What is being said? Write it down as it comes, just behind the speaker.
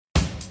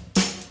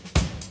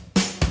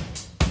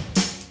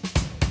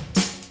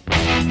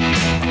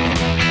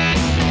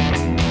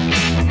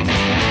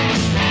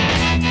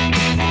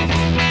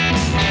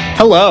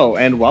Hello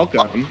and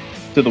welcome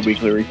to the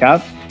weekly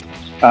recap.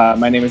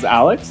 My name is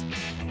Alex.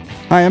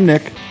 Hi, I'm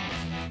Nick.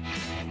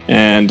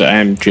 And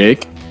I'm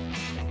Jake.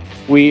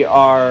 We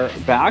are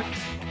back,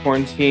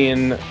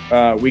 quarantine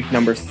week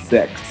number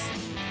 6.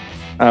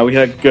 We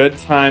had a good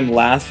time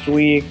last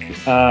week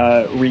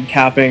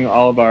recapping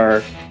all of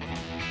our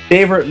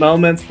favorite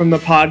moments from the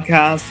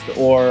podcast,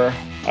 or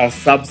a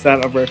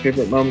subset of our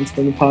favorite moments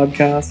from the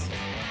podcast.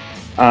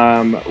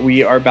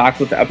 We are back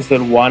with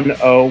episode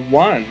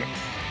 101.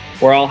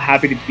 We're all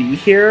happy to be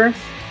here.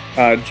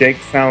 Jake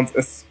sounds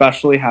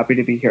especially happy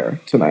to be here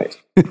tonight.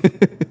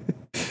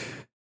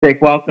 Jake,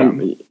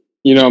 welcome.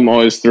 You know, I'm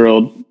always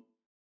thrilled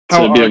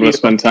to be able to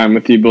spend time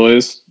with you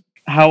boys.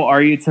 How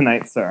are you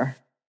tonight, sir?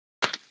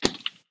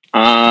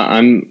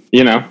 I'm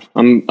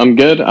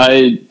good.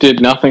 I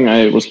did nothing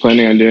I was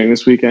planning on doing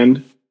this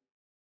weekend,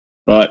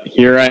 but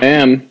here I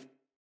am.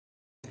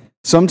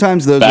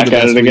 Sometimes those back are the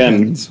best at it again.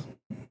 weekends.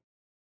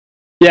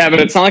 Yeah, but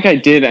it's not like I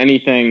did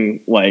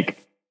anything like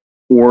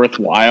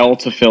worthwhile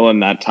to fill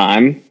in that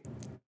time.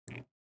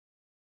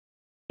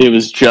 It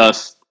was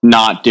just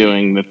not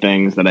doing the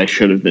things that I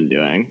should have been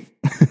doing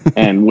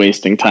and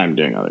wasting time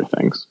doing other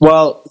things.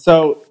 Well,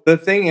 so the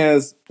thing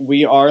is,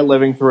 we are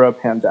living through a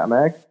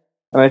pandemic,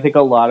 and I think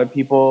a lot of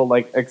people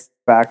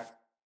expect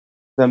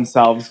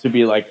themselves to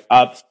be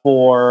up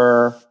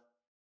for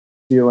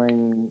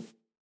doing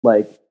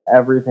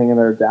everything in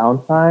their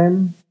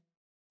downtime,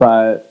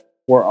 but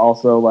we're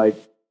also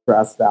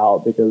stressed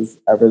out because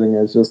everything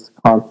is just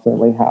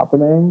constantly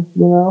happening,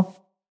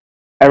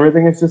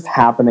 Everything is just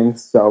happening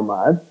so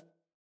much.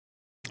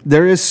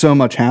 There is so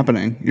much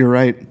happening. You're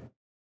right.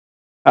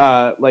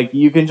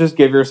 You can just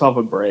give yourself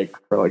a break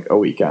for a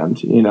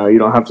weekend. You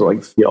don't have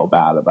to feel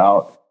bad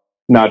about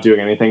not doing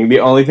anything. The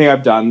only thing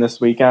I've done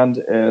this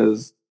weekend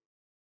is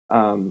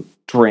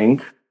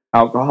drink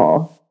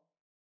alcohol.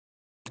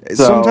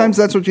 Sometimes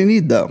that's what you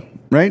need, though,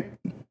 right?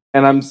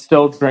 And I'm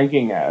still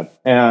drinking it,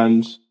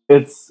 and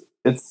it's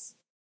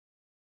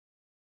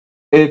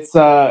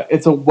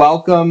a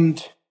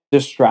welcomed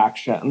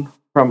distraction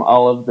from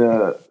all of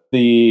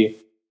the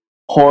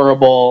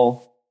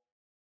horrible,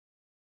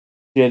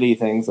 shitty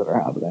things that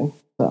are happening.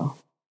 So,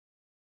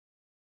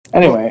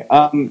 anyway,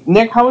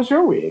 Nick, how was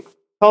your week?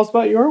 Tell us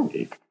about your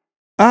week.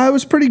 It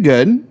was pretty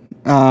good.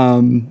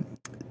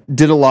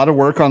 Did a lot of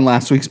work on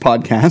last week's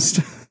podcast.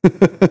 You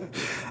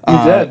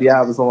did,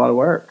 yeah. It was a lot of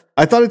work.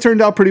 I thought it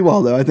turned out pretty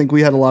well, though. I think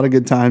we had a lot of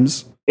good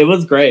times. It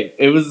was great.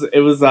 It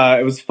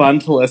was fun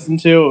to listen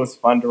to. It was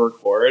fun to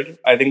record.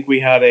 I think we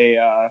had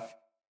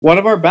one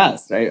of our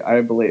best.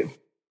 I believe.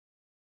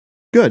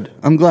 Good.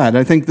 I'm glad.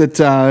 I think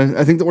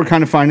that we're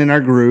kind of finding our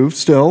groove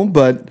still,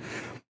 but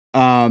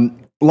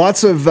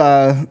lots of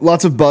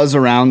buzz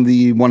around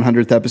the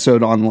 100th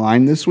episode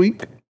online this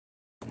week.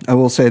 I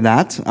will say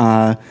that.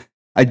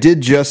 I did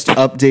just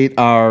update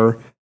our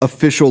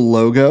official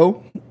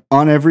logo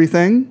on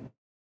everything.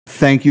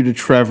 Thank you to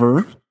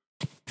Trevor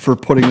for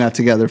putting that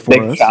together for us.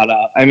 Big shout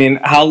out. I mean,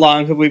 how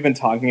long have we been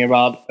talking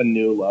about a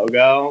new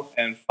logo,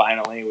 and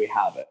finally we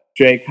have it?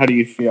 Jake, how do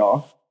you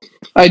feel?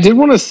 I did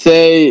want to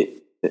say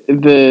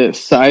the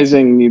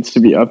sizing needs to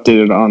be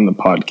updated on the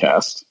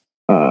podcast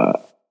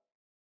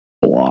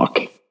block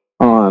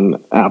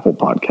on Apple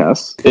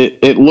Podcasts.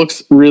 It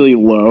looks really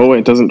low.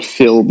 It doesn't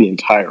fill the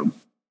entire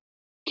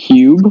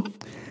cube.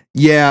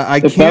 Yeah,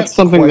 if that's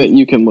something that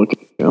you can look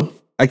into.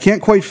 I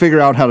can't quite figure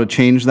out how to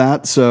change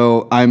that,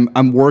 so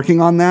I'm working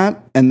on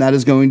that, and that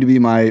is going to be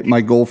my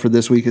goal for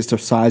this week, is to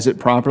size it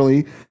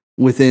properly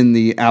within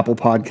the Apple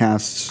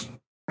Podcasts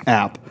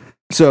app.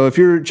 So if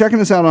you're checking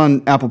us out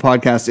on Apple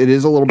Podcasts, it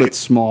is a little bit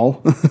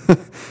small,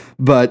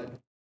 but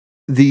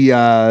the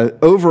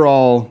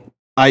overall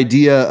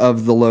idea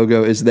of the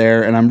logo is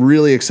there, and I'm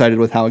really excited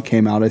with how it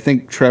came out. I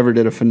think Trevor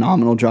did a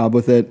phenomenal job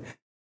with it.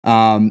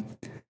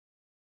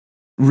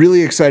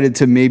 Really excited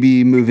to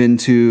maybe move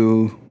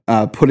into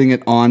putting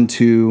it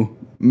onto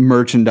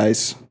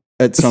merchandise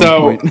at some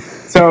point.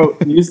 So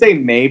you say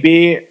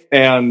maybe,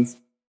 and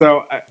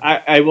so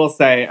I will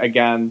say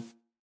again,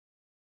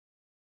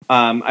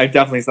 I've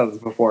definitely said this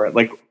before.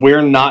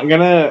 We're not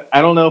gonna.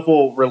 I don't know if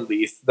we'll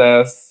release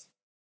this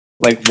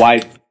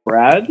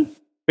widespread,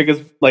 because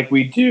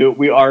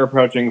we are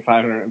approaching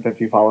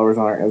 550 followers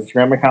on our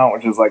Instagram account,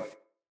 which is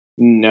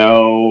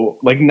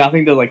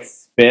nothing to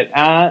spit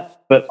at,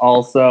 but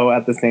also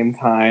at the same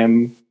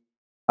time,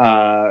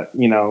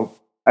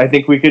 I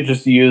think we could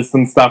just use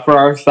some stuff for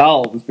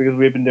ourselves, because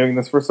we've been doing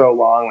this for so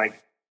long.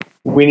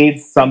 We need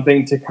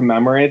something to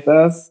commemorate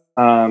this.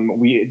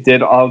 We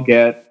did all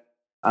get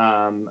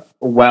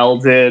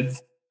welded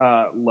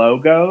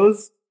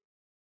logos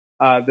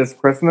this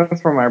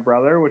Christmas from my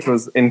brother, which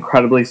was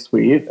incredibly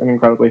sweet and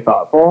incredibly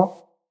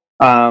thoughtful.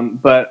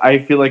 But I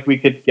feel like we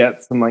could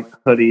get some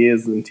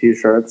hoodies and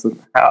t-shirts and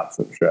hats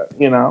and shit,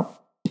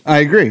 I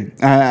agree.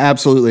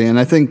 Absolutely. And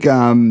I think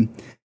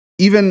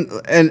even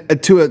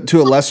and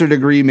to a lesser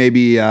degree,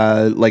 maybe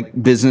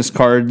business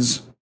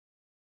cards,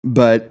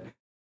 but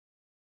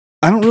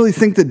I don't really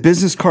think that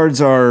business cards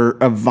are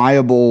a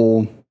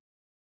viable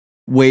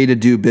way to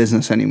do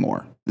business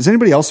anymore. Does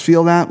anybody else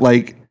feel that?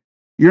 Like,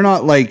 you're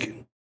not like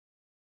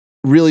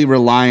really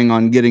relying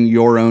on getting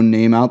your own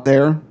name out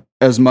there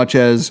as much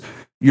as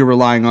you're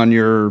relying on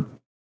your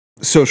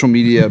social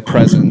media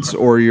presence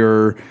or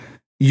your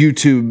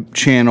YouTube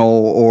channel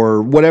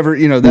or whatever,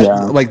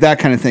 like that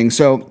kind of thing.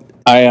 So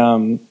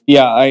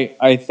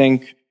I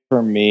think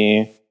for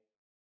me,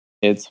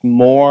 it's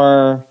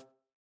more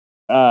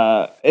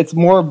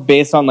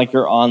based on like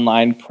your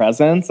online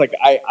presence. Like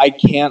I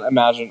can't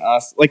imagine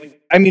us,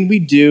 like, I mean, we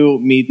do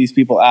meet these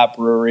people at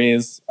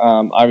breweries.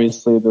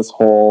 Obviously this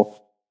whole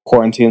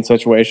quarantine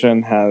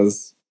situation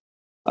has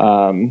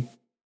kind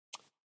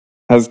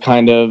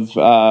of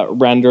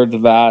rendered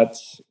that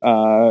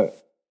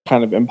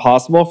kind of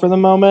impossible for the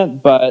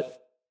moment,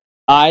 but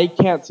I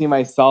can't see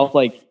myself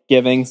like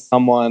giving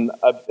someone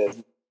a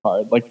business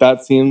card. Like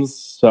that seems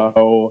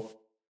so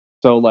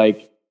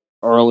like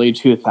early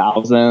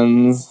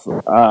 2000s,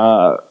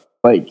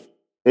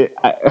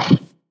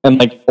 and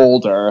like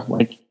older,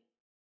 like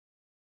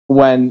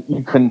when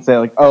you couldn't say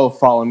like, oh,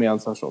 follow me on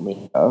social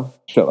media,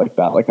 shit like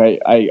that. Like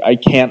I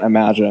can't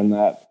imagine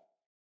that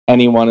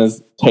anyone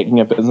is taking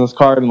a business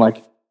card and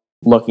like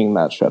looking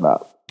that shit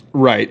up.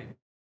 Right.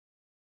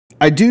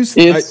 I do.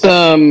 It's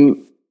oh,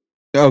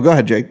 go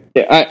ahead, Jake.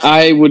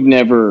 I would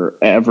never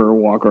ever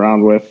walk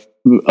around with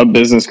a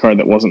business card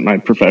that wasn't my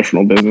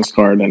professional business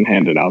card and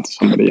hand it out to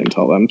somebody and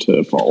tell them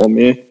to follow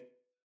me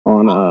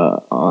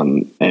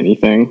on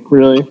anything,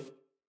 really.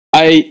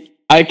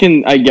 I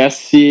can, I guess,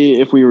 see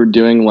if we were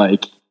doing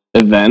like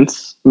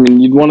events. I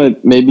mean, you'd want to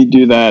maybe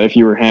do that if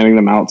you were handing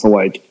them out to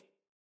like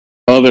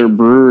other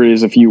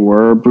breweries if you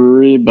were a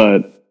brewery,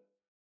 but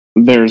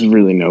there's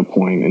really no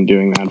point in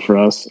doing that for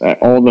us.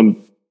 All the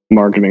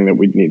marketing that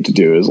we'd need to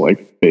do is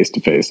like face to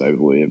face, I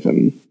believe,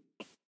 and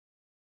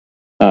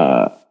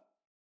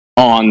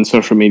on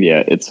social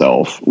media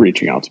itself,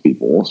 reaching out to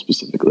people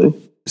specifically.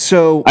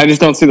 So I just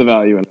don't see the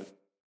value in it.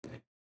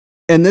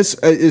 And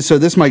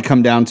this might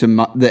come down to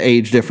the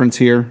age difference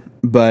here,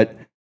 but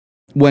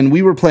when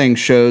we were playing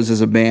shows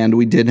as a band,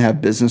 we did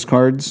have business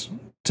cards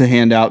to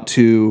hand out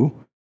to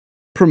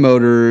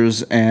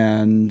promoters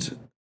and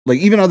like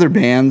even other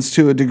bands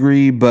to a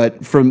degree,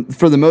 but for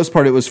the most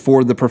part, it was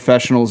for the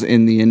professionals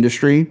in the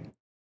industry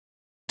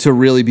to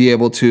really be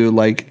able to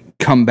like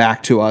come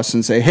back to us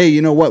and say, hey,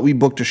 you know what? We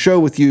booked a show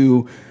with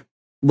you.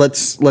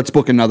 Let's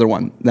book another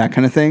one, that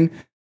kind of thing.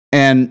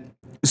 And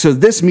so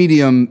this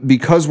medium,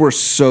 because we're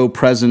so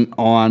present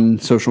on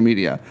social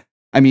media,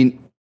 I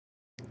mean,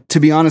 to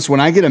be honest,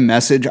 when I get a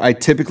message, I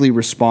typically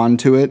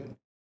respond to it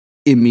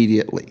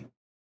immediately.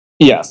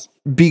 Yes.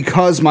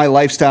 Because my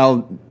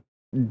lifestyle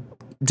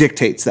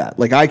dictates that.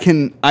 Like I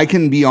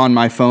can be on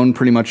my phone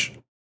pretty much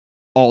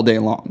all day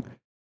long.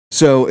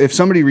 So if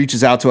somebody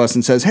reaches out to us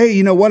and says, hey,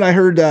 you know what? I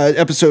heard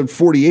episode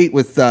 48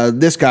 with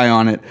this guy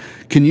on it.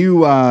 Can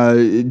you,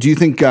 do you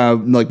think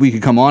like we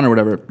could come on or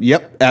whatever?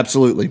 Yep,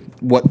 absolutely.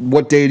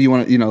 What day do you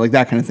want to, like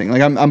that kind of thing.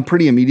 Like I'm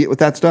pretty immediate with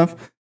that stuff,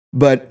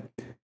 but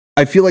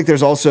I feel like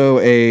there's also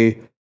a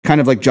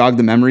kind of like jog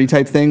the memory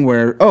type thing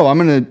where, oh, I'm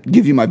going to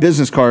give you my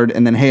business card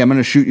and then, hey, I'm going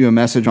to shoot you a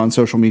message on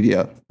social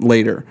media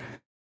later.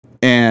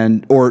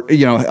 Or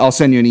I'll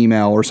send you an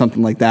email or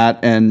something like that.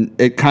 And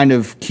it kind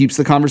of keeps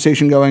the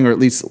conversation going, or at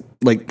least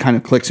like kind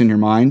of clicks in your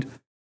mind.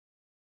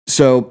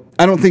 So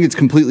I don't think it's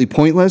completely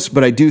pointless,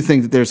 but I do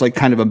think that there's like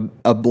kind of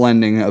a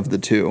blending of the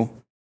two.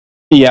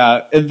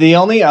 Yeah. The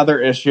only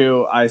other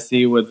issue I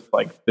see with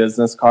like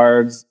business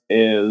cards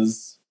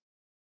is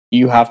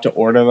you have to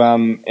order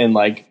them in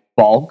like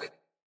bulk.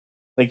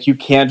 Like you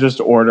can't just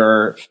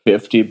order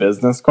 50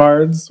 business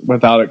cards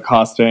without it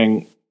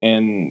costing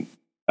an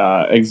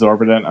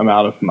exorbitant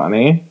amount of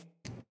money,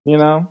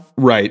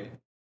 Right.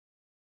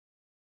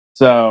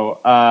 So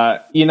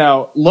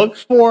look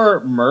for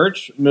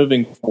merch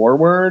moving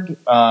forward.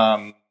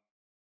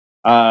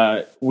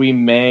 We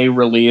may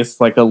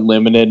release like a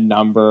limited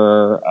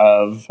number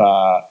of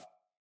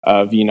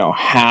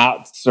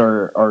hats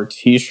or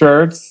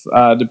t-shirts,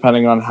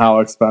 depending on how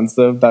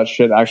expensive that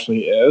shit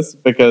actually is,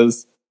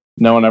 because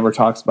no one ever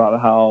talks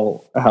about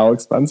how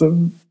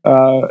expensive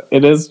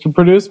it is to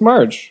produce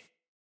merch.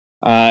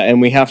 And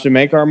we have to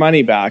make our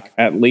money back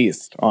at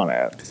least on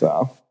it.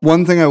 So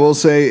one thing I will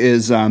say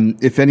is,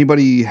 if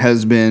anybody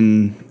has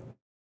been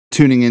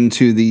tuning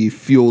into the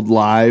Fueled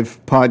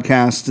Live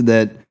podcast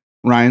that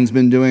Ryan's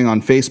been doing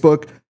on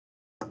Facebook,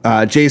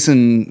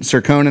 Jason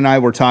Sircone and I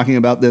were talking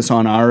about this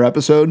on our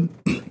episode.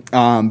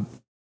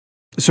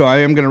 So I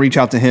am going to reach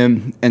out to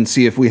him and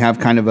see if we have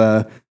kind of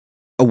a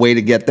way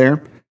to get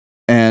there.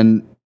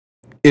 And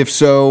if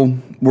so,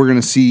 we're going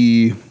to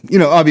see,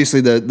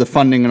 obviously the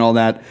funding and all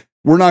that.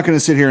 We're not going to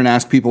sit here and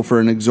ask people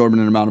for an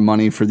exorbitant amount of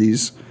money for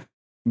these,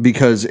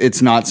 because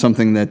it's not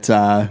something that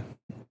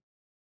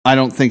I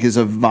don't think is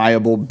a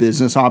viable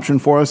business option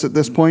for us at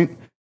this point.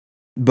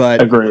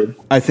 But agreed.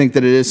 I think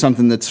that it is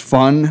something that's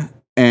fun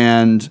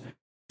and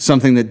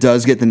something that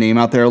does get the name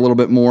out there a little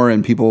bit more,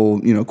 and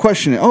people,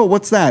 question it. Oh,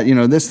 what's that?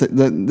 This, that,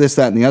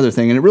 and the other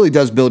thing. And it really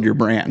does build your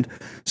brand.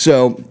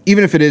 So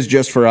even if it is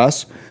just for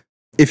us,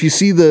 if you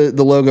see the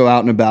logo out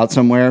and about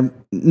somewhere,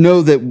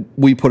 know that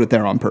we put it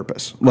there on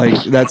purpose.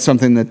 Like that's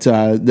something that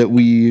that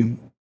we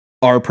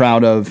are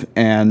proud of,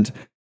 and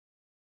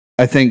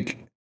I think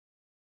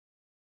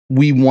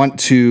we want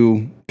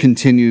to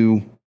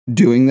continue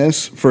doing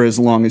this for as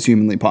long as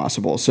humanly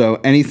possible. So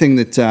anything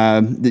that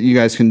that you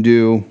guys can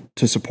do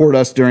to support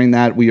us during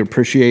that, we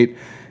appreciate.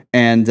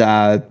 And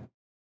I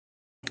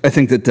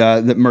think that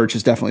that merch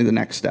is definitely the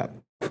next step.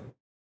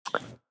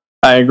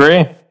 I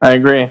agree.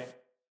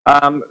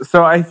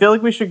 So I feel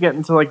like we should get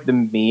into like the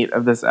meat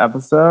of this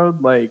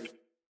episode. Like,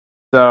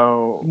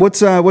 so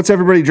what's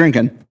everybody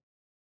drinking?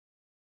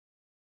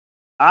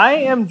 I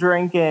am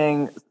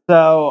drinking.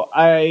 So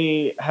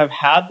I have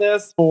had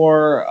this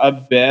for a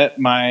bit.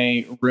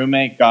 My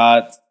roommate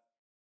got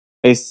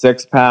a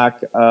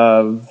 6-pack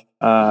of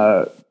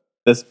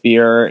this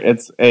beer.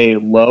 It's a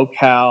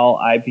low-cal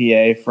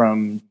IPA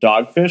from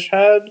Dogfish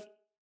Head.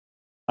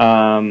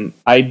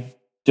 I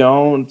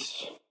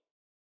don't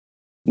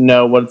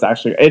know what it's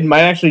actually. It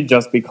might actually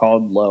just be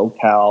called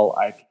low-cal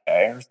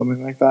IPA or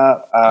something like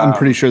that. I'm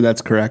pretty sure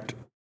that's correct.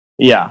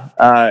 Yeah,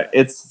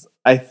 it's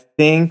I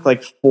think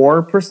like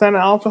 4%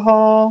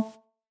 alcohol.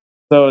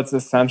 So it's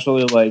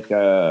essentially like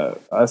a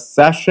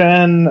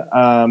session,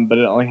 but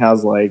it only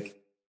has like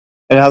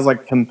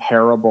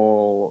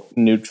comparable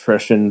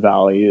nutrition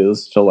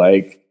values to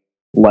like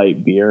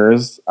light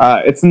beers.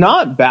 It's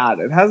not bad.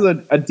 It has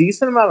a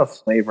decent amount of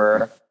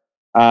flavor.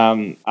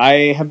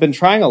 I have been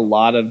trying a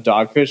lot of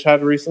Dogfish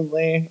Head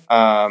recently.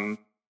 I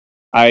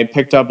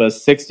picked up a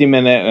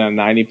 60-minute and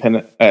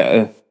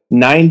a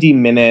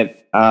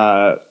 90-minute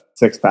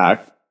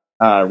 6-pack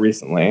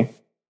recently.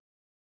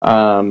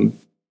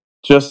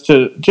 Just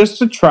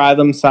to try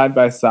them side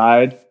by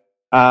side.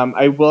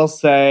 I will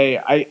say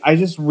I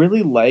just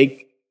really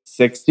like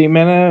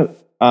 60-minute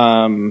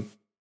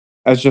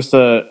as just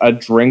a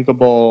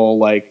drinkable,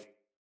 like,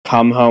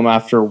 come home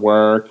after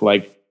work,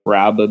 like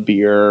grab a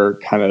beer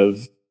kind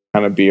of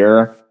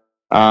beer.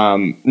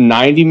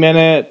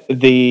 90-minute,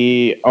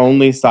 the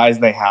only size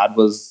they had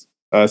was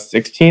a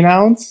 16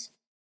 ounce,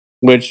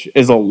 which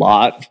is a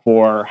lot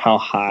for how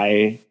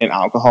high in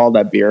alcohol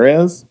that beer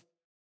is.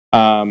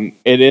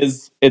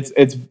 It's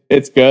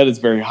good. It's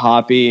very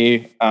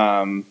hoppy.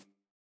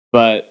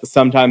 But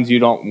sometimes you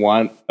don't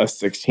want a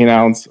 16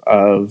 ounce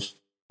of,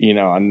 a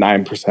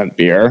 9%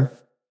 beer.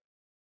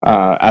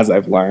 As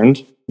I've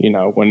learned,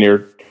 when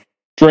you're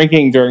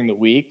drinking during the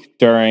week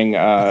during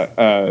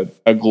a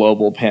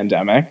global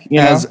pandemic,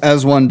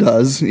 as one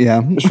does.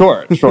 Yeah,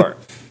 sure.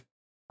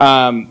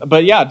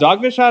 But yeah,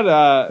 Dogfish Head,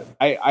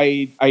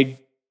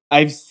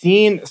 I've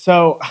seen,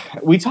 so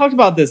we talked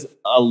about this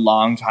a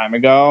long time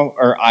ago,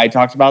 or I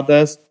talked about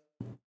this.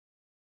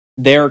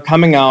 They're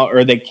coming out,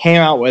 or they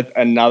came out with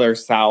another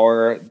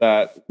sour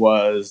that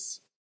was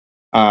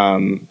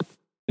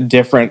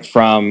different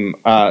from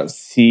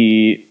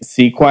Sea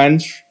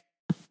Quench,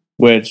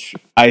 which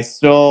I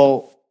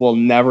still will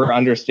never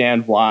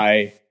understand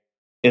why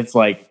it's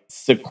like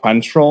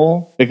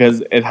sequential,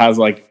 because it has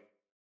like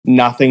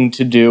nothing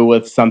to do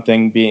with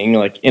something being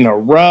like in a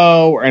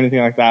row or anything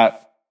like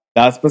that.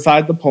 That's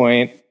beside the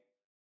point.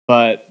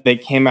 But they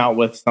came out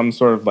with some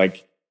sort of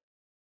like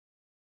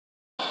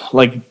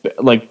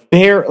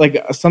bear,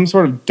 like some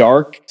sort of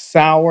dark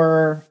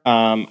sour.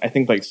 I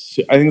think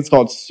it's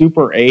called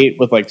Super 8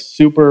 with like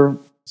super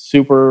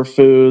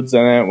foods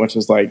in it, which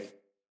is like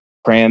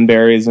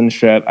cranberries and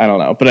shit. I don't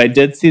know, but I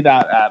did see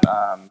that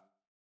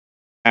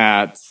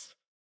at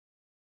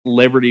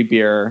Liberty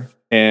Beer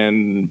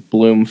in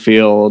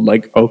Bloomfield,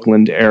 like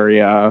Oakland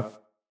area,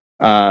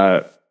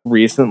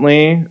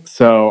 recently.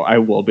 So I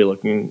will be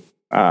looking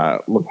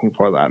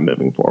for that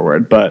moving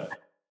forward. But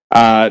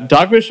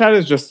Dogfish Head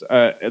is just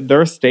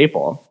they're a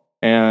staple,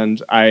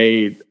 and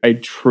I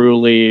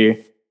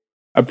truly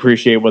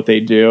appreciate what they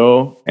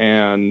do,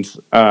 and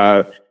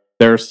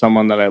they're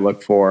someone that I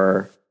look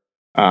for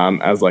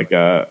as like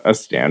a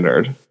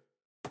standard.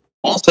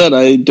 All said,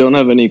 I don't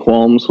have any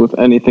qualms with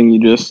anything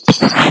you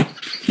just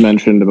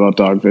mentioned about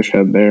Dogfish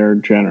Head. They're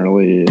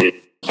generally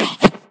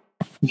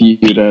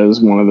viewed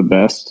as one of the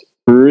best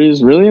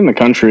breweries really in the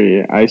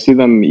country. I see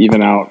them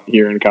even out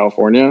here in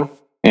California,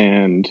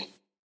 and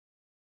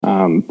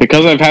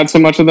because I've had so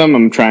much of them,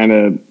 I'm trying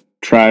to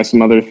try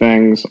some other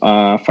things.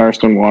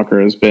 Firestone Walker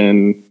has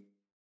been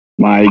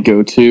my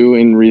go-to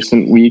in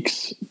recent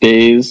weeks,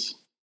 days,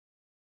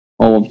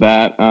 all of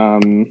that.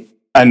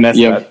 I missed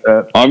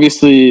that.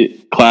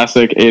 Obviously,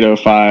 classic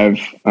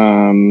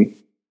 805.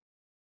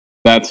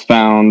 That's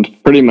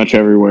found pretty much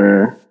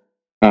everywhere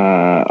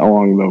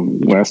along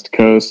the West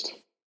Coast.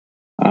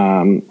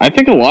 I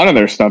think a lot of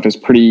their stuff is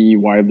pretty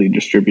widely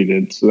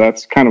distributed, so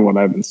that's kind of what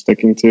I've been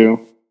sticking to.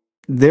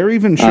 They're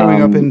even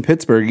showing up in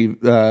Pittsburgh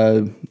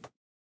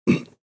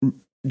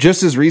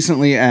just as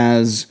recently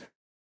as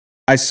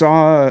I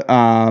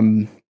saw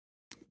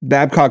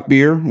Babcock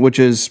Beer, which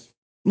is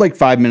like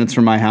 5 minutes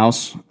from my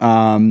house.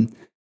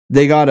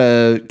 They got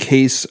a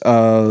case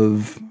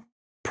of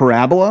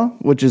Parabola,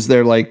 which is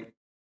their like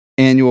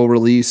annual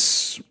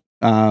release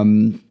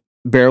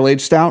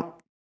barrel-aged stout,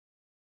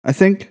 I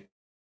think.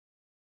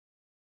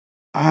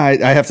 I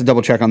have to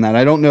double check on that.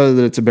 I don't know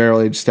that it's a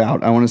barrel aged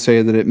stout. I want to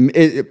say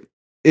that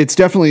it's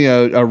definitely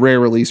a rare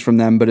release from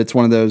them, but it's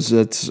one of those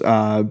that's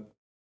an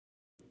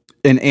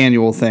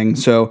annual thing.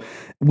 So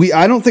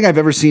I don't think I've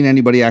ever seen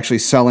anybody actually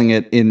selling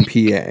it in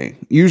PA.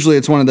 Usually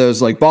it's one of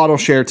those like bottle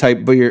share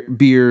type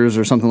beers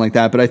or something like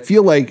that. But I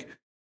feel like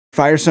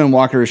Firestone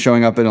Walker is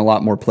showing up in a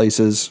lot more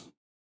places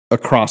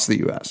across the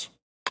U.S.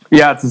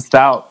 Yeah, it's a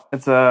stout.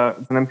 It's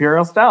an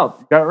imperial stout.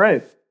 You got it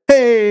right.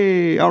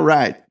 Hey, all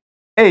right.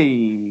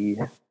 Hey,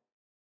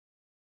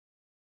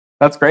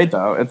 that's great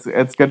though.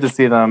 It's good to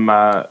see them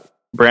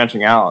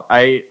branching out.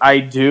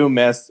 I do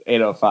miss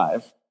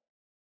 805.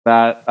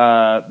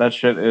 That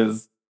shit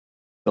is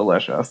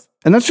delicious.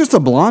 And that's just a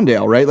blonde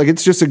ale, right? Like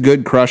it's just a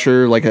good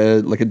crusher, like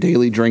a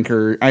daily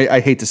drinker. I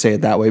hate to say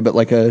it that way, but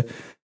like a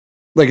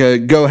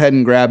go ahead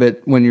and grab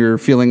it when you're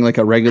feeling like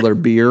a regular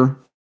beer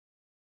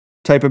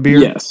type of beer.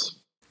 Yes,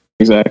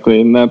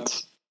 exactly, and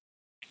that's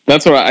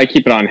what I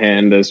keep it on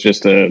hand as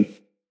just a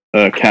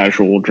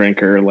casual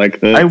drinker, like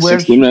the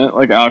 60-minute,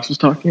 like Alex was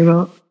talking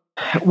about.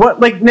 What,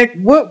 like Nick?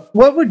 What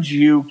would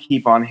you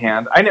keep on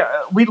hand? I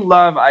know we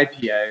love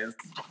IPAs,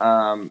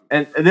 and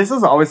this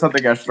is always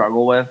something I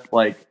struggle with.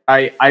 Like,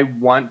 I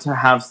want to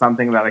have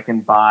something that I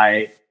can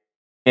buy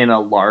in a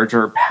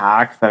larger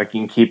pack that I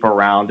can keep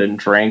around and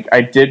drink.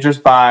 I did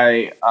just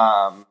buy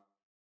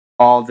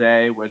All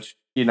Day, which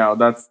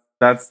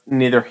that's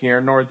neither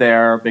here nor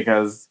there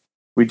because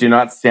we do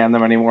not stand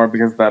them anymore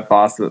because that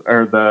boss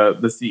or the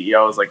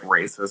CEO is like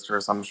racist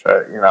or some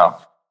shit,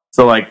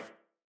 So like,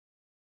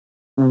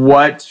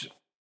 what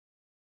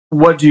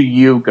do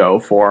you go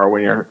for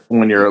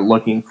when you're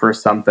looking for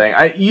something?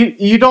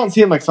 You don't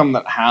seem like someone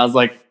that has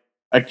like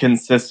a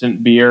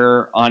consistent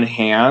beer on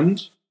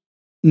hand.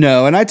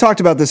 No, and I talked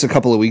about this a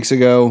couple of weeks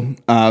ago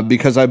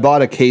because I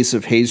bought a case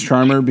of Haze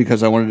Charmer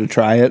because I wanted to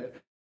try it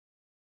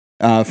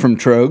from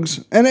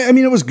Trogs, and I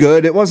mean it was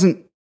good. It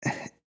wasn't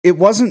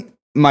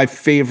my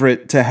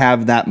favorite to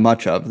have that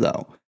much of,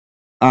 though.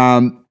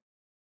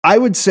 I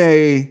would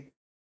say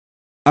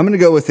I'm going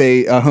to go with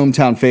a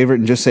hometown favorite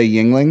and just say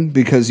Yuengling,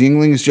 because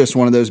Yuengling is just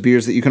one of those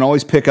beers that you can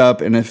always pick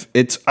up, and if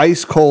it's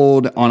ice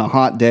cold on a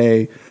hot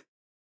day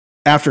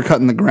after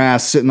cutting the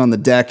grass, sitting on the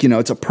deck,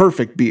 it's a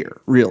perfect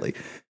beer, really.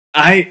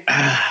 I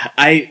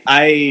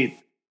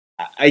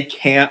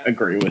can't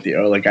agree with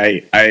you. Like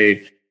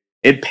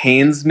it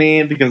pains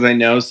me because I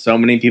know so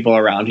many people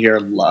around here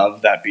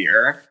love that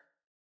beer.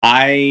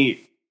 I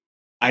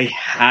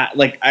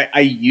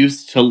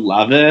used to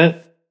love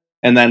it,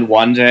 and then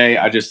one day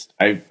I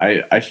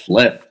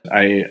flipped.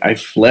 I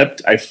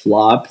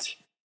flopped.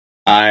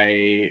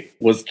 I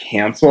was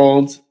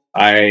canceled.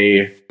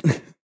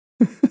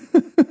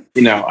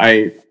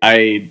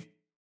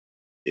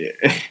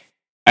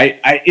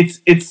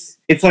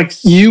 It's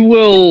like you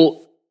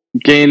will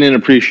gain an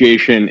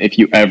appreciation if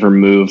you ever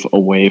move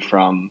away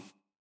from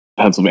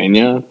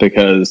Pennsylvania,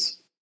 because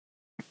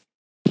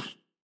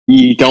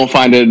you don't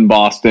find it in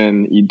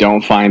Boston. You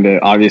don't find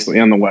it obviously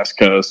on the West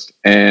Coast.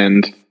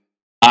 And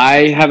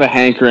I have a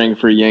hankering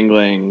for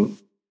Yuengling.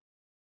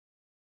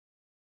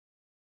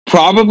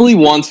 Probably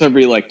once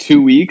every like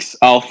 2 weeks,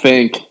 I'll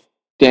think,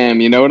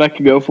 damn, you know what I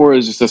could go for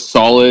is just a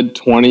solid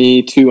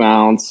 22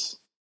 ounce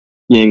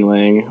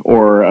Yuengling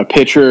or a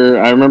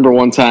pitcher. I remember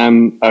one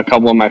time a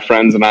couple of my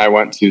friends and I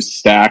went to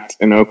Stacked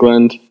in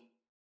Oakland,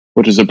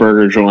 which is a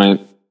burger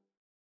joint.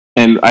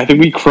 And I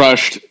think we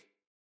crushed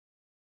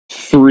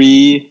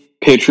 3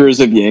 pitchers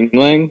of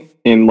Yuengling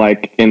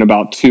in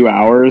about 2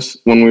 hours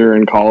when we were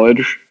in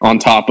college, on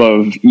top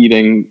of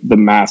eating the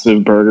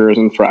massive burgers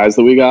and fries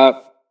that we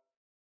got.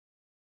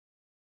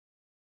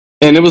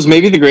 And it was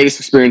maybe the greatest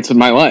experience of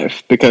my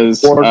life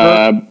because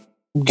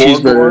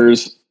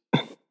cheeseburgers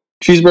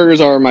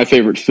are my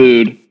favorite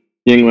food.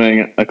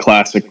 Yuengling, a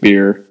classic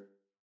beer.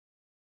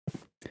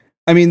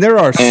 I mean, there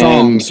are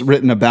songs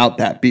written about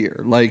that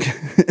beer. Like,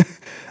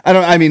 I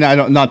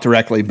don't, not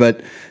directly,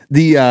 but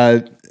the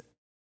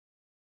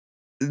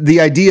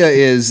idea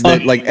is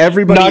that like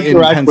everybody not in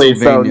directly,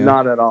 Pennsylvania, so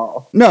not at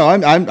all. No, I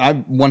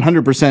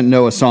 100%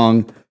 know a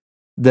song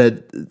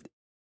that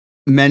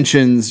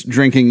mentions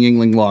drinking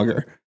Yuengling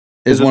lager.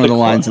 Is one of the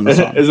lines in the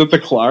song. Is it the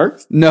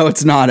Clarks? No,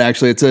 it's not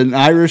actually. It's an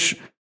Irish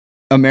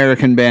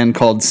American band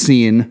called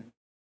Scene.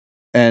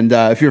 And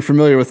if you're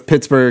familiar with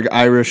Pittsburgh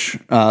Irish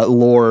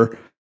lore,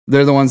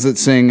 they're the ones that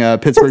sing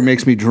Pittsburgh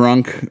Makes Me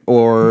Drunk,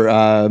 or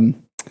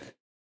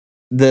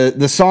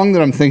the song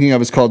that I'm thinking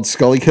of is called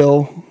Scully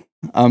Kill.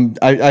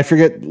 I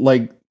forget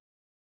what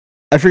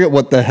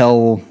the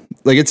hell,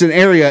 like it's an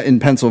area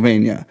in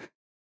Pennsylvania.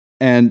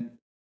 And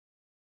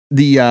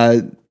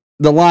the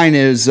line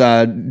is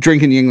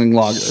drinking Yuengling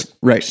lager.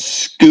 Right.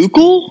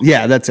 Skookle?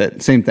 Yeah, that's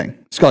it. Same thing.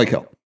 Scully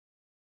Kill.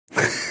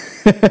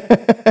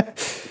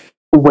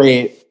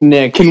 Wait,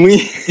 Nick, can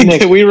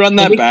we run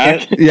that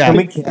back? Yeah. Can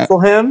we cancel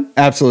him?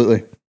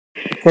 Absolutely.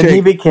 Can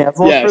he be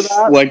canceled for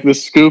that? Like the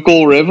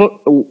Skookle River.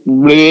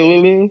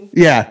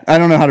 Yeah, I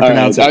don't know how to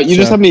pronounce it.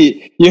 You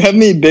have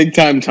me big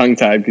time tongue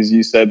tied because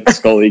you said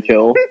Scully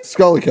Kill.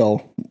 Scully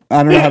Kill.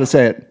 I don't know how to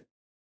say it.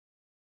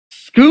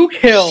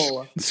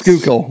 Schuylkill.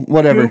 Schuylkill,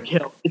 whatever.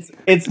 Schuylkill.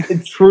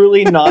 It's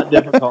truly not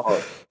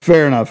difficult.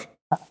 Fair enough.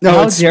 No,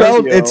 How it's dare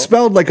spelled you. it's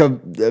spelled like a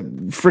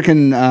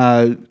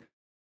freaking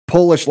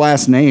Polish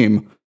last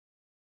name.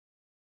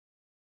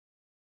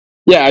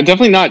 Yeah,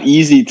 definitely not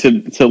easy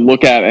to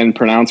look at and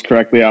pronounce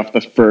correctly off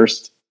the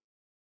first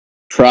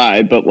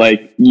try, but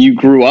like you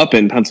grew up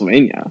in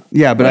Pennsylvania.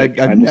 Yeah, but Like,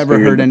 I've I just never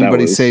figured heard that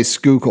anybody was- say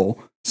Schuylkill.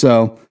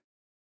 So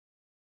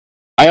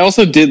I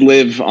also did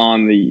live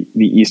on the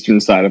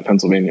eastern side of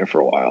Pennsylvania for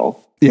a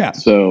while. yeah,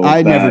 So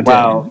I never did.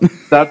 Wow,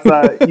 that's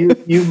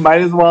you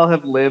might as well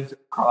have lived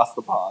across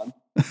the pond.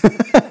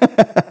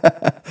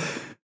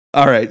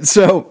 All right.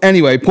 So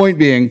anyway, point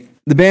being,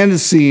 the band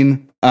is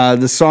seen.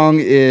 The song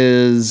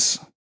is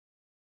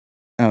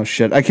oh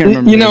shit, I can't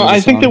remember. You the know, name of the I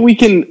think song. that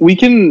we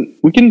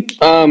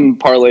can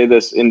parlay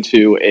this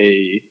into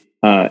a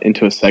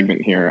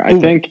segment here. I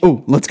think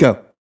let's go.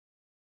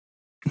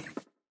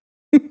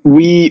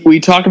 we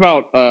talk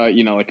about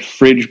like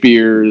fridge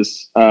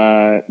beers,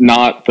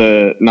 not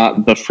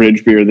the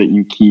fridge beer that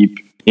you keep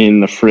in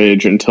the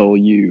fridge until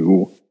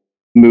you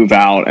move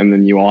out, and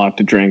then you all have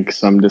to drink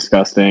some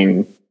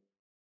disgusting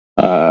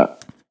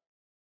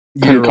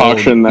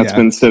concoction that's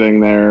been sitting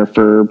there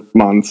for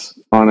months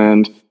on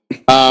end.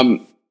 I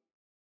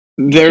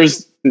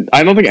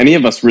don't think any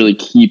of us really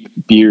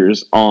keep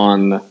beers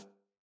on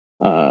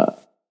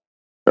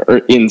or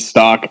in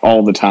stock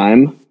all the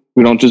time.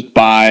 We don't just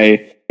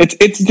buy.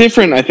 It's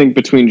different, I think,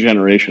 between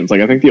generations.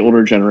 Like, I think the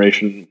older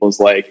generation was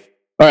like,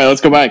 all right,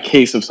 let's go buy a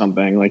case of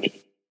something. Like,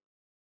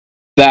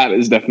 that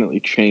is definitely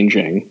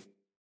changing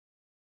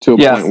to a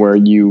point where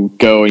you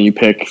go and you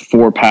pick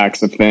 4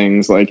 packs of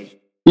things. Like,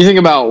 you think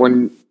about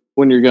when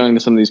you're going to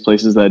some of these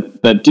places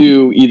that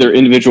do either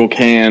individual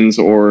cans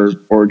or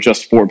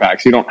just 4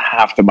 packs. You don't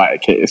have to buy a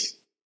case.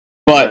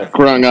 But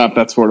growing up,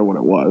 that's sort of what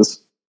it was.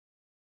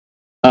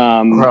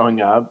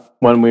 Growing up,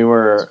 when we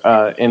were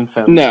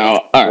infants.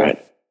 No, all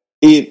right.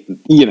 In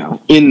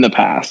the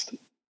past,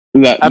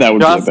 that would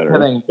be just better.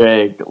 Getting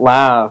big,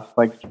 laugh,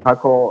 like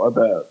chuckle a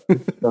bit.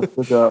 Just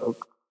a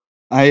joke.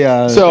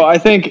 So I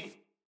think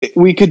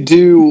we could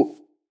do,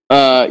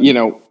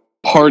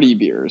 party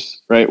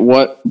beers, right?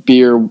 What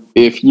beer,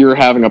 if you're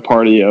having a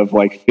party of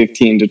like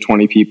 15 to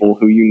 20 people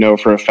who you know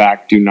for a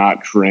fact do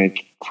not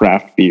drink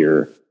craft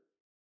beer,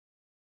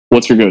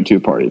 what's your go-to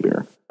party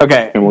beer?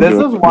 Okay, And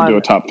we'll do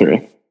a top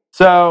 3.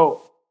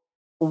 So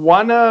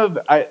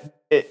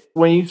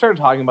when you started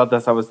talking about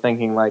this, I was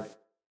thinking, like,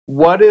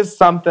 what is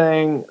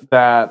something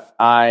that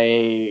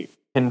I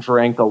can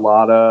drink a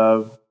lot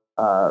of,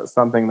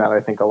 something that I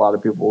think a lot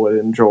of people would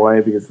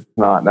enjoy, because it's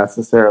not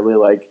necessarily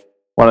like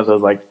one of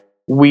those like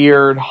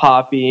weird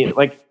hoppy,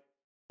 like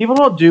people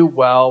don't do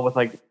well with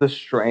like the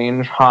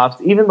strange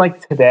hops. Even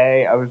like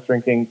today, I was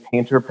drinking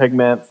Painter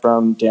Pigment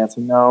from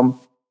Dancing Gnome,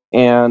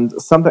 and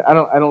something I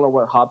don't know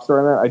what hops are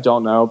in it. I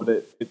don't know,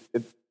 but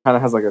it kind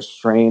of has like a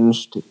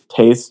strange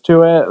taste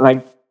to it.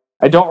 And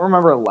I don't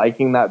remember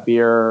liking that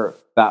beer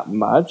that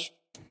much,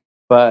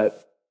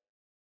 but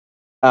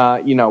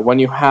when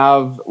you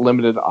have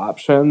limited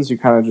options, you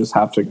kind of just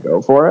have to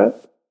go for it.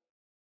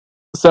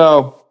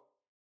 So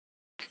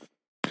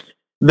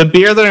the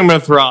beer that I'm going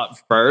to throw out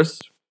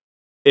first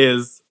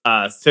is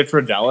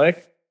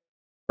Citradelic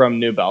from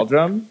New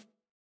Belgium.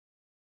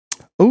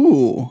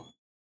 Ooh,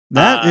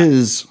 that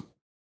is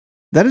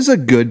a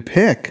good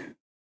pick.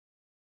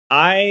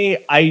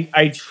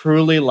 I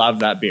truly love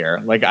that beer.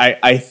 Like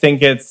I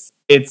think it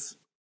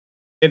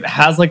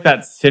has like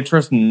that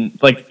citrus,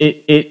 like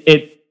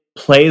it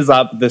plays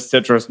up the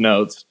citrus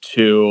notes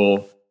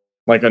to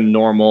like a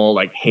normal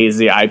like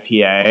hazy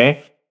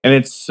IPA, and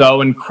it's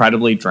so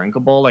incredibly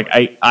drinkable. Like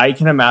I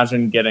can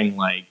imagine getting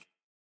like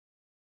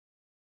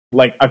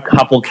a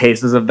couple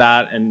cases of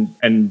that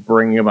and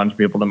bringing a bunch of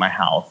people to my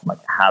house, like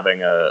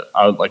having a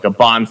like a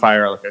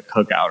bonfire, like a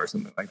cookout or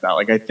something like that.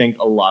 Like I think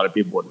a lot of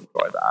people would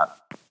enjoy that.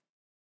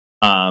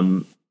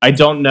 I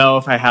don't know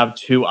if I have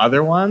 2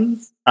 other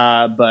ones,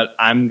 but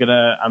I'm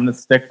gonna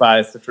stick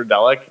by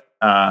Citradelic.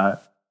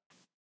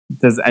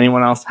 Does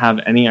anyone else have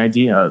any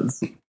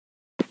ideas?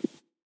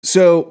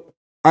 So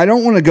I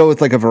don't want to go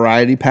with like a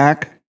variety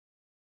pack.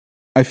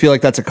 I feel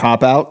like that's a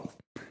cop out.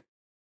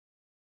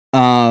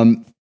 I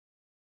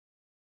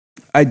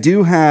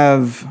do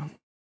have,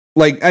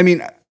 like, I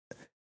mean,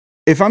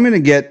 if I'm going to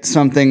get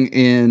something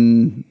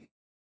in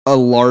a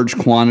large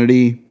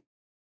quantity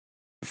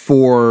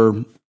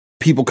for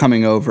people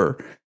coming over,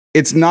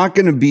 it's not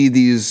going to be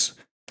these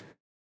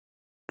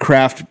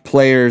craft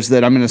players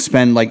that I'm going to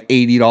spend like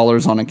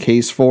 $80 on a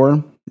case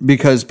for,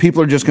 because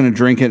people are just going to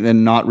drink it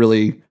and not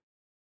really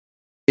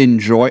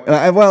enjoy.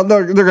 Well,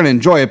 they're going to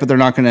enjoy it, but they're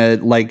not going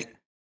to like,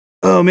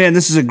 oh man,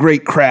 this is a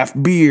great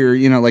craft beer,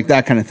 like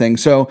that kind of thing.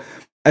 So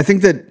I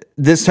think that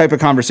this type of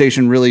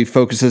conversation really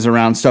focuses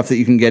around stuff that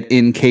you can get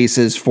in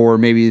cases for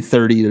maybe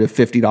 $30 to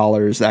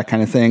 $50, that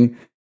kind of thing.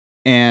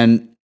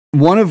 And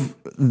one of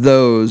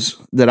those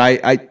that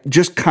I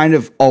just kind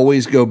of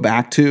always go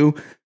back to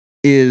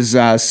is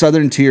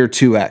Southern Tier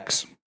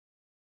 2X.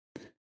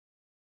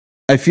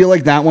 I feel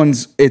like that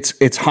one's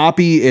it's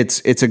hoppy,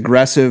 it's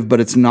aggressive, but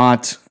it's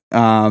not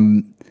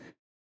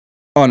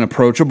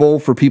unapproachable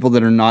for people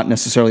that are not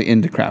necessarily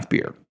into craft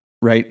beer,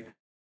 right?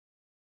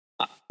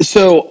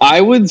 So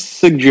I would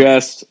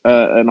suggest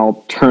an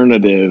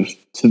alternative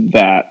to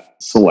that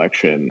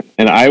selection,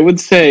 and I would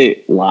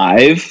say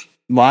Live.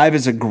 Live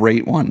is a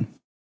great one.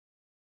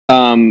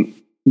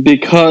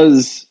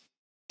 Because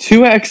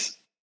 2X,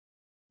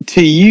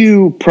 to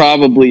you,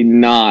 probably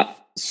not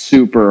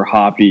super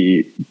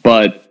hoppy,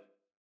 but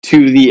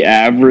to the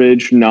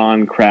average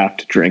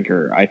non-craft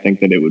drinker, I think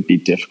that it would be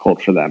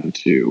difficult for them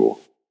to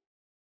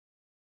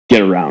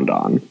get around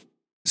on.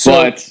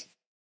 But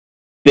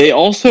they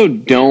also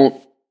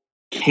don't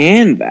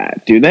can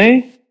that, do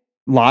they?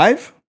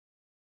 Live?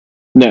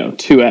 No,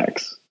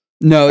 2X.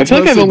 No, I feel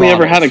like I've only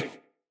ever had a...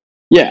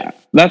 Yeah,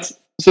 that's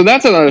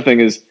another thing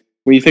is,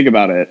 when you think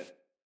about it,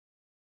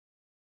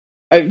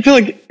 I feel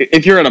like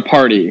if you're at a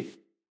party,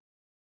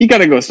 you got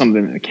to go with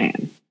something in a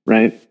can,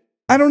 right?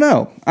 I don't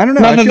know. Not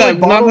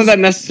that that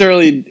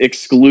necessarily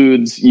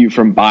excludes you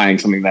from buying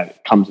something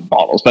that comes in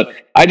bottles, but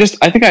I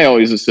think I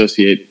always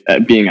associate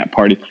being at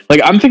parties.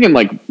 Like I'm thinking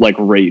like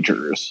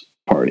Ragers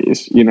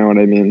parties, you know what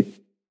I mean?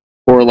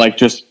 Or like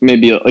just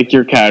maybe like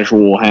your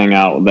casual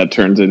hangout that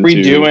turns into...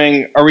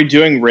 Are we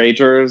doing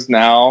Ragers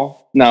now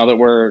that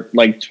we're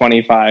like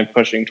 25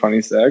 pushing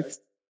 26?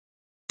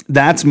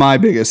 That's my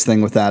biggest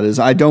thing with that is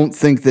I don't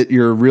think that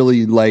you're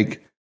really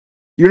like,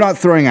 you're not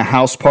throwing a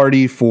house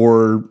party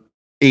for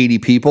 80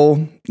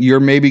 people. You're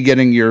maybe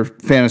getting your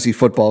fantasy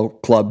football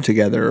club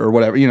together or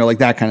whatever, like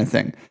that kind of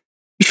thing.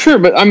 Sure.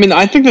 But I mean,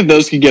 I think that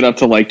those could get up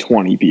to like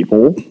 20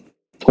 people,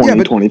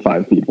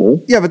 25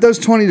 people. Yeah. But those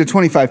 20 to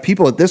 25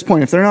 people at this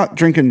point, if they're not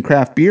drinking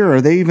craft beer,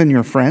 are they even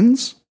your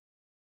friends?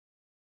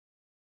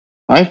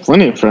 I have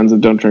plenty of friends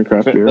that don't drink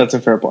craft beer. That's a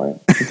fair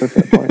point.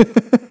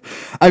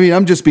 I mean,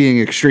 I'm just being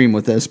extreme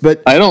with this,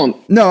 but I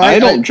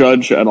don't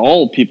judge at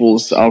all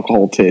people's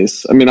alcohol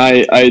tastes. I mean,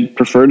 I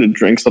prefer to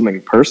drink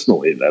something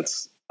personally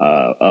that's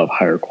of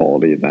higher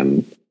quality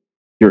than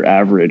your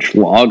average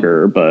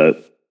lager.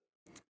 But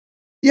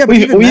yeah, but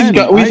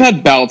we've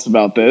had bouts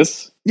about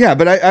this. Yeah,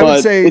 but I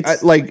would say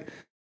like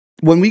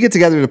when we get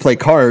together to play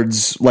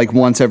cards, like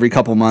once every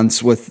couple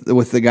months with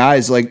the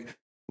guys, like.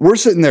 We're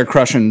sitting there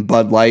crushing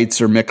Bud Lights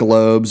or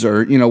Michelobes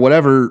or,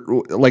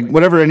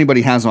 whatever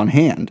anybody has on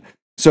hand.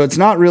 So it's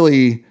not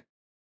really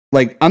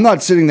like, I'm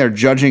not sitting there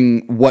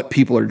judging what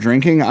people are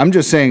drinking. I'm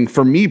just saying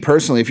for me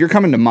personally, if you're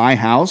coming to my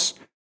house,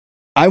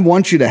 I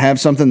want you to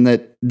have something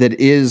that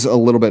is a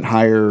little bit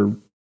higher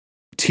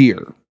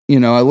tier, a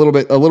little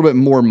bit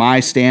more my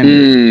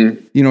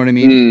standard. You know what I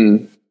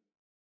mean?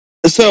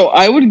 So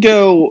I would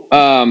go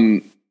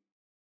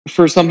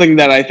for something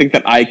that I think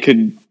that I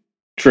could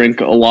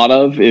drink a lot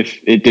of if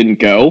it didn't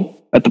go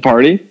at the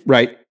party.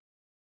 Right.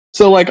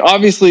 So like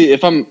obviously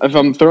if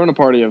I'm throwing a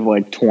party of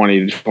like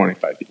 20 to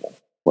 25 people,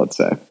 let's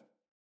say,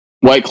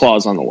 White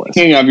Claw's on the list.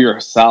 Thinking of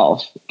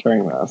yourself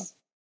during this.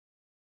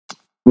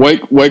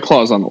 White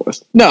Claw's on the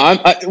list. No,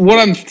 what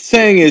I'm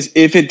saying is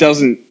if it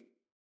doesn't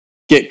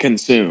get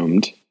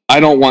consumed,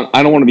 I don't want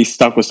to be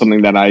stuck with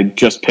something that I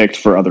just picked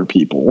for other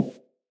people.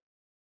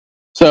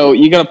 So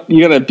you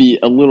gotta be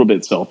a little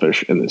bit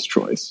selfish in this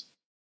choice.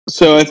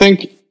 So I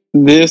think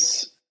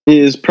this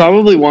is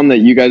probably one that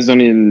you guys don't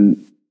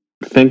even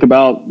think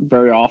about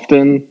very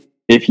often.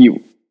 If you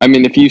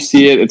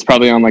see it, it's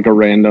probably on like a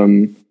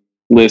random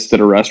list at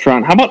a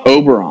restaurant. How about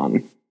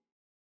Oberon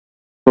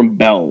from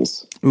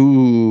Bell's?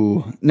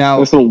 Ooh, now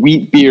this little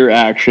wheat beer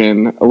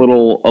action, a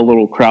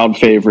little crowd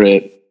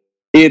favorite.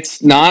 It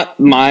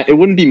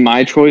wouldn't be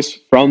my choice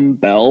from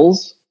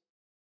Bell's.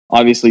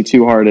 Obviously,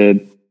 Two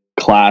Hearted,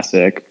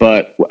 classic,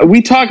 but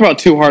we talk about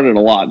Two Hearted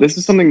a lot. This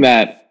is something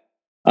that,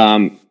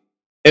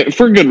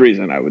 for good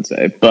reason, I would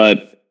say,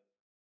 but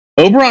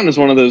Oberon is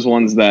one of those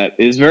ones that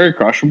is very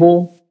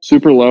crushable,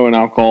 super low in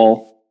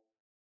alcohol,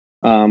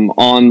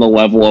 on the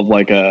level of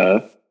like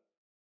a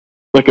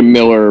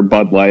Miller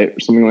Bud Light or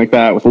something like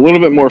that, with a little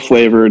bit more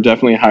flavor,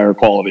 definitely higher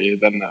quality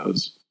than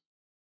those.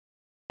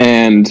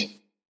 And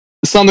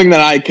something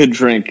that I could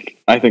drink,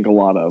 I think, a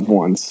lot of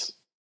once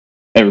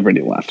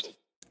everybody left.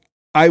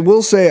 I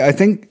will say, I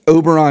think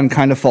Oberon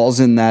kind of falls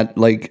in that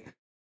like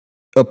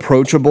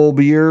approachable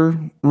beer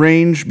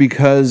range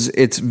because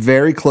it's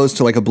very close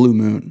to like a Blue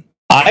Moon.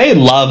 I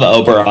love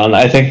Oberon.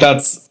 I think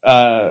that's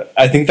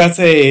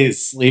a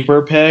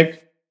sleeper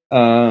pick.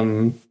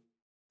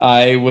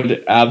 I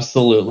would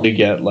absolutely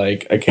get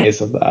like a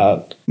case of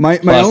that.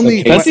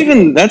 That's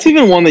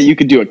even one that you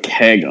could do a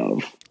keg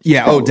of.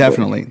 Yeah. Probably.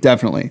 Oh,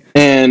 definitely.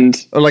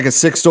 And or like a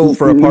six-stole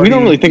for a party. We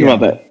don't really think about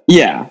that.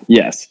 Yeah.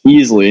 Yes.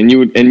 Easily. And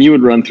you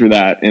would run through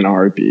that in a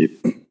heartbeat.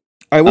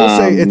 I will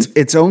say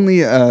it's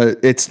only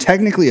it's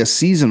technically a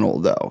seasonal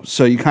though,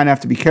 so you kind of have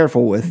to be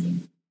careful with.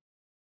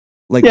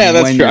 Like, yeah,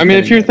 that's true. I mean,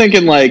 if you're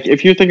thinking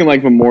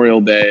like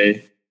Memorial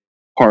Day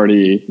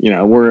party,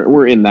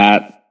 we're in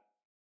that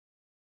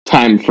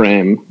time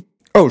frame.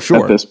 Oh,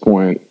 sure. At this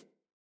point,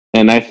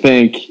 and I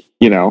think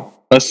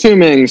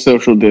assuming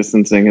social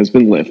distancing has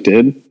been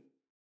lifted,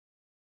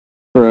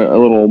 for a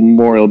little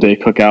Memorial Day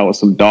cookout with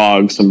some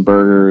dogs, some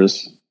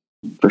burgers,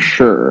 for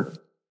sure,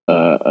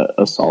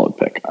 a solid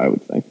pick, I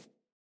would think.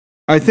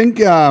 I think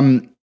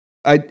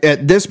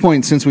at this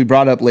point, since we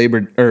brought up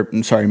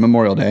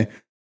Memorial Day,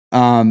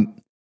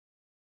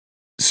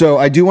 so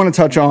I do want to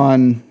touch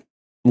on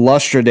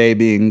Lustra Day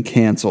being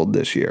canceled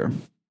this year,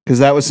 because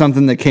that was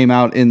something that came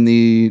out in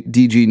the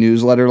DG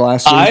newsletter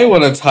last week. I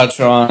want to touch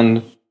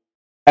on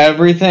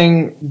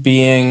everything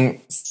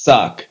being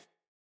suck.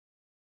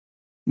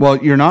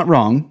 Well, you're not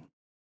wrong,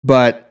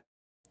 but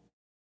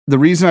the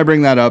reason I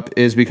bring that up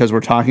is because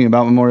we're talking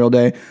about Memorial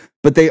Day,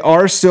 but they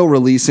are still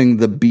releasing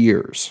the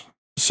beers.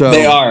 So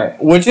they are,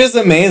 which is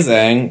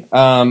amazing.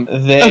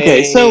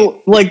 Okay,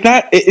 so like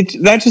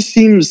that just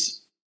seems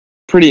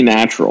pretty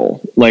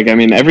natural. Like, I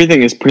mean,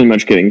 everything is pretty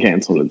much getting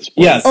canceled at this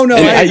point. Yes. Oh no,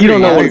 you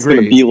don't know what it's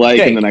going to be like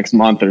in the next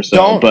month or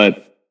so.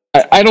 But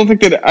I don't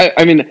think that.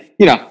 I mean,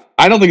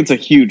 I don't think it's a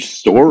huge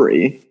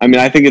story. I mean,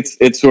 I think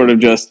it's sort of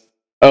just,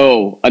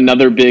 oh,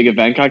 another big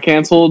event got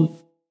canceled.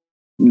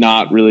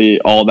 Not really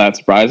all that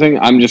surprising.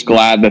 I'm just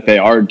glad that they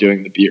are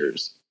doing the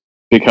beers,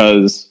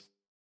 because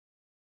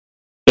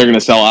they're going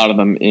to sell out of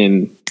them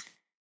in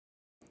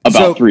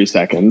about 3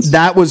 seconds.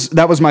 That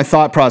was my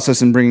thought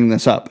process in bringing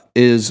this up.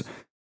 Is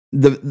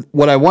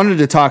what I wanted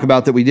to talk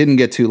about that we didn't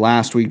get to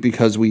last week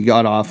because we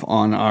got off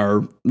on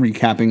our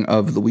recapping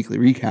of the weekly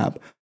recap,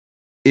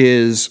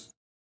 is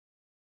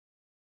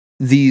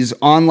these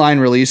online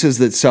releases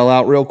that sell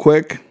out real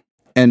quick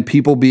and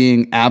people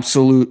being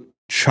absolute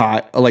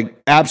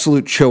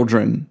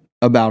children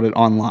about it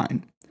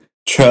online.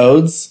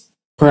 Chodes,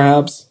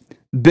 perhaps.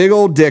 Big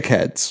old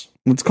dickheads.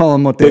 Let's call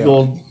them what they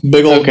are.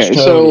 Big old. Okay,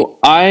 so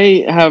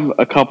I have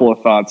a couple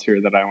of thoughts here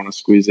that I want to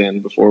squeeze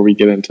in before we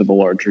get into the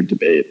larger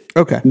debate.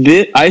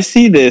 Okay. I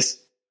see this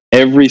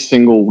every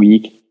single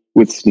week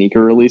with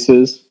sneaker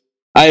releases.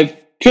 I've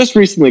just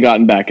recently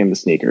gotten back into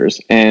sneakers,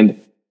 and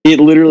it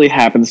literally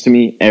happens to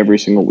me every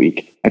single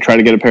week. I try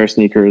to get a pair of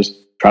sneakers,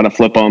 try to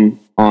flip them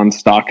on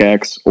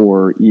StockX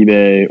or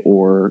eBay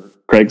or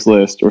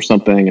Craigslist or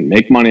something and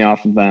make money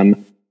off of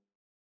them.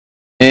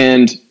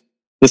 And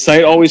the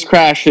site always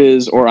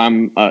crashes, or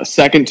I'm a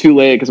second too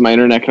late because my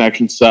internet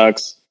connection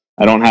sucks.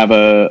 I don't have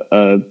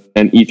an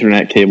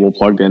Ethernet cable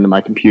plugged into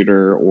my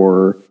computer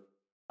or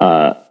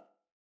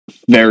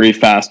very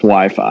fast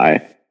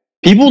Wi-Fi.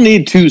 People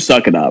need to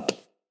suck it up.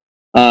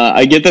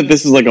 I get that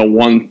this is like a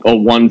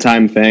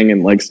one-time thing,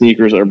 and like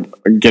sneakers are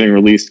getting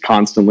released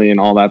constantly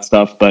and all that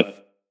stuff,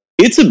 but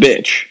it's a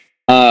bitch.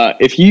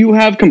 If you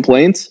have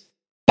complaints,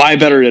 buy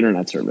better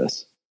internet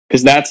service,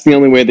 because that's the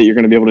only way that you're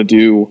going to be able to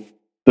do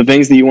the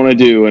things that you want to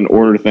do and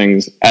order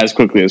things as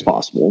quickly as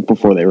possible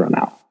before they run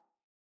out.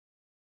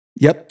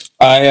 Yep.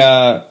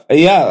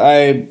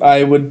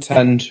 I would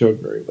tend to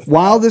agree with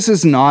While this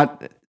is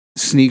not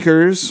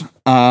sneakers,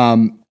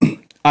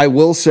 I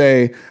will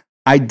say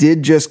I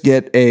did just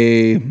get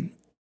a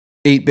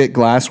 8-bit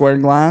glassware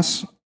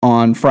glass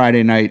on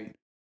Friday night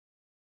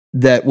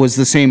that was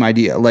the same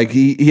idea. Like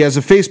he has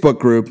a Facebook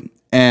group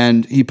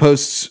and he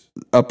posts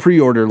a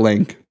pre-order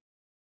link,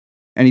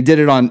 and he did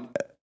it on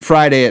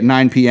Friday at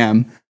 9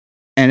 p.m.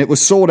 and it was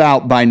sold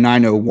out by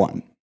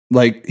 9:01.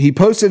 Like he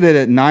posted it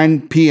at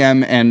 9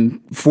 p.m.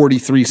 and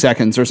 43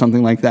 seconds or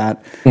something like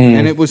that.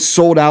 And it was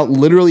sold out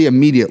literally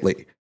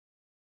immediately.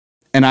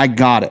 And I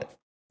got it.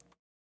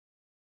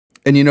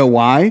 And you know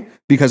why?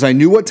 Because I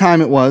knew what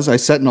time it was. I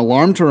set an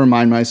alarm to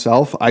remind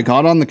myself. I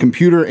got on the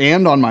computer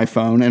and on my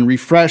phone and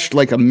refreshed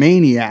like a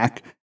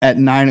maniac at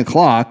 9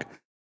 o'clock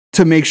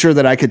to make sure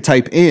that I could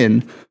type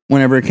in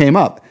whenever it came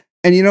up.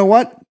 And you know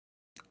what?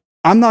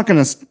 I'm not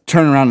going to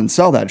turn around and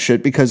sell that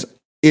shit because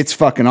it's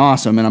fucking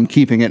awesome and I'm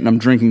keeping it and I'm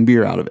drinking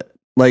beer out of it.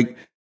 Like,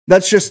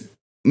 that's just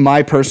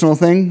my personal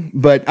thing.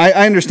 But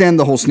I understand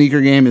the whole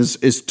sneaker game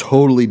is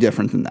totally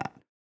different than that.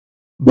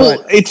 But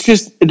well, it's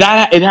just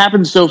that it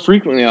happens so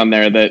frequently on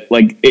there that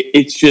like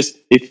it's just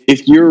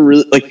if you're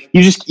really like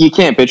you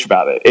can't bitch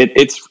about it.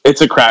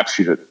 It's a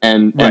crapshoot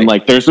and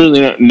like there's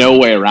really no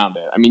way around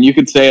it. I mean, you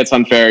could say it's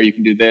unfair. You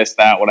can do this,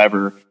 that,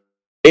 whatever.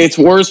 It's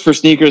worse for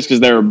sneakers because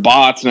there are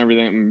bots and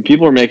everything. I mean,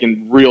 people are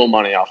making real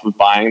money off of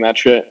buying that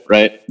shit,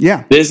 right?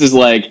 Yeah. This is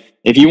like,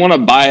 if you want to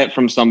buy it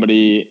from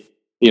somebody,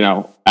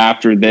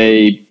 after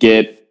they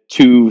get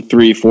 2,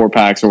 3, 4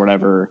 packs or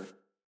whatever,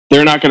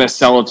 they're not going to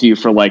sell it to you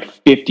for like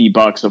 $50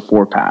 a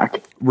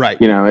 4-pack. Right.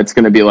 It's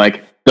going to be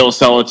like, they'll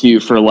sell it to you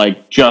for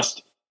like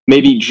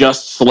maybe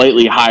just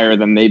slightly higher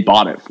than they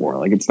bought it for.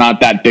 Like, it's not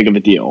that big of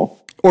a deal.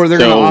 Or they're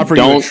going to offer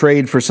you a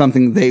trade for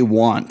something they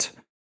want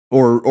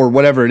or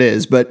whatever it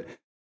is. But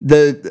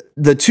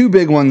the two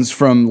big ones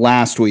from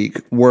last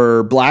week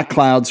were Black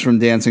Clouds from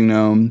Dancing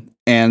Gnome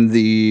and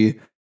the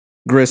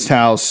Grist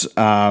House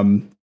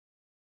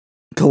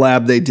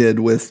collab they did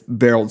with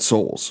Barreled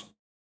Souls.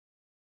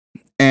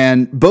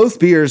 And both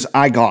beers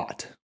I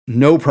got,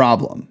 no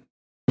problem.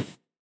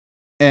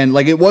 And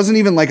like, it wasn't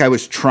even like I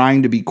was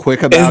trying to be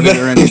quick about it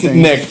or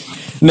anything.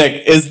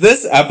 Nick, is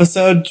this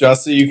episode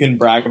just so you can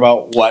brag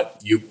about what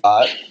you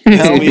got?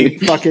 Hell, we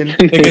fucking...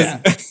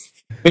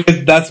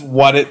 Because that's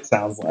what it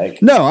sounds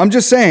like. No, I'm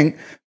just saying,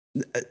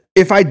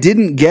 if I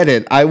didn't get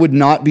it, I would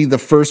not be the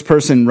first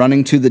person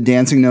running to the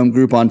Dancing Gnome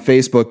group on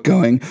Facebook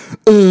going,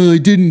 "Oh, I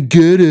didn't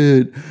get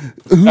it."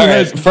 All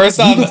right. First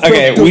off,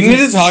 okay, we need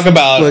to talk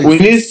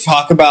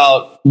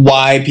about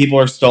why people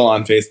are still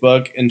on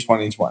Facebook in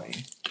 2020.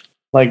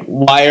 Like,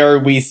 why are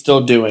we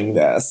still doing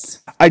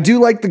this? I do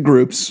like the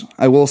groups.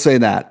 I will say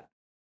that.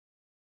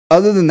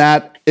 Other than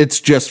that, it's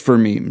just for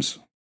memes.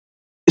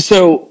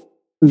 So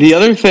the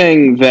other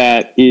thing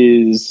that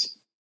is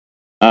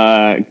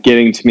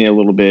getting to me a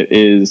little bit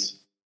is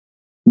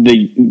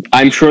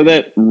I'm sure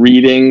that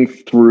reading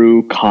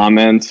through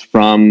comments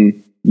from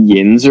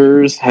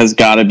Yinzers has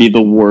got to be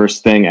the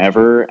worst thing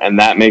ever, and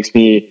that makes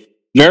me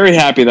very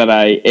happy that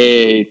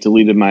I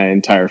deleted my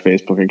entire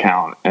Facebook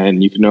account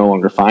and you can no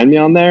longer find me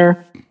on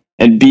there,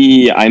 and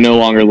B, I no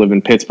longer live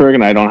in Pittsburgh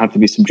and I don't have to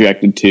be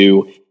subjected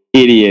to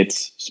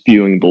idiots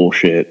spewing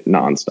bullshit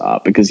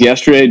nonstop. Because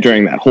yesterday,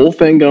 during that whole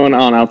thing going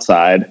on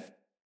outside,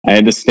 I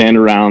had to stand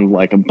around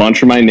like a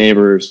bunch of my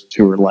neighbors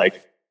who were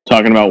like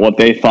talking about what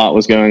they thought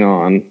was going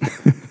on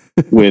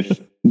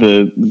with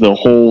the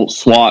whole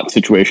SWAT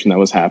situation that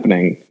was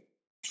happening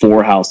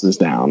 4 houses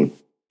down.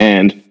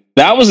 And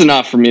that was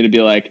enough for me to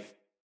be like,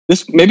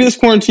 maybe this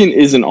quarantine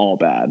isn't all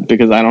bad,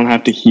 because I don't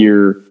have to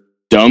hear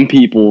dumb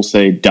people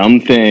say dumb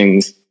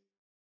things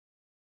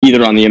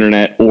either on the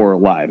internet or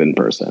live in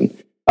person.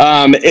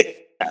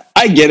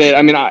 I get it.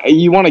 I mean,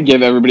 you want to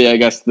give everybody, I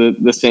guess,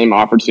 the same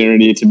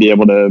opportunity to be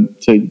able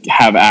to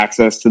have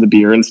access to the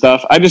beer and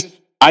stuff.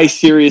 I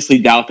seriously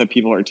doubt that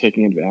people are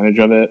taking advantage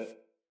of it.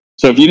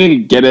 So if you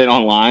didn't get it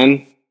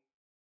online,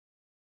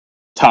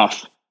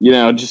 tough. You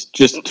know,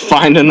 just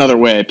find another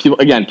way. People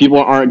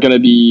aren't going to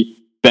be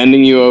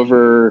bending you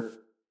over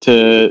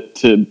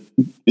to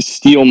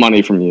steal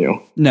money from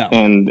you. No.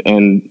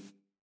 And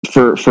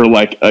for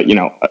like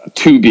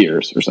 2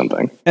 beers or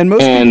something. And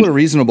most people are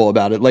reasonable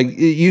about it. Like,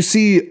 you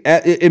see,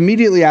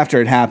 immediately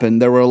after it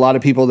happened, there were a lot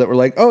of people that were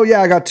like, "Oh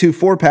yeah, I got 2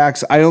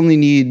 4-packs. I only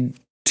need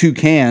 2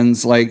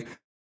 cans. Like,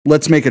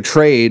 let's make a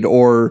trade,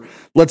 or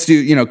let's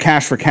do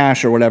cash for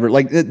cash or whatever."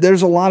 Like,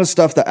 there's a lot of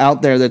stuff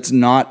out there that's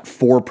not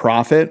for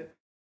profit,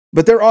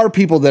 but there are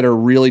people that are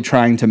really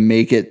trying to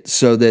make it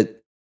so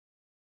that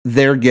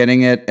they're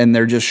getting it and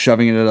they're just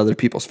shoving it at other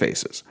people's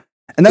faces,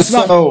 and that's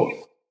not.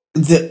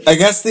 I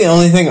guess the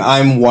only thing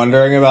I'm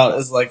wondering about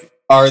is, like,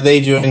 are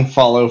they doing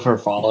follow for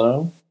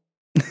follow?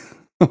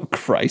 Oh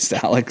Christ,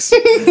 Alex!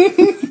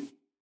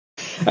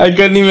 I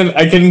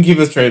couldn't keep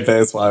a straight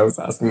face while I was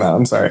asking that.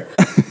 I'm sorry.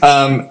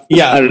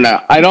 Yeah, I don't know.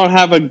 I don't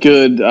have a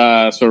good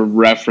sort of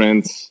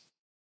reference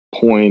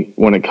point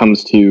when it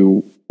comes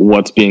to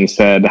what's being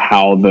said,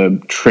 how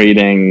the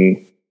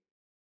trading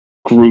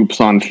groups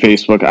on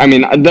Facebook. I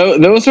mean,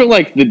 those are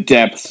like the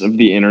depths of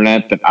the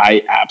internet that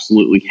I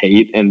absolutely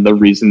hate, and the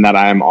reason that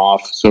I'm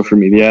off social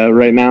media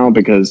right now,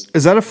 because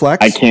is that a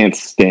flex? I can't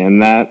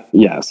stand that.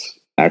 Yes,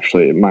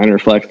 actually, minor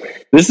flex.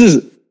 This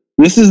is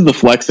the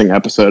flexing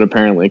episode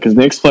apparently, because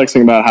Nick's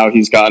flexing about how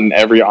he's gotten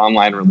every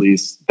online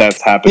release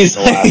that's happened in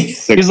the last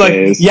 6 days. He's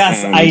like,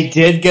 yes, I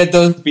did get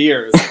those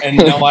beers, and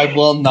no, I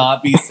will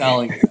not be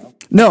selling them.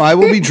 No, I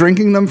will be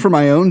drinking them for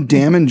my own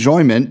damn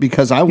enjoyment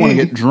because I want to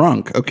get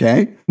drunk,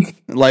 okay?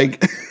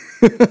 Like,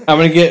 I'm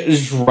going to get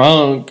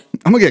drunk.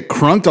 I'm going to get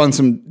crunked on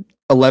some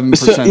 11%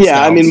 So,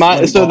 yeah, I mean,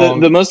 Like,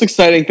 the most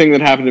exciting thing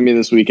that happened to me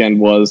this weekend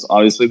was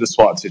obviously the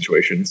SWAT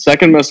situation.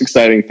 Second most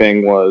exciting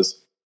thing was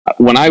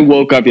when I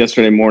woke up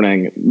yesterday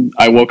morning,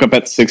 I woke up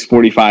at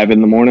 6:45 in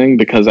the morning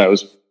because I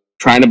was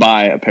trying to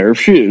buy a pair of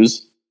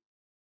shoes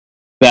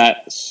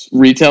that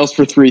retails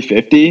for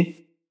 $350.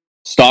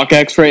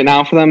 StockX right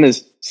now for them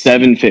is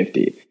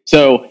 $750.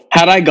 So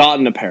had I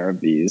gotten a pair of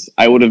these,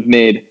 I would have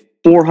made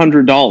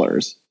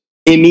 $400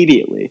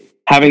 immediately,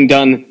 having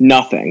done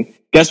nothing.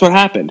 Guess what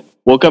happened?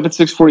 Woke up at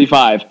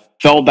 6:45,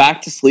 fell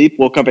back to sleep,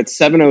 woke up at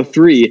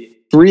 7:03,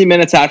 3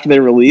 minutes after they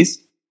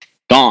released,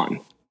 gone.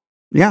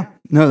 Yeah,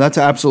 no, that's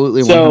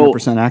absolutely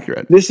 100%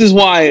 accurate. This is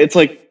why it's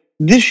like,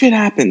 this shit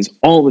happens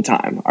all the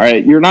time. All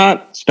right, you're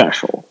not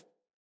special,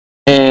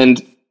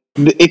 and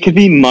it could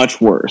be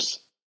much worse,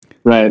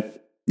 right?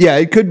 Yeah,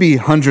 it could be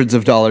hundreds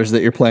of dollars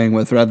that you're playing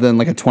with rather than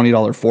like a $20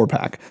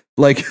 4-pack.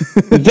 Like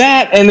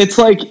that, and it's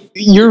like,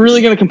 you're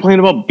really going to complain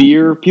about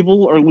beer?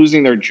 People are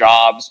losing their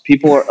jobs.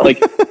 People are like,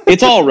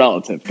 it's all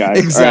relative, guys.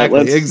 Exactly,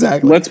 all right,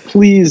 exactly. Let's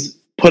please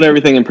put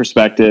everything in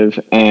perspective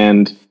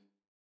and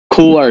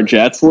cool our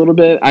jets a little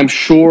bit. I'm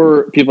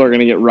sure people are going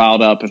to get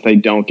riled up if they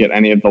don't get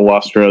any of the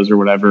lustros or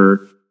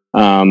whatever.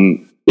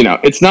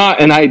 It's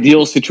not an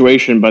ideal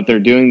situation, but they're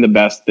doing the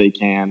best they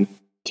can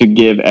to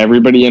give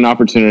everybody an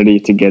opportunity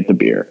to get the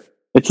beer.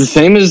 It's the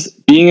same as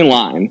being in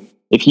line.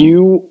 If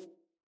you,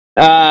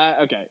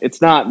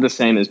 it's not the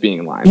same as being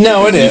in line.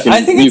 No, it is. I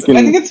think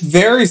it's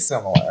very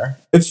similar.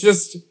 It's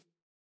just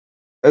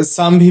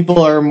some people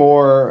are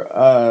more.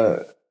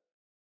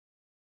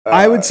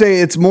 I would say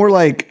it's more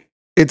like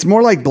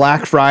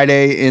Black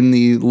Friday in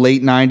the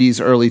late 90s,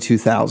 early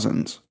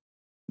 2000s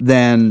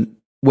than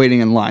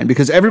waiting in line,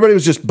 because everybody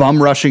was just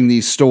bum rushing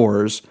these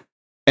stores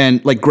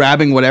and like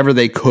grabbing whatever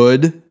they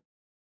could.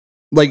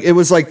 Like it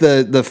was like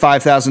the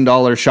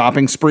 $5,000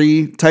 shopping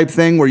spree type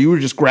thing where you were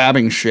just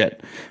grabbing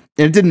shit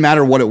and it didn't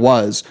matter what it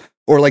was.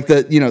 Or like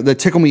the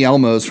Tickle Me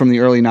Elmos from the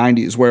early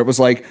 90s where it was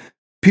like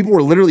people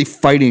were literally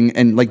fighting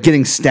and like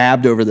getting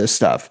stabbed over this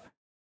stuff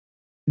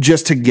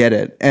just to get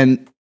it.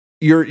 And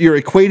you're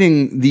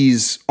equating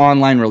these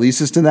online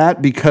releases to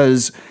that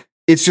because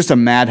it's just a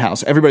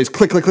madhouse. Everybody's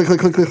click, click, click, click,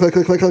 click, click,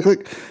 click, click, click,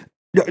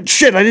 click.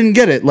 Shit, I didn't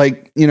get it.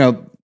 Like,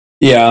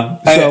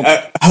 Yeah. So,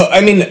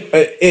 I mean,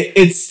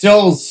 it's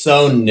still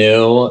so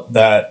new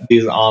that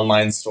these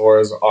online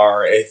stores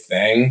are a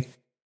thing.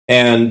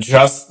 And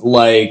just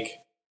like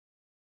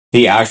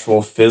the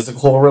actual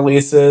physical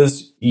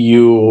releases,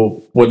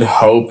 you would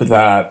hope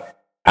that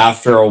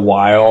after a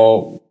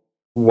while,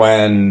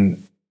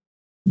 when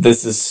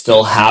this is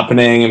still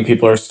happening and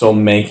people are still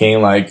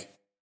making like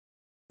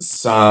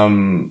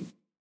some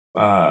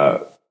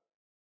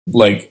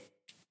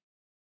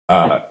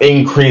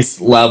increased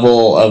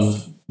level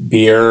of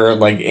beer,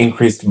 like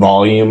increased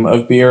volume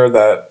of beer,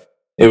 that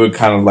it would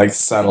kind of like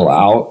settle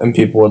out and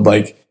people would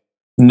like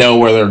know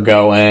where they're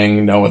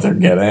going, know what they're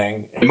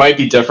getting. It might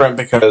be different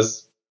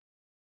because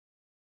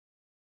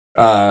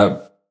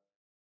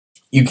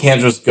you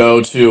can't just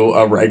go to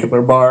a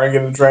regular bar and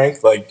get a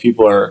drink. Like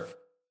people are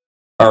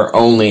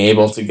only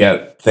able to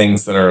get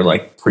things that are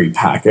like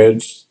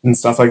prepackaged and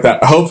stuff like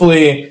that.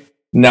 Hopefully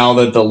now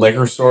that the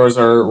liquor stores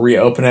are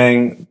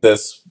reopening,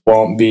 this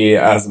won't be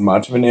as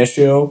much of an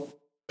issue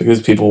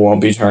because people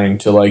won't be turning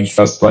to like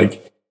just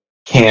like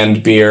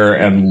canned beer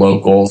and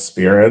local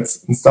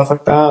spirits and stuff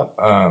like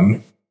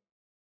that.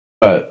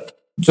 But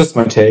just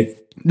my take.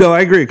 no,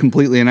 I agree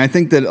completely. And I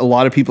think that a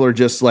lot of people are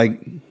just like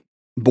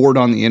bored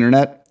on the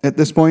internet at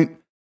this point.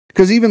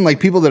 Because even like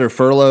people that are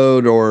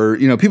furloughed or,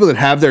 people that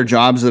have their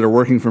jobs that are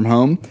working from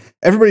home,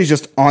 everybody's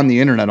just on the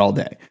internet all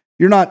day.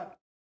 You're not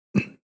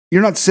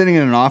sitting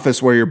in an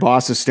office where your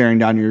boss is staring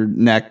down your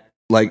neck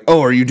like,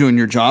 oh, are you doing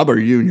your job? Are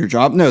you doing your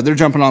job? No, they're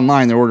jumping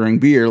online. They're ordering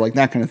beer, like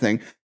that kind of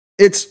thing.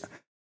 It's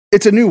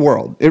a new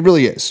world. It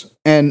really is.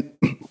 And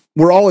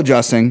we're all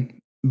adjusting,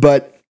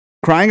 but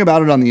crying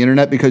about it on the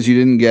internet because you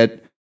didn't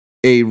get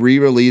a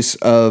re-release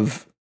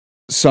of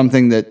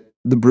something that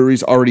the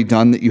brewery's already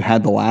done that you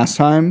had the last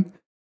time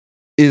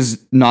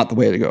is not the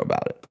way to go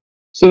about it.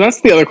 So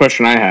that's the other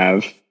question I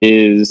have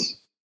is,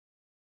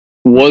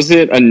 was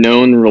it a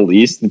known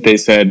release that they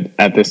said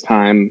at this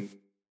time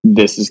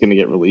this is going to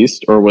get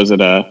released? Or was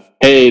it a,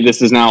 hey,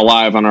 this is now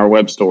live on our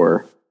web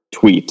store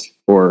tweet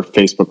or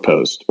Facebook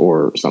post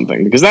or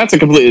something? Because that's a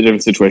completely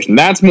different situation.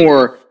 That's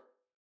more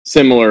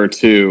similar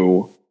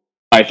to,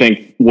 I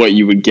think, what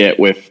you would get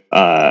with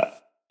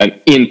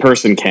an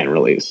in-person can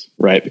release,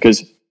 right?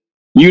 Because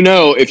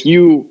if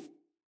you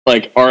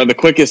like are the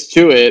quickest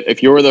to it,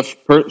 if you're the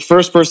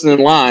first person in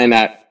line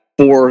at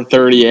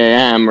 4:30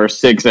 a.m. or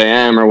 6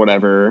 a.m. or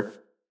whatever,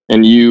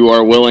 and you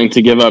are willing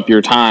to give up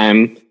your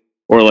time,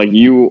 or like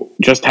you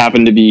just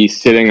happen to be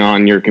sitting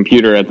on your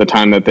computer at the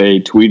time that they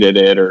tweeted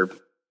it or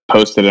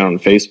posted it on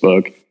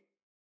Facebook,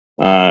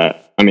 I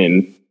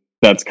mean,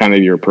 that's kind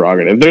of your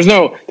prerogative. There's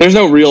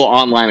no real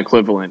online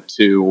equivalent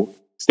to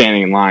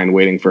standing in line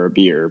waiting for a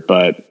beer,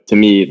 but to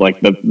me,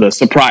 like the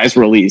surprise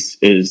release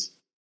is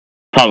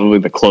probably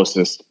the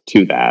closest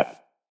to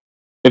that.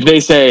 If they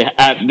say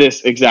at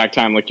this exact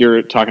time, like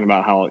you're talking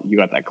about how you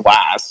got that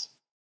glass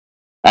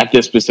at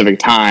this specific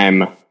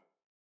time,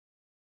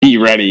 be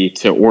ready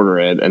to order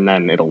it, and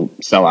then it'll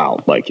sell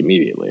out like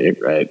immediately,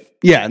 right?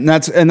 Yeah, and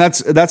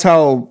that's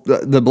how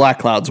the Black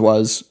Clouds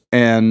was,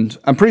 and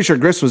I'm pretty sure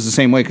Grist was the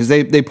same way because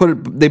they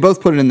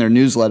both put it in their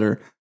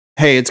newsletter.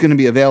 Hey, it's going to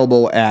be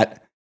available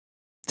at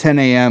 10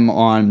 a.m.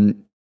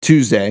 on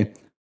Tuesday.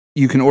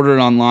 You can order it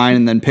online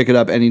and then pick it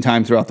up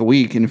anytime throughout the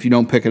week. And if you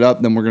don't pick it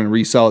up, then we're going to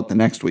resell it the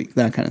next week.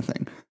 That kind of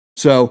thing.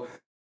 So,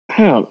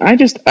 I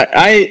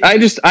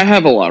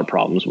have a lot of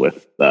problems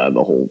with the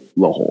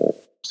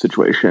whole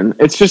situation.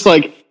 It's just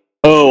like,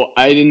 oh,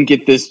 I didn't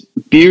get this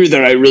beer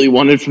that I really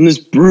wanted from this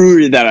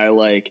brewery that I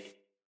like.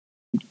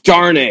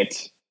 Darn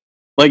it!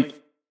 Like,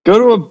 go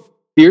to a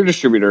beer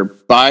distributor,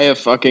 buy a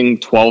fucking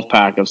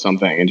 12-pack of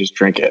something, and just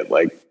drink it.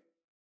 Like,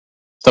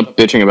 stop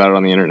bitching about it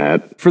on the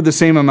internet for the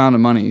same amount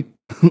of money.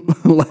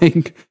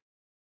 Like,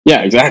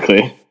 yeah,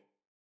 exactly.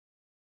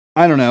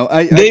 I don't know.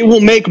 They will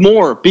make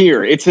more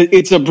beer. It's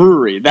a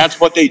brewery. That's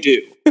what they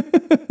do.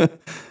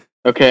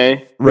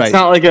 Okay, right. It's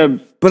not like a.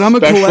 But I'm a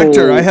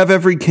collector. I have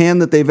every can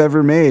that they've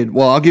ever made.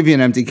 Well, I'll give you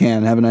an empty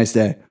can. Have a nice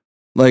day.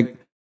 Like,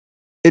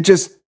 it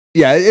just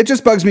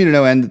bugs me to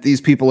no end that these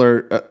people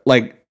are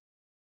like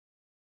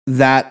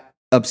that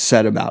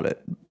upset about it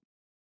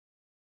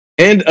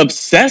and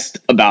obsessed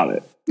about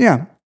it.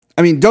 Yeah.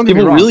 I mean, don't get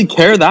me wrong. People really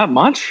care that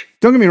much?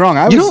 Don't get me wrong.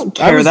 You don't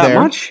care that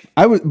much.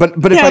 I was, but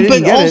if I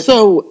didn't get it,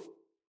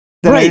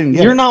 then I didn't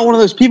get it. You're not one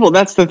of those people.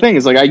 That's the thing.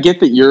 Is like I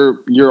get that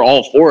you're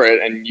all for it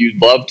and you'd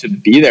love to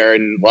be there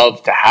and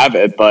love to have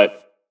it,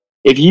 but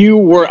if you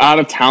were out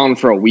of town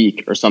for a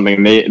week or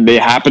something, they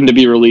happen to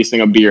be releasing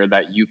a beer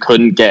that you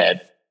couldn't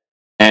get,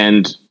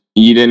 and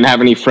you didn't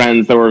have any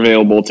friends that were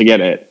available to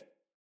get it,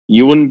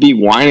 you wouldn't be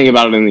whining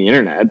about it on the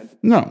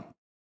internet. No.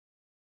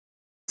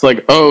 It's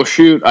like, oh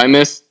shoot,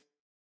 missed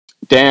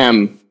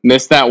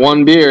that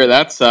one beer.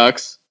 That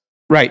sucks.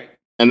 Right.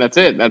 And that's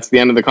it. That's the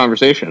end of the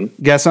conversation.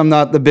 Guess I'm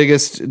not the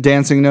biggest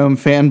Dancing Gnome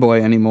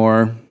fanboy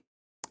anymore.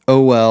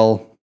 Oh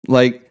well.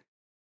 Like,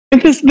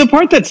 the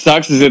part that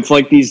sucks is it's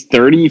like these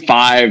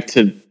 35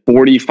 to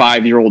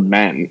 45-year-old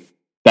men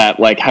that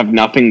like have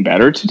nothing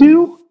better to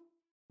do.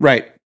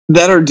 Right.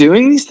 That are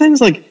doing these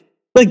things. Like,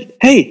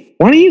 hey,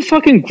 why don't you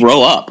fucking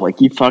grow up?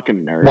 Like, you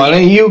fucking nerd. Why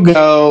don't you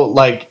go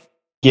like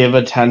give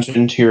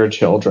attention to your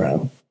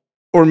children?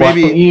 Or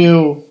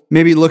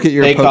maybe look at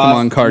your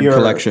Pokemon card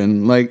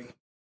collection. Like,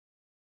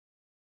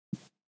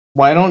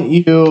 why don't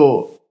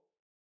you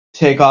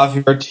take off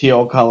your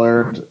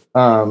teal-colored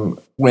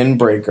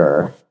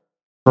windbreaker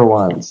for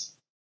once,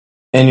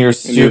 and your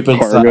stupid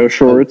cargo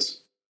shorts,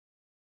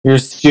 your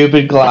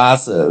stupid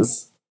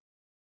glasses,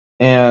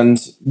 and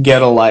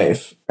get a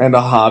life and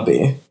a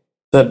hobby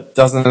that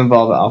doesn't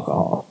involve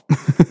alcohol?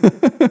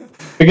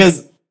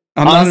 Because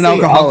I'm honestly, not an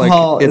alcoholic.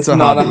 Alcohol it's is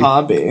not a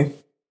hobby.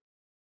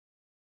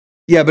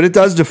 Yeah, but it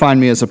does define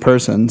me as a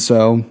person,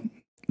 so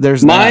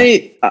there's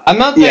that. I'm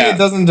not saying it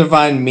doesn't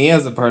define me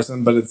as a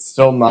person, but it's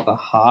still not a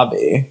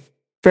hobby.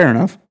 Fair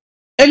enough.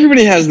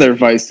 Everybody has their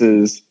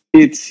vices.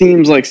 It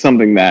seems like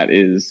something that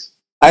is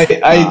I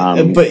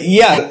pretty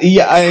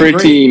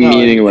agree.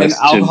 meaningless.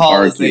 And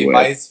alcohol is a with.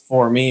 vice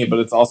for me, but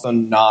it's also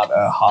not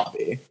a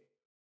hobby.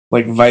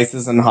 Like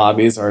vices and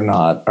hobbies are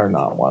not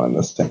one and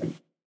the same.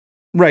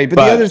 Right, but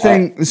the other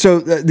thing, so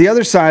the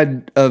other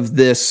side of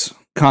this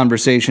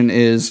conversation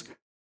is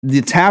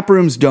the tap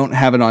rooms don't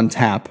have it on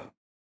tap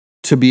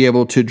to be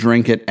able to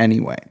drink it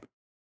anyway.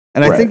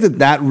 And I think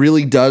that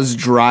really does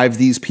drive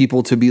these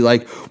people to be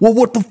like, well,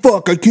 what the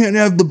fuck? I can't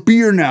have the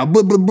beer now,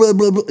 blah, blah, blah,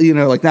 blah, blah, you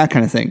know, like that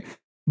kind of thing.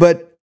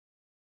 But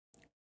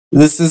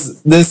this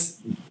is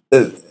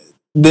the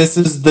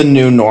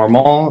new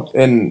normal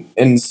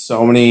in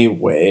so many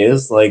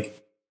ways.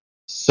 Like,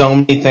 so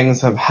many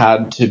things have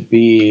had to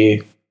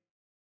be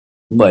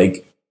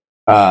like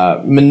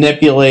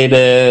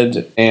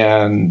manipulated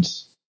and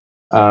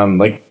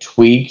like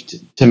tweaked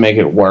to make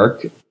it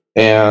work,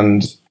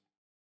 and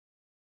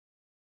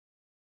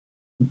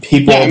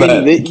people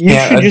you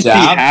should just be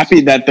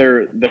happy that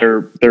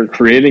they're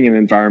creating an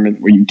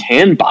environment where you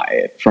can buy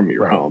it from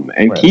your home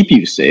and keep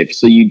you safe,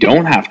 so you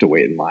don't have to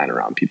wait in line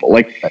around people.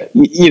 Like,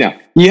 you know,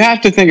 you have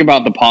to think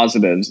about the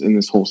positives in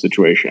this whole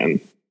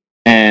situation,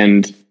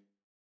 and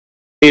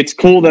it's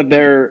cool that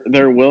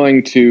they're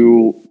willing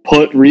to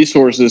put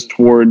resources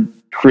toward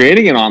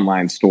creating an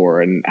online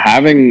store and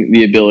having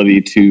the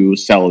ability to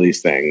sell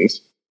these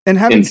things, and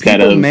having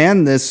people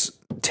man this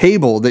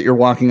table that you're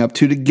walking up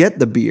to get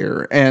the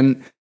beer.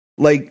 And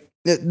like,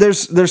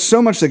 there's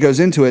so much that goes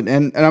into it.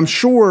 And I'm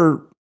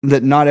sure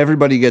that not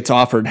everybody gets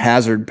offered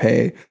hazard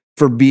pay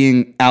for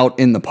being out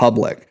in the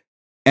public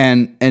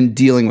and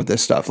dealing with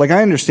this stuff. Like,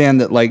 I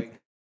understand that, like,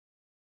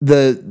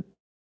 the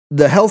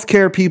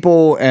healthcare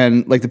people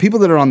and like the people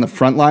that are on the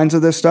front lines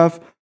of this stuff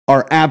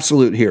are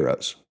absolute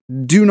heroes.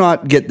 Do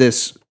not get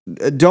this.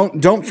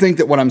 Don't think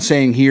that what I'm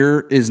saying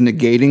here is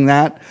negating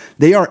that.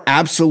 They are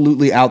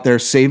absolutely out there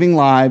saving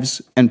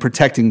lives and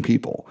protecting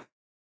people.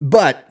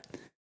 But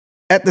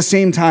at the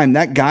same time,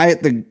 that guy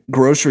at the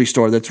grocery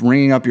store that's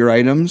ringing up your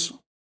items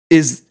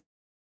is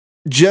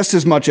just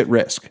as much at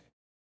risk.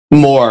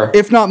 More.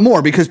 If not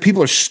more, because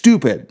people are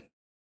stupid.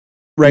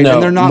 Right? No,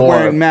 and they're not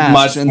wearing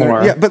masks. Much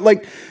more. Yeah, but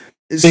like,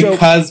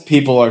 because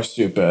people are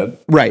stupid.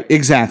 Right,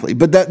 exactly.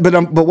 But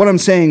what I'm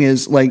saying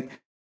is, like,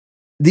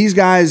 these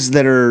guys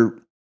that are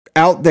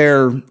out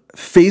there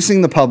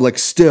facing the public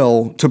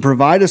still to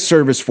provide a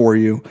service for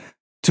you,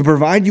 to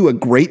provide you a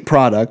great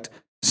product,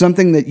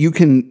 something that you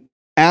can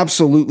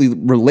absolutely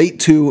relate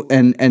to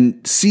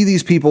and see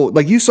these people,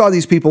 like you saw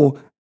these people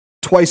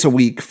twice a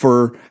week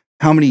for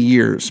how many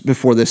years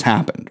before this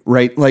happened,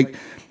 right? Like,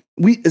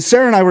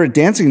 Sarah and I were at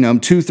Dancing Gnome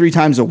 2-3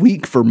 times a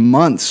week for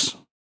months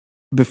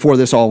before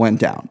this all went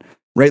down,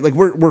 right? Like,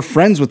 we're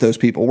friends with those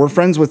people. We're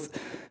friends with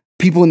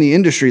people in the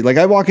industry. Like,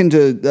 I walk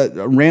into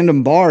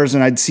random bars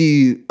and I'd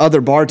see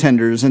other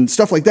bartenders and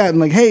stuff like that.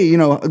 And like, hey, you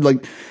know,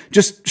 like,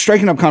 just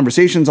striking up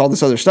conversations, all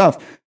this other stuff.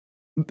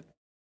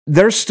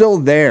 They're still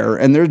there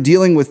and they're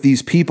dealing with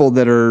these people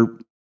that are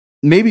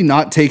maybe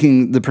not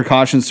taking the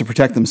precautions to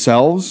protect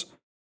themselves,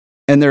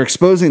 and they're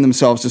exposing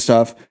themselves to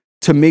stuff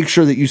to make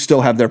sure that you still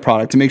have their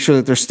product, to make sure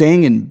that they're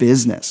staying in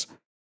business.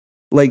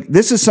 Like,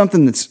 this is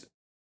something that's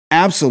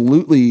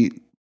absolutely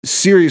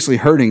seriously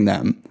hurting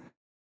them.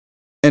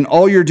 And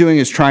all you're doing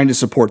is trying to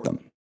support them.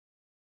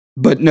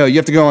 But no, you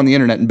have to go on the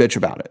internet and bitch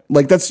about it.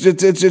 Like, that's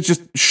just, it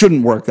just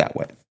shouldn't work that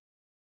way.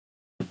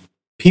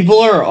 People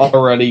are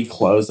already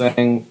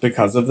closing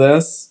because of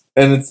this.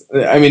 And it's,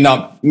 I mean,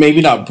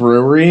 maybe not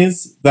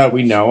breweries that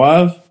we know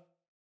of.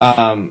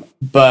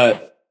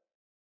 But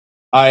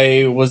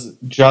I was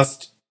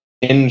just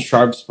in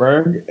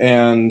Sharpsburg,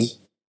 and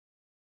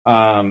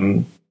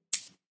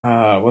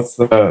what's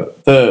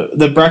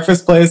the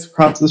breakfast place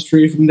across the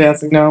street from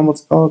Dancing Gnome?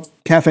 What's it called?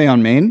 Cafe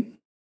on Main?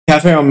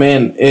 Cafe on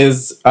Main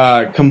is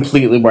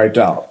completely wiped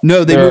out.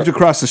 No, they moved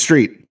across the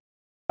street.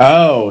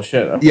 Oh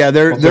shit. Okay. Yeah,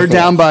 they're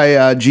down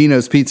by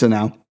Gino's Pizza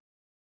now.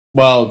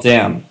 Well,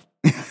 damn.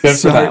 Good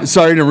for them.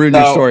 Sorry to ruin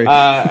your story.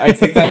 I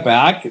take that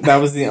back. That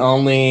was the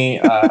only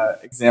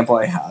example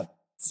I had.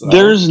 So.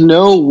 There's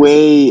no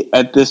way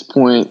at this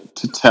point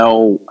to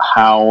tell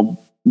how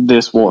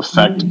this will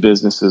affect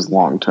businesses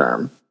long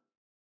term.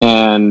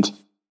 And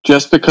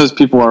just because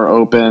people are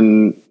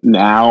open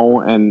now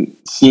and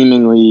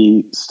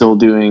seemingly still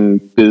doing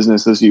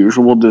business as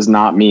usual does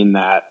not mean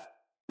that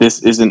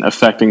this isn't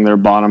affecting their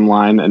bottom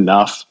line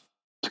enough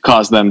to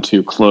cause them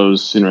to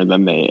close sooner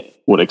than they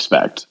would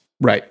expect.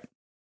 Right.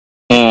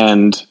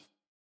 And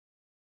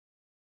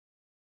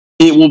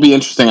it will be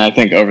interesting, I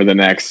think, over the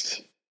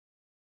next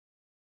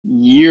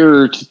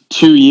year to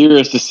 2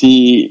 years to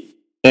see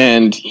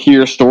and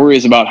hear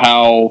stories about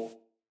how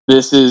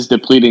this is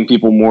depleting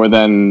people more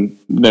than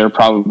they're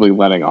probably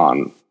letting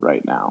on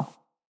right now.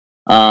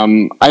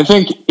 I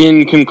think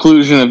in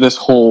conclusion of this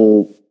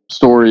whole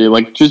story,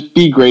 like, just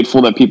be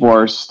grateful that people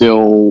are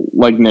still,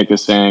 like Nick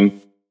is saying,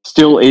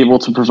 still able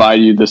to provide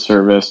you the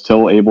service,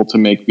 still able to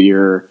make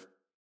beer,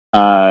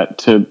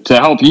 to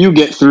help you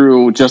get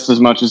through just as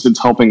much as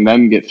it's helping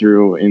them get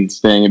through in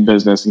staying in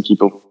business and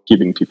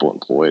keeping people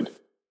employed.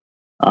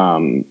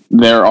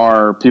 There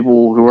are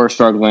people who are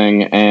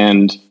struggling,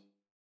 and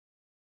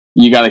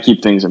you got to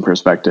keep things in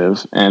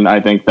perspective. And I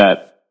think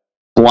that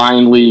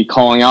blindly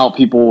calling out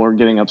people or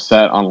getting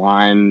upset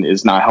online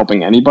is not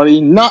helping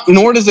anybody.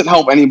 Nor does it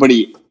help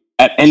anybody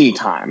at any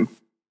time.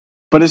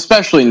 But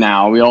especially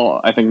now, we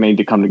all, I think, need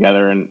to come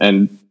together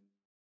and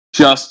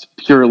just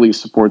purely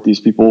support these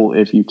people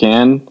if you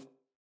can.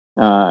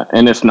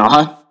 And if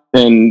not,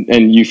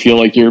 and you feel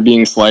like you're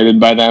being slighted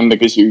by them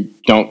because you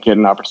don't get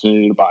an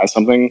opportunity to buy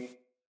something,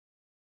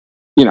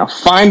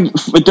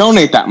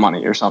 donate that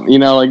money or something.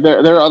 Like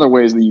there are other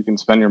ways that you can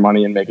spend your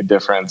money and make a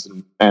difference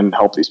and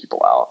help these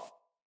people out.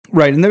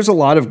 Right. And there's a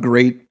lot of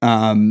great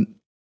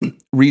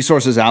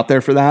resources out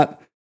there for that.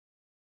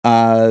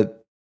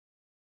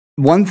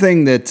 One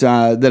thing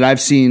that I've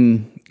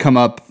seen come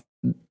up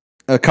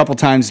a couple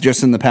times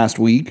just in the past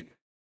week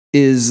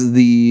is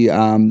the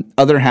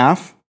Other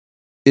Half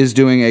is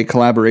doing a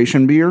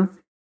collaboration beer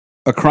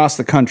across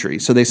the country.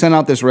 So they sent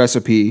out this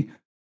recipe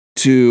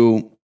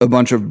to a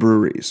bunch of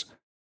breweries,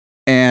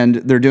 and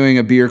they're doing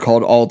a beer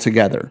called All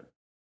Together,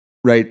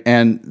 right?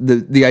 And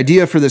the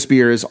idea for this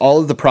beer is all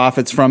of the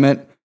profits from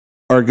it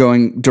are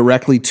going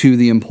directly to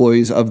the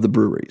employees of the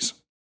breweries.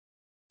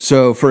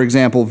 So, for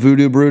example,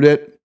 Voodoo brewed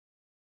it,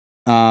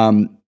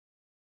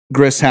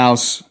 Grist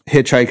House,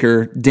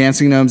 Hitchhiker,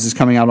 Dancing Gnomes is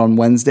coming out on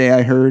Wednesday,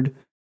 I heard.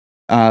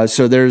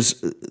 So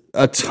there's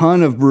a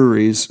ton of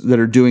breweries that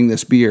are doing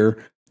this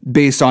beer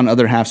based on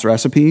Other Half's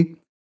recipe,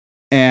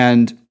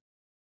 and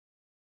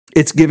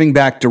it's giving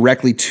back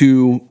directly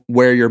to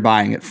where you're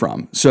buying it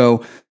from.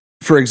 So,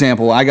 for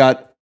example, I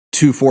got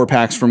 2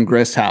 4-packs from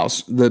Grist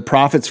House. The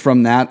profits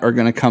from that are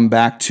going to come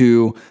back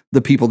to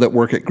the people that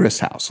work at Grist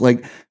House.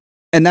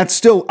 And that's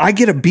still, I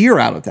get a beer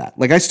out of that.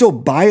 Like, I still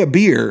buy a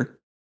beer.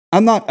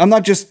 I'm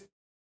not just,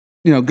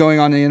 going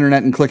on the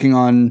internet and clicking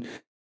on,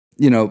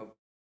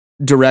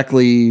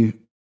 directly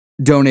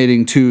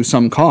donating to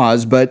some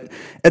cause, but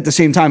at the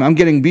same time, I'm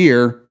getting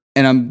beer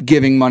and I'm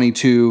giving money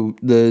to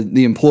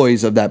the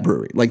employees of that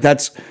brewery.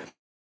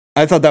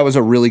 I thought that was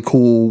a really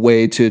cool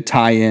way to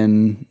tie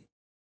in.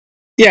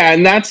 Yeah,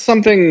 and that's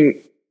something,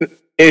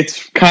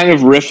 it's kind of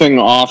riffing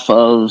off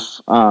of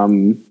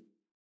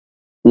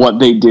what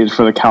they did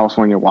for the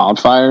California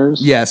wildfires.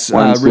 Yes,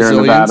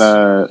 resilience.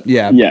 Nevada,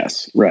 yeah.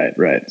 Yes,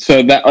 right.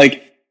 So that,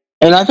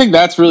 and I think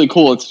that's really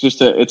cool. It's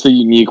just it's a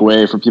unique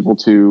way for people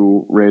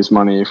to raise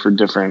money for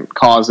different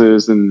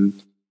causes and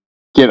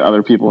get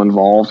other people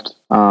involved.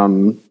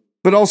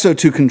 But also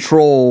to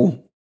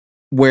control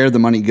where the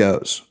money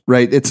goes,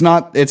 right? It's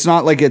not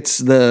like it's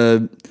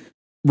the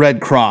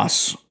Red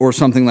Cross or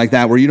something like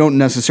that, where you don't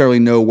necessarily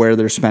know where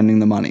they're spending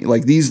the money.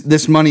 Like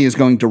this money is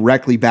going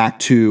directly back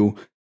to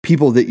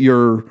people that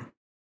you're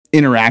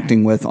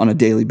interacting with on a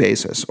daily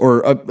basis or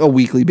a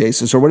weekly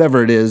basis or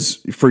whatever it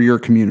is for your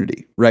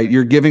community, right?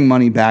 You're giving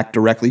money back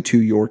directly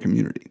to your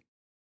community.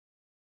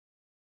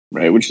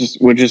 Right, which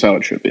is how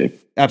it should be.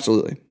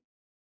 Absolutely.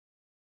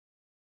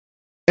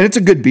 And it's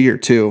a good beer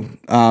too.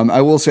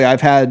 I will say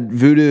I've had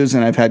Voodoo's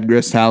and I've had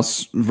Grist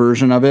House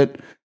version of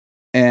it,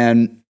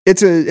 and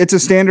it's a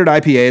standard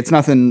IPA. It's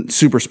nothing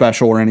super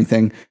special or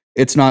anything.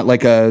 It's not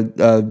like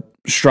a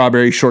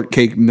strawberry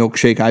shortcake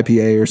milkshake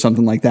IPA or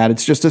something like that.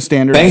 It's just a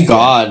standard. Thank IPA,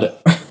 God.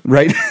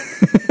 right?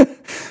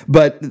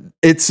 But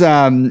it's it's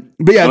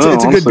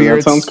a good beer.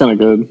 That sounds kind of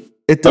good.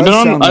 It does.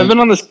 I've been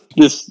on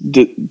this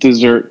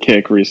dessert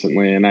kick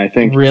recently, and I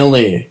think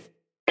really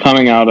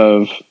coming out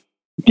of.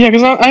 Yeah,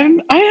 because I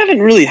haven't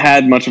really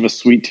had much of a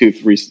sweet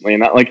tooth recently,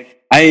 and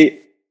I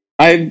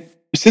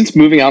since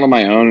moving out on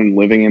my own and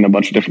living in a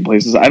bunch of different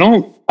places,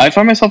 I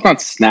find myself not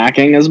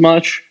snacking as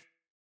much.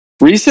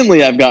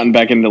 Recently, I've gotten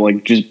back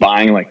into just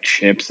buying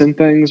chips and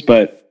things,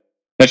 but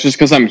that's just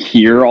because I'm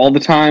here all the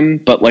time.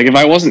 But if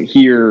I wasn't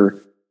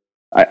here,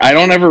 I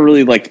don't ever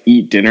really like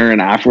eat dinner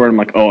and afterward I'm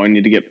like, oh, I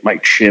need to get my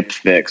chip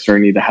fixed or I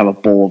need to have a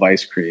bowl of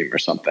ice cream or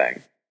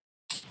something.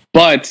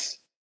 But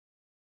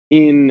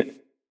in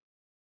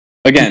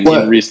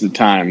recent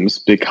times,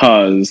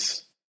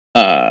 because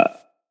of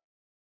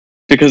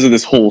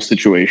this whole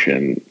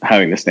situation,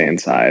 having to stay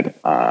inside,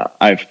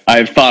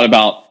 I've thought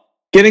about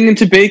getting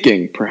into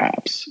baking,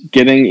 perhaps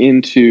getting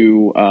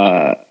into.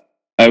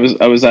 I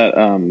was at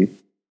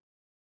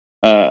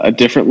a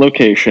different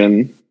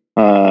location,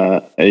 a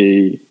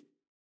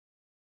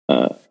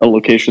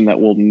location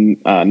that will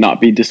not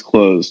be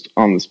disclosed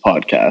on this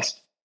podcast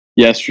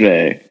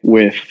yesterday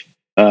with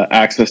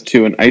access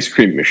to an ice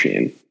cream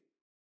machine.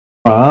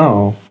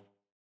 Wow.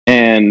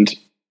 And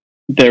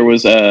there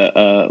was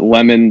a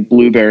lemon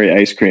blueberry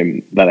ice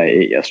cream that I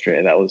ate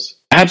yesterday that was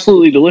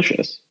absolutely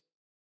delicious.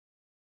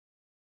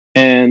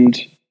 And,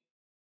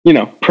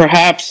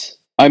 perhaps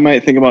I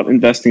might think about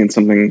investing in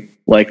something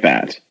like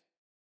that.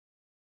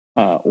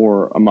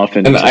 Or a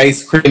muffin. An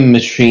ice cream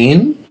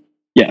machine?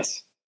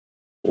 Yes.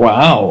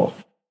 Wow.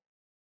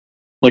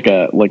 Like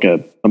a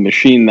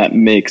machine that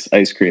makes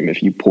ice cream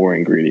if you pour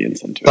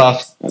ingredients into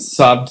it.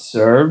 Soft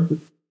serve?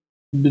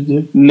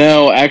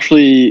 No,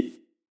 actually,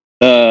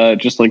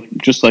 just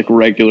like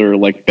regular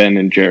like Ben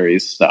and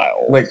Jerry's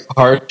style. Like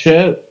hard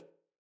shit?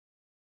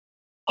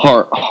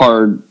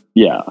 Hard,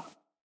 yeah.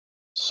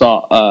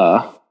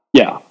 So,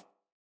 yeah.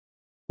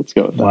 Let's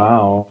go with that.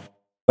 Wow.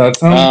 That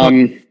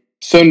sounds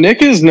so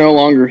Nick is no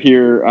longer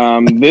here.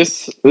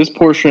 This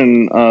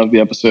portion of the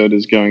episode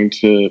is going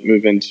to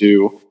move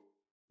into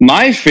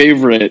my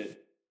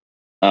favorite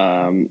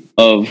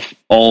of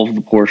all of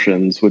the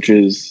portions, which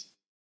is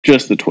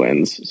just the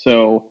twins.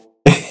 So,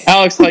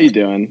 Alex, how you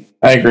doing?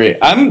 I agree.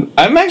 I'm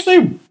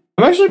actually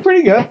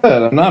pretty good.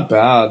 I'm not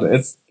bad.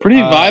 It's pretty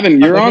vibing.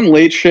 You're on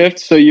late shift,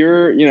 so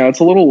you're it's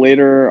a little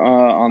later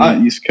on the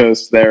East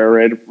Coast there.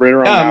 Right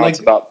around now, it's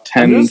about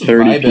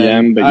 10:30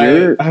 p.m.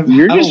 But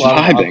you're just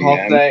vibing,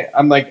 man. Today.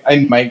 I'm like,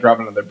 I might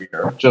grab another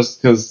beer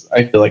just because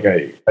I feel like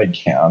I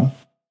can.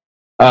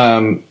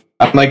 I'm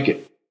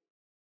like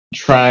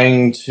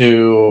trying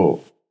to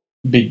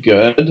be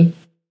good,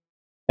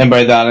 and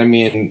by that I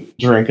mean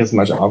drink as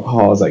much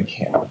alcohol as I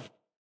can.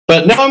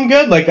 But no, I'm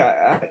good. Like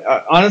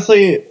I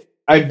honestly.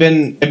 I've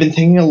been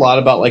thinking a lot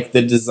about like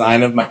the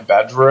design of my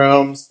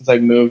bedroom since I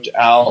moved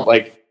out.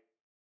 Like,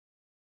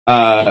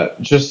 trying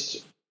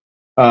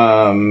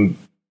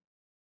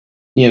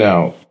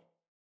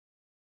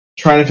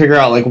to figure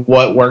out like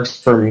what works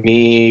for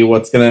me,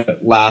 what's gonna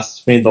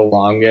last me the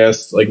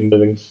longest, like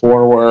moving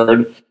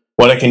forward,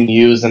 what I can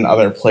use in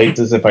other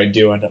places if I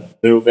do end up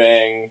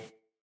moving.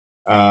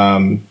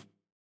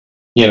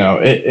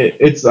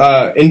 It's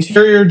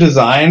interior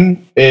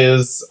design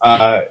is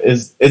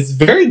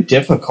very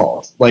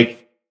difficult.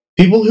 Like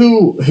people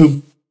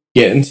who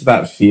get into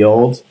that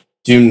field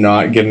do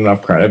not get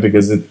enough credit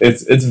because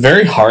it's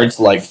very hard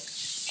to like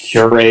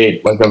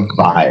curate like a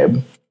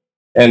vibe.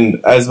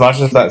 And as much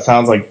as that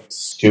sounds like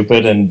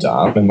stupid and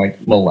dumb and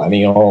like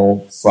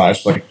millennial /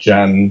 like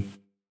Gen,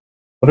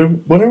 what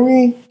are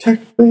we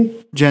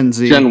technically? Gen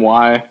Z, Gen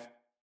Y.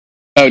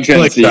 Oh,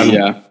 Gen Z,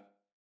 yeah.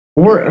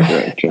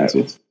 Gen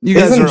Z. You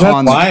guys are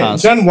on the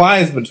cusp. Gen Y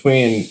is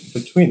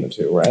between the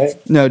two, right?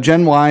 No,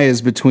 Gen Y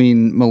is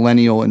between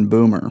millennial and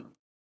boomer.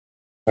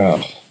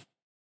 Oh,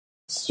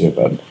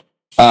 stupid.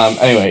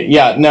 Anyway,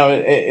 yeah, no,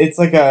 it's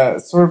like a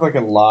sort of like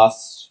a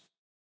lost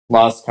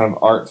kind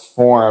of art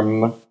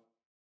form,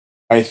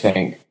 I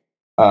think.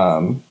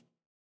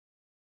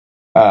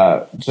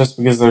 Just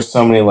because there's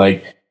so many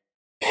like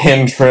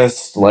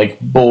Pinterest like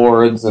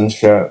boards and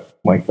shit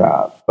like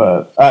that.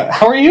 But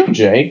how are you,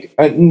 Jake?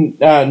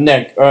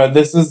 Nick,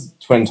 this is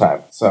twin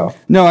time. So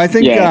no, I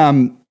think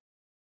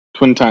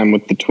twin time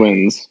with the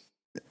twins.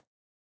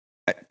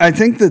 I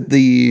think that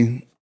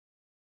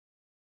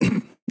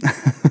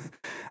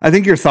I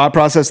think your thought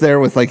process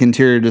there with like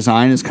interior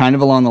design is kind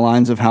of along the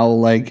lines of how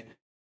like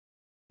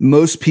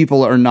most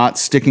people are not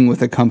sticking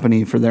with a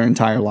company for their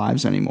entire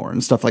lives anymore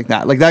and stuff like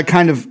that. Like that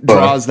kind of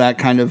draws that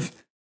kind of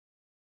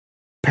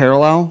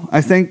parallel,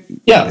 I think.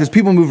 Yeah. Because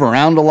people move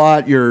around a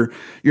lot. You're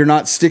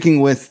not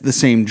sticking with the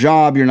same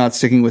job. You're not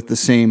sticking with the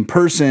same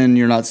person.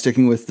 You're not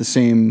sticking with the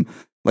same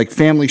like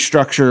family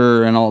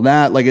structure and all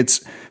that. Like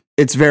it's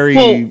very...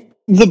 Well,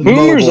 the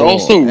boomers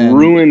also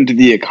ruined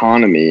the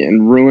economy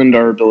and ruined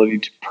our ability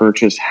to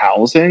purchase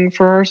housing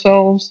for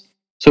ourselves.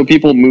 So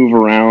people move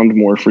around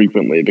more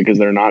frequently because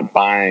they're not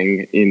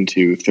buying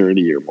into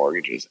 30-year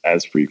mortgages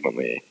as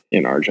frequently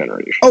in our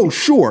generation. Oh,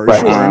 sure.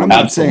 And I'm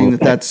not saying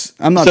that's...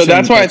 I'm not. So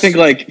that's why I think,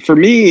 like, for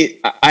me,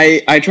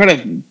 I try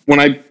to...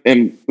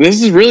 And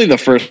this is really the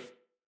first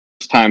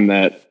time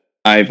that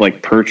I've,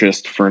 like,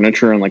 purchased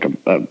furniture in, like,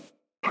 a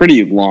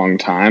pretty long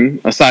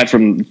time, aside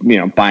from,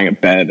 buying a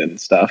bed and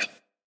stuff.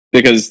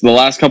 Because the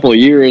last couple of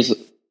years...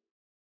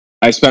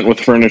 I spent with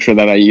furniture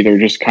that I either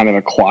just kind of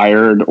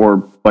acquired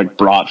or like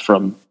brought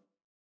from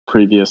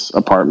previous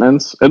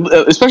apartments.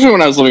 Especially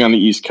when I was living on the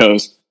East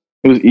Coast,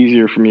 it was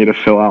easier for me to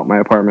fill out my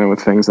apartment with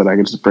things that I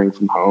could just bring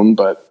from home.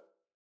 But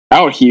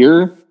out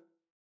here,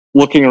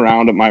 looking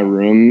around at my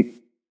room,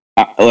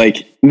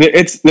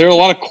 there are a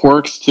lot of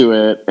quirks to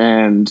it,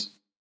 and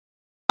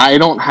I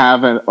don't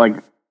have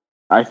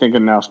I think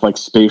enough like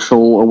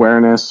spatial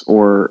awareness,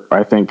 or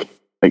I think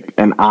like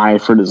an eye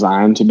for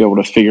design to be able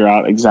to figure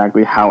out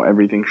exactly how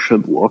everything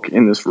should look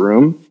in this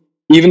room.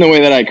 Even the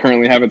way that I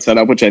currently have it set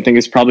up, which I think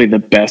is probably the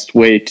best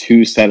way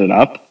to set it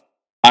up,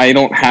 I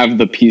don't have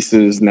the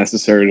pieces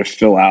necessary to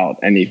fill out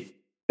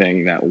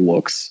anything that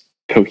looks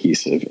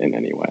cohesive in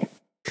any way.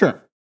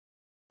 Sure.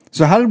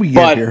 So how did we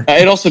get here?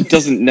 But it also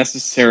doesn't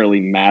necessarily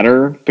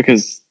matter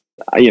because,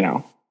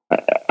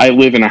 I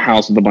live in a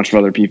house with a bunch of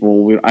other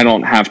people. I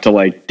don't have to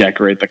like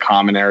decorate the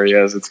common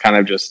areas. It's kind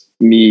of just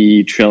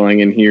me chilling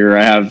in here.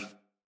 I have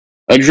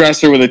a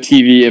dresser with a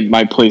TV,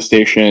 my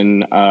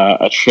PlayStation,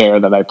 a chair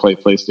that I play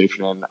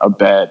PlayStation in, a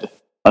bed,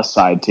 a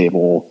side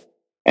table,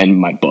 and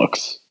my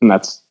books. And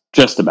that's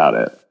just about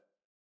it.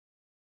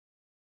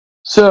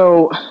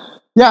 So,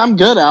 yeah, I'm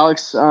good,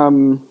 Alex.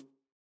 Things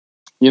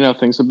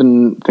have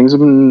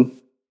been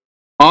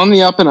on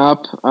the up and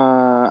up.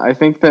 I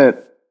think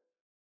that,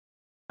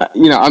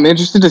 I'm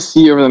interested to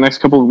see over the next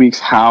couple of weeks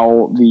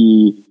how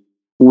the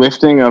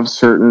lifting of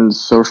certain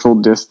social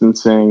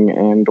distancing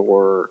and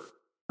or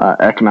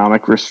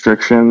economic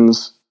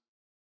restrictions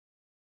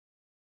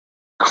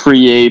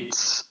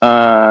creates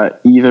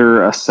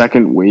either a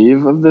second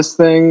wave of this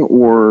thing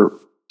or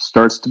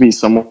starts to be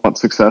somewhat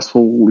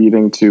successful,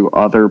 leading to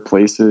other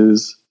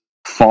places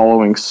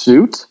following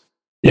suit.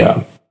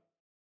 Yeah.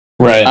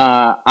 Right.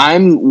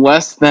 I'm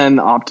less than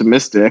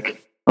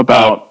optimistic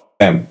about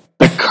the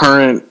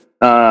current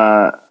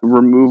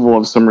removal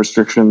of some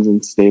restrictions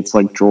in states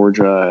like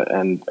Georgia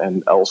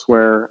and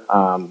elsewhere.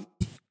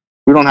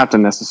 We don't have to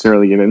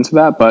necessarily get into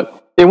that,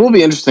 but it will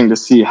be interesting to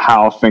see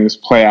how things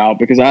play out,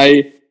 because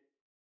I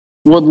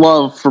would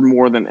love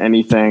more than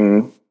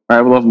anything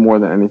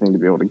to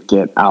be able to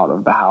get out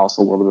of the house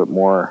a little bit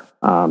more.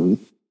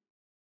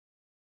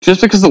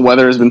 Just because the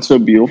weather has been so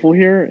beautiful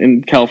here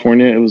in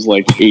California. It was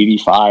like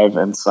 85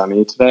 and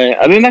sunny today.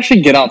 I didn't actually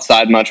get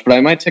outside much, but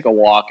I might take a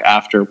walk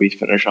after we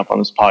finish up on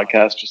this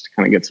podcast just to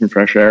kind of get some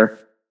fresh air.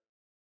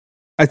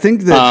 I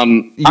think that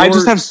I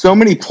just have so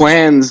many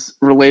plans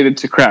related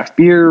to craft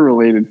beer,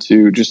 related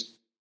to just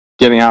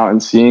getting out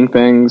and seeing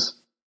things.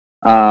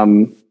 I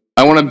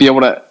want to be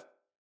able to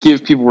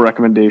give people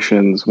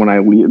recommendations when I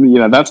leave.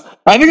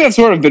 I think that's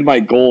sort of been my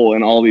goal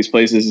in all these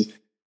places.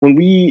 When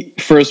we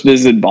first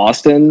visited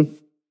Boston,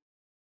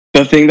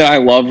 the thing that I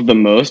loved the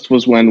most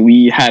was when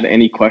we had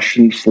any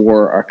question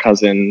for our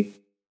cousin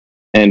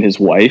and his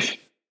wife,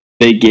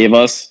 they gave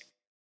us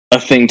a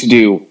thing to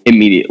do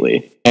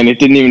immediately. And it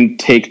didn't even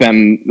take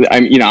them,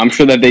 I'm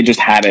sure that they just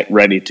had it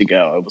ready to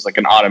go. It was like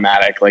an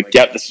automatic, like,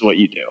 yep, this is what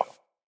you do.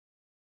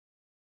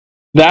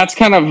 That's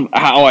kind of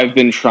how I've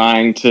been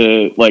trying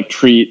to like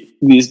treat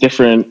these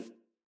different,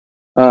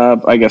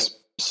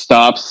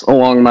 stops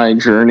along my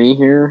journey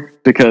here,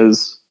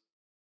 because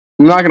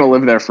I'm not going to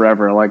live there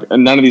forever. Like,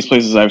 none of these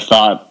places I've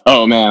thought,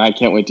 oh man, I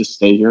can't wait to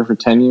stay here for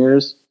 10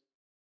 years.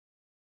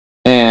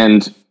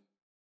 And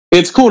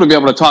it's cool to be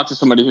able to talk to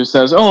somebody who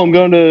says, oh, I'm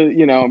going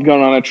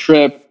on a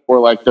trip, or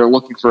like they're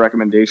looking for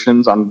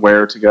recommendations on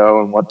where to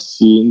go and what to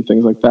see and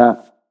things like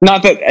that.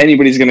 Not that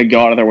anybody's going to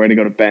go out of their way to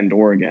go to Bend,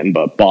 Oregon,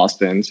 but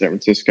Boston, San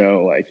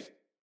Francisco, like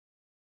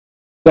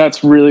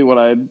that's really what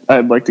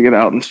I'd like to get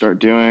out and start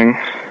doing.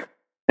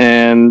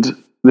 And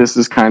this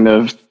is kind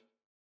of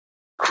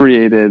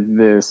created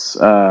this,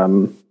 I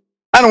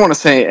don't want to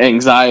say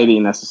anxiety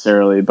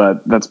necessarily,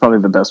 but that's probably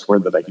the best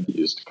word that I could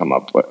use to come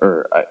up with,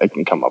 or I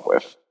can come up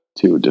with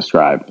to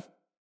describe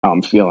how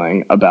I'm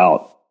feeling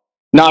about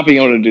not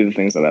being able to do the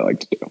things that I like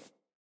to do.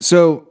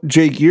 So,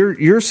 Jake,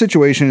 your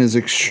situation is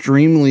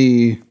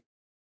extremely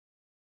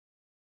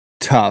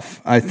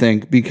tough, I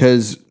think,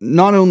 because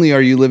not only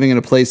are you living in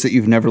a place that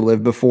you've never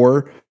lived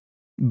before,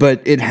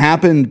 but it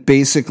happened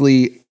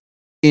basically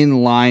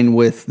in line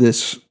with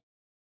this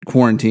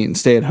quarantine,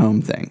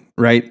 stay-at-home thing,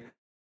 right?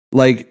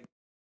 Like,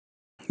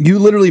 you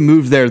literally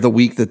moved there the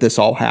week that this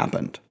all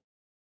happened.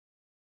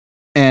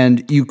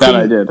 And you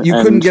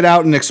couldn't get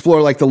out and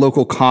explore like the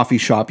local coffee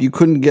shop. You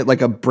couldn't get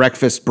like a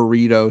breakfast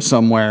burrito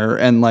somewhere.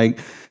 And like,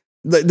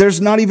 there's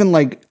not even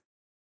like,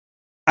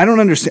 I don't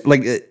understand.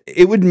 Like,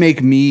 it would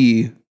make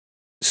me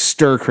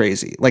stir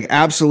crazy, like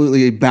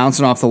absolutely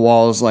bouncing off the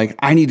walls. Like,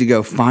 I need to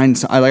go find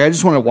some, I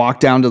just want to walk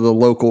down to the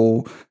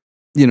local,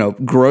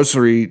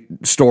 grocery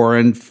store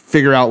and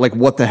figure out like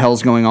what the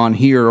hell's going on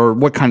here, or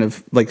what kind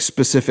of like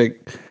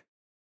specific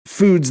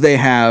foods they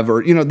have,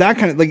 or that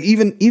kind of like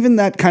even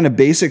that kind of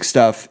basic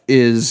stuff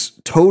is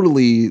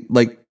totally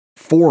like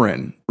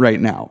foreign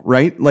right now,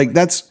 right? Like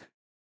that's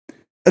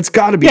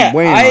got to be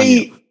weighing on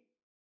you.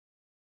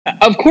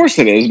 Of course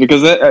it is,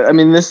 because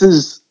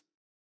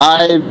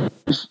I've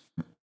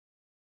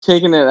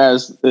taken it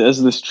as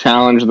this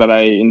challenge that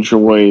I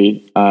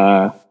enjoy,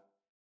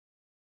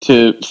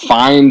 to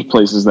find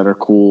places that are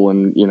cool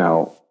and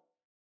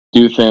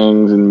do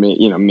things and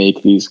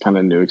make these kind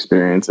of new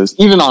experiences,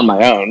 even on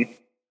my own.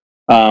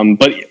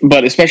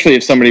 But especially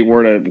if somebody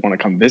were to want to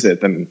come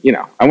visit, then,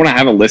 I want to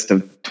have a list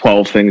of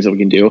 12 things that we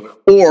can do,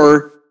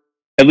 or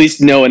at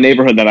least know a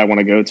neighborhood that I want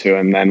to go to,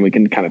 and then we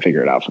can kind of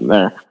figure it out from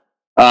there.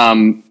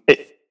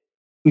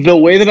 The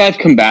way that I've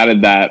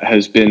combated that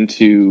has been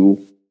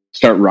to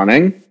start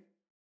running.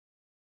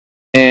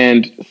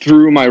 And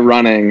through my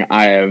running,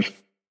 I have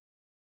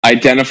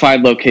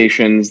identified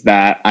locations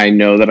that I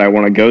know that I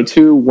want to go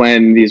to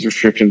when these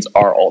restrictions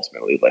are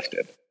ultimately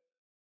lifted.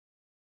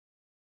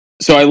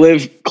 So I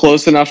live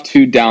close enough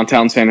to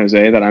downtown San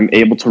Jose that I'm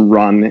able to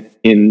run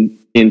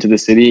into the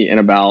city in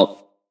about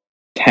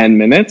 10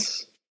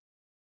 minutes.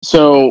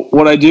 So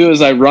what I do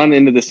is I run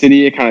into the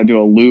city, I kind of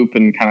do a loop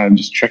and kind of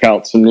just check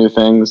out some new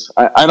things.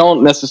 I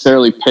don't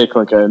necessarily pick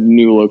like a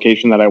new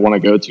location that I want to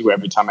go to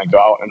every time I go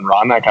out and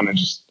run. I kind of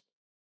just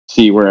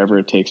see wherever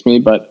it takes me.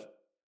 But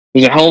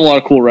there's a hell of a lot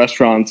of cool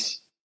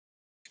restaurants.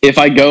 If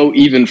I go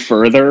even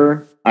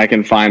further, I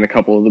can find a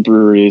couple of the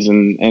breweries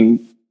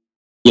and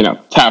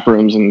tap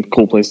rooms and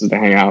cool places to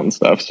hang out and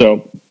stuff.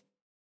 So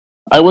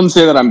I wouldn't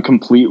say that I'm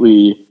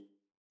completely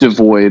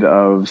devoid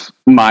of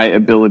my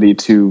ability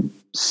to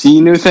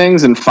see new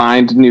things and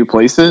find new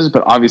places,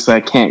 but obviously I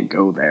can't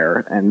go there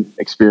and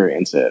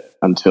experience it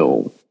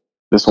until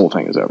this whole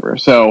thing is over.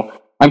 So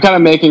I'm kind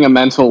of making a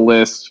mental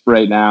list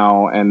right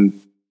now, and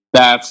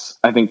that's,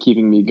 I think,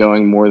 keeping me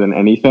going more than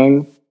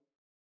anything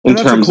in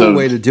terms of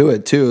way to do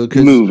it too,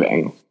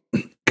 moving.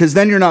 Because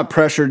then you're not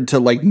pressured to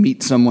like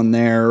meet someone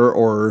there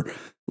or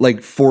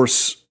like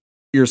force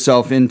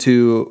yourself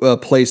into a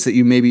place that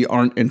you maybe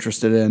aren't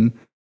interested in.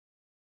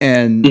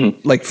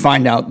 And like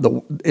find out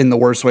in the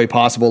worst way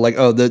possible, like,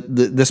 oh,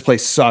 this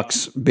place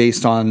sucks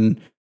based on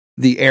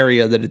the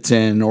area that it's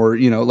in, or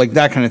like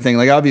that kind of thing.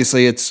 Like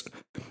obviously it's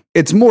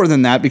more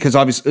than that, because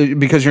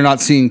you're not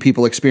seeing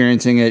people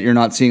experiencing it, you're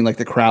not seeing like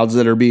the crowds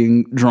that are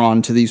being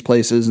drawn to these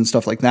places and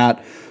stuff like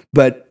that.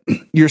 But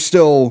you're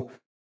still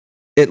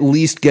at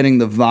least getting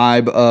the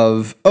vibe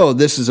of, oh,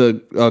 this is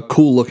a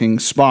cool looking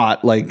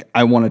spot, like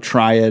I want to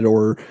try it,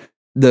 or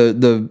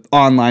the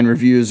online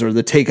reviews or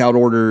the takeout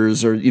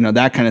orders or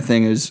that kind of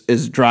thing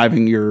is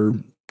driving your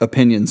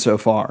opinion so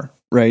far,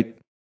 right?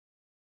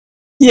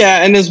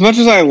 Yeah, and as much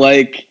as I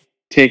like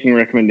taking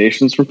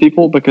recommendations from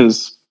people,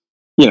 because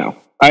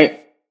I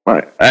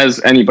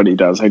as anybody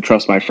does, I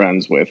trust my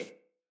friends with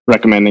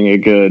recommending a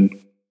good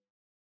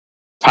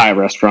Thai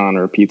restaurant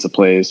or pizza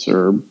place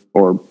or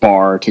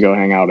bar to go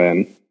hang out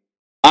in.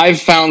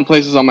 I've found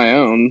places on my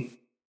own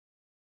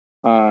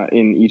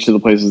in each of the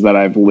places that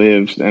I've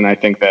lived, and I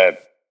think that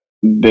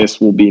this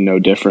will be no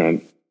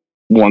different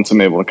once I'm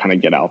able to kind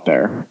of get out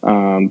there.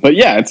 But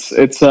yeah,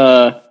 it's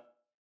not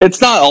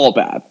all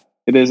bad.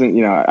 It isn't,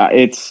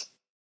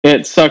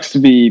 it sucks to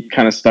be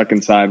kind of stuck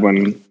inside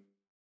when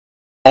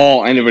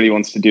all anybody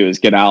wants to do is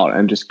get out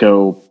and just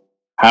go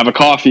have a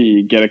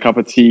coffee, get a cup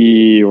of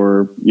tea,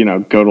 or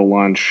go to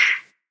lunch,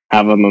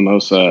 have a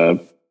mimosa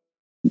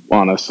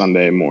on a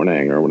Sunday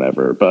morning or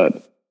whatever.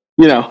 But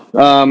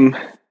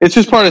it's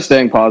just part of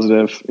staying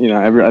positive.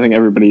 I think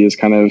everybody is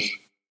kind of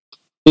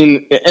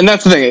and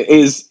that's the thing,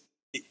 is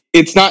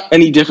it's not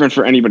any different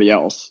for anybody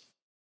else.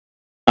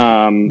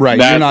 Right,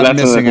 you're not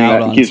missing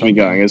out on that keeps something.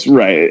 me going. Is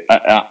right.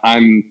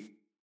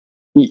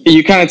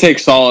 You kind of take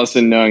solace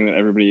in knowing that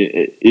everybody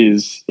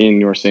is in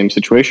your same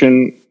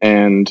situation,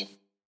 and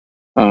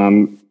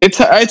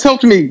it's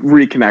helped me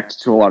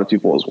reconnect to a lot of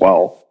people as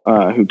well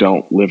who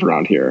don't live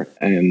around here,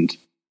 and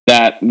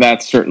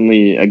that's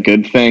certainly a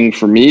good thing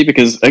for me,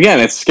 because again,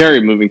 it's scary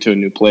moving to a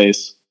new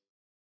place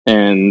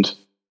and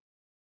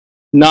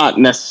not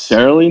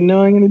necessarily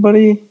knowing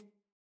anybody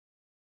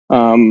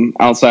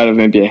outside of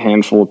maybe a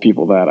handful of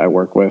people that I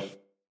work with.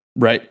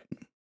 Right.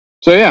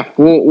 So yeah,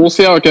 we'll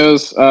see how it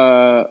goes.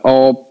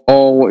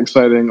 All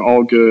exciting,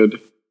 all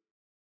good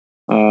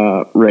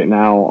right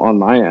now on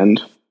my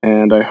end,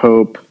 and I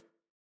hope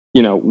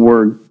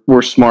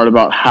we're smart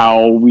about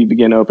how we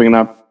begin opening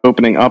up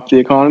the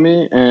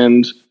economy,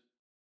 and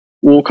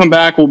we'll come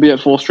back. We'll be at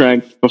full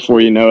strength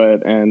before you know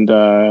it, and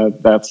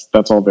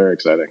that's all very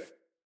exciting.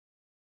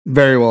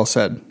 Very well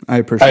said. I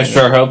appreciate it. I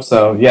sure hope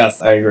so.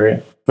 Yes, I agree.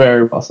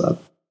 Very well said.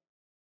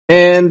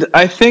 And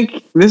I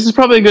think this is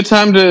probably a good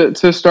time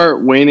to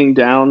start waning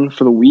down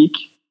for the week.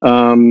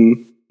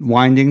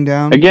 Winding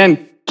down?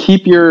 Again,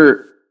 keep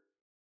your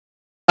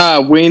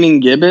waning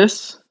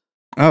gibbous.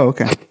 Oh,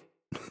 okay.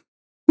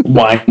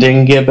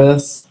 Winding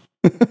gibbous.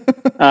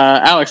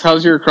 Alex,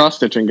 how's your cross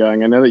stitching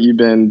going? I know that you've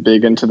been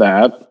big into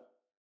that.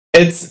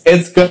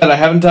 It's good. I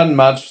haven't done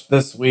much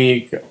this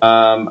week.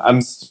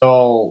 I'm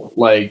still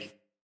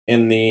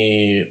in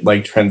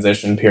the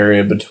transition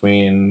period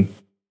between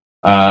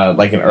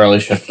an early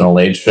shift and a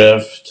late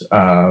shift,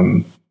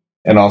 and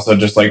also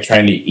just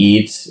trying to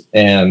eat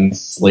and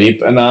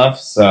sleep enough.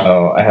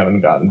 So I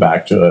haven't gotten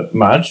back to it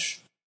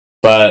much,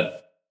 but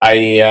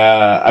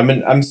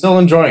I'm still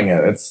enjoying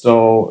it. It's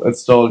still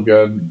a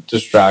good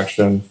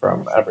distraction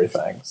from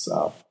everything.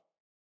 So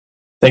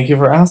thank you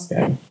for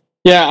asking.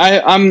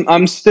 Yeah,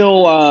 I'm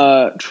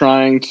still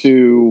trying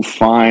to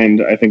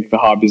find, I think, the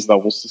hobbies that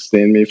will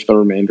sustain me for the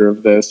remainder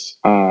of this.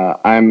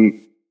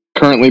 I'm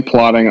currently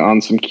plotting on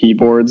some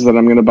keyboards that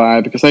I'm going to buy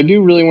because I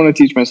do really want to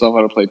teach myself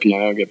how to play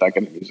piano and get back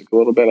into music a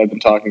little bit. I've been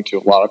talking to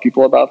a lot of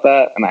people about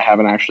that, and I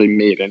haven't actually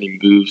made any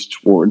moves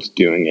towards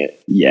doing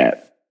it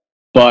yet.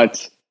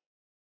 But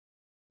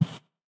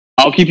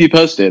I'll keep you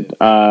posted,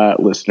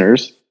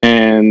 listeners.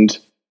 And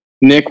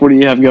Nick, what do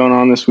you have going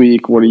on this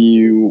week? What are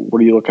you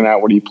looking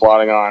at? What are you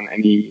plotting on?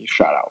 Any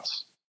shout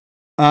outs?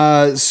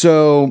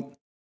 So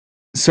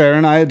Sarah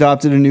and I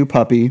adopted a new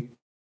puppy.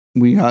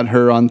 We got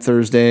her on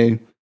Thursday,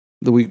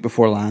 the week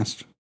before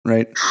last,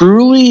 right?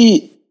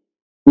 Truly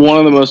one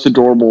of the most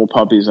adorable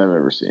puppies I've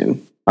ever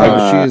seen. She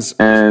is,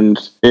 and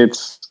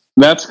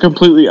that's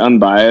completely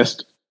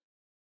unbiased,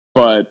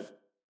 but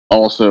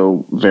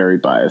also very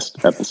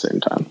biased at the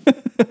same time.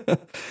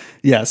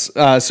 Yes.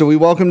 So we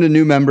welcomed a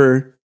new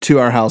member to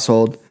our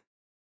household.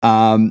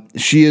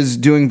 She is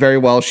doing very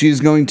well. She's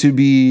going to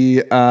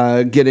be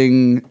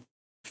getting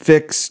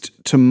fixed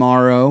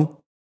tomorrow.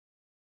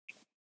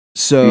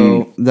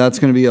 So that's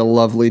going to be a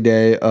lovely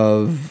day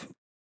of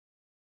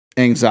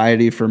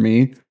anxiety for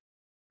me.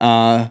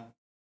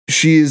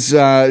 She's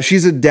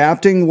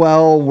adapting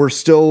well. We're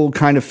still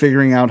kind of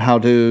figuring out how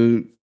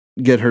to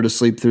get her to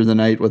sleep through the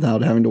night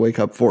without having to wake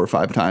up 4 or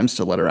 5 times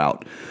to let her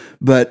out.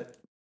 But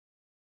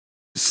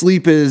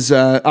sleep is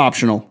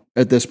optional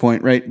at this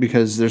point, right?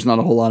 Because there's not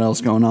a whole lot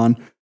else going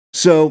on.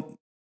 So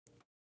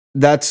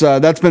that's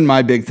been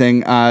my big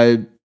thing.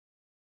 I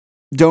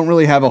don't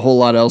really have a whole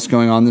lot else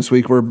going on this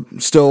week. We're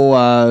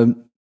still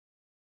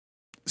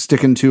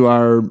sticking to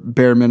our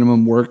bare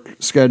minimum work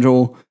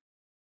schedule.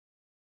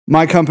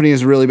 My company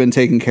has really been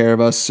taking care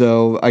of us,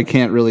 so I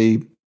can't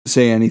really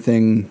say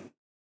anything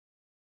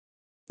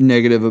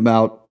negative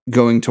about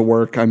going to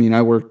work. I mean,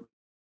 I work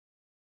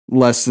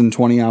less than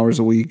 20 hours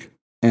a week,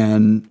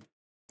 and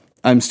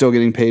I'm still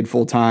getting paid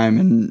full time,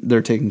 and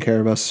they're taking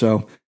care of us.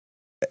 So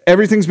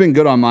everything's been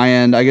good on my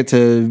end. I get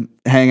to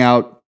hang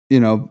out,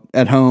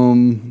 at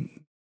home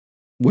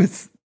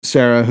with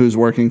Sarah, who's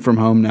working from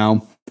home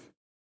now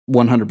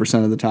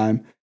 100% of the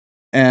time.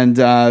 And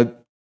I've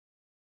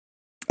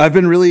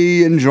been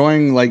really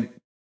enjoying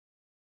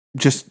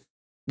just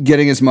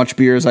getting as much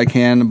beer as I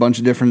can, a bunch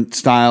of different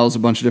styles, a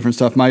bunch of different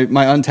stuff. My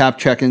Untapped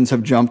check-ins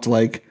have jumped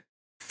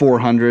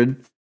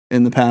 400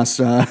 in the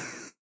past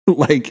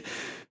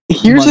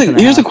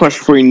Here's a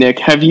question for you, Nick.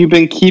 Have you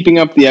been keeping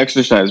up the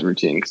exercise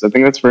routine? Because I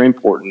think that's very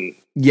important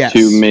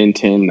to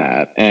maintain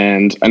that.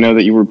 And I know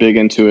that you were big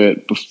into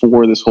it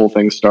before this whole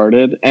thing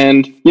started.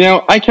 And,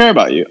 I care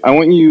about you. I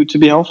want you to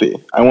be healthy.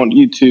 I want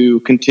you to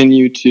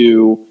continue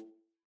to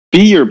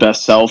be your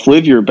best self,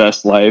 live your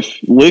best life,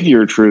 live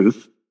your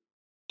truth.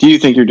 Do you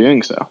think you're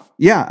doing so?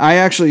 Yeah, I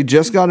actually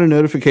just got a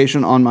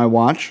notification on my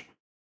watch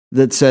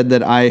that said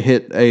that I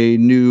hit a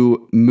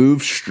new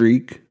move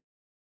streak.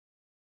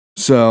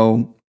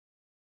 So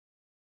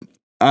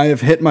I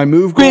have hit my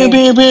move goal.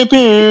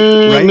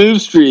 Right?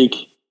 Move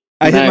streak.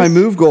 I hit my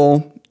move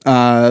goal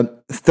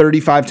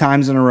 35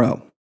 times in a row.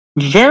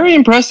 Very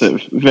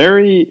impressive.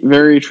 Very,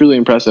 very, truly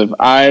impressive.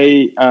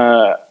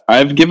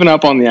 I've given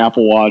up on the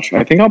Apple Watch.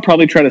 I think I'll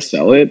probably try to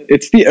sell it.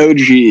 It's the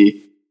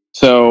OG.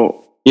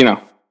 So,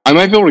 I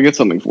might be able to get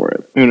something for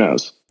it. Who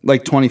knows?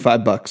 Like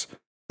 $25.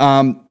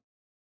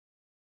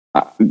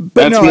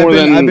 That's more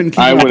than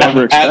I would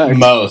ever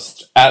expect.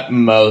 At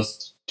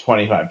most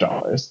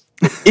 $25.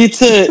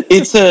 It's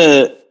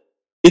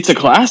a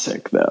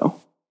classic though.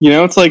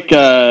 It's like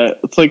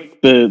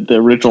the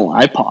original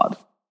iPod.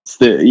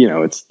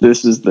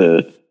 This is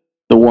the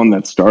one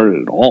that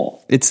started it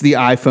all. It's the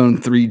iPhone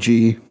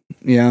 3G.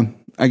 Yeah,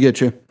 I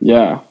get you.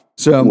 Yeah.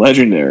 So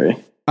legendary.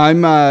 I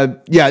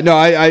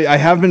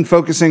have been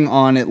focusing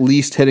on at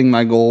least hitting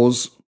my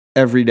goals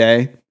every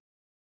day.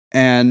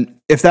 And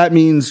if that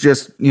means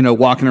just,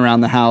 walking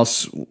around the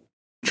house,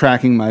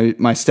 tracking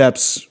my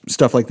steps,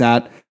 stuff like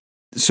that,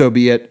 so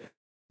be it.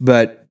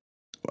 But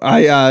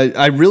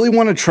I really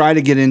want to try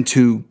to get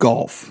into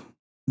golf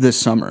this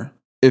summer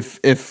if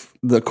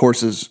the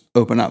courses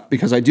open up,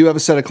 because I do have a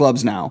set of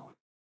clubs now,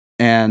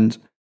 and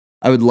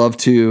I would love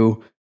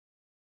to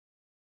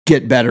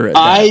get better at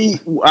that.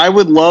 I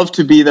would love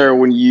to be there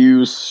when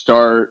you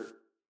start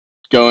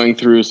going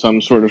through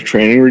some sort of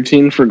training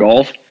routine for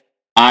golf.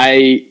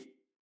 I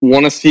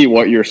want to see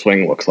what your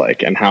swing looks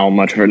like and how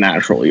much of a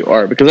natural you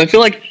are, because I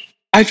feel like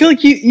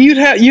you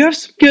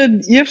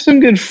have some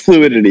good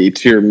fluidity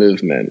to your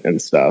movement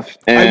and stuff.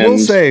 And I will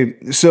say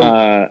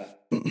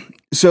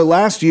so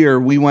last year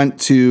we went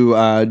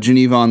to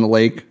Geneva on the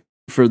Lake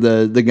for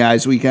the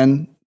guys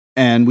weekend,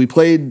 and we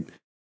played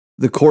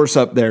the course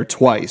up there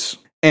twice.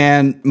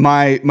 And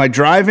my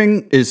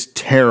driving is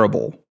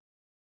terrible,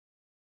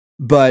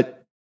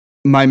 but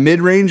my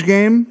mid-range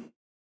game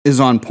is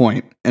on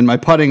point, and my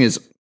putting is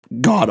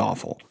god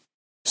awful.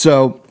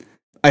 So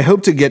I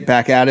hope to get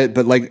back at it,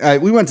 but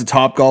we went to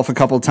Top Golf a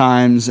couple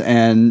times,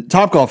 and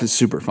Top Golf is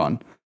super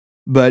fun.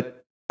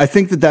 But I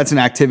think that that's an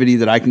activity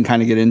that I can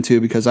kind of get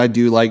into, because I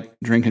do like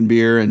drinking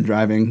beer and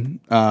driving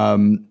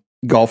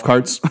golf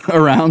carts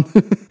around.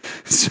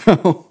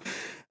 So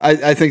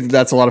I think that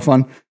that's a lot of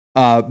fun.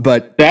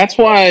 But that's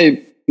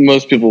why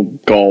most people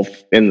golf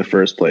in the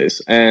first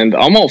place, and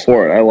I'm all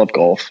for it. I love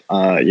golf.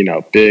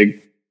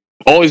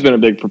 Always been a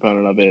big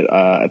proponent of it.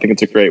 I think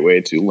it's a great way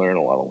to learn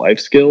a lot of life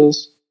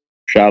skills.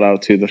 Shout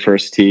out to the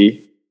First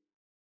Tee,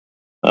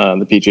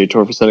 the PGA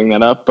Tour, for setting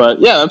that up. But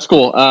yeah, that's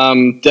cool.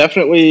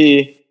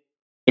 Definitely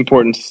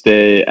important to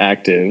stay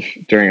active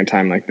during a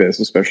time like this,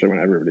 especially when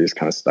everybody's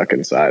kind of stuck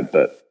inside.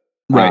 But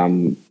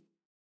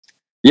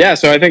yeah,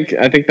 so I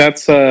think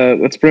that's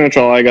pretty much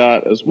all I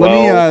got as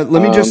well.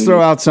 Let me just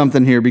throw out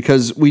something here,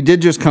 because we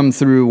did just come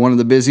through one of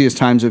the busiest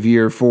times of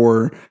year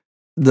for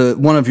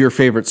one of your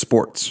favorite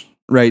sports,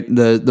 right?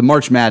 The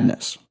March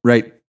Madness,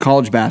 right?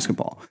 College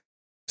basketball.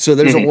 So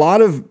there's a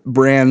lot of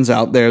brands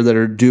out there that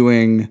are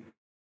doing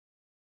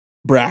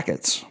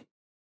brackets.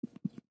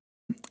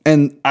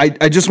 And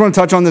I just want to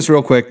touch on this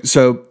real quick.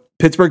 So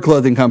Pittsburgh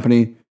Clothing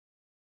Company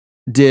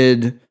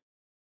did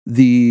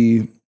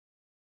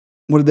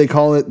what did they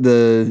call it?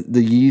 The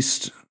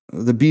Yeast,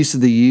 the Beast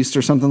of the Yeast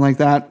or something like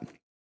that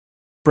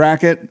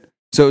bracket.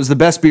 So it was the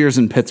best beers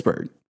in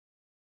Pittsburgh.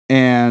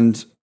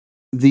 And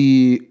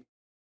the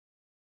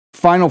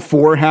Final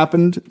Four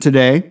happened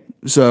today.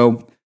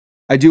 So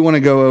I do want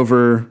to go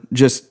over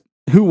just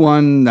who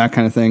won, that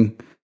kind of thing.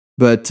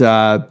 But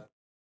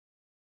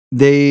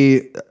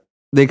they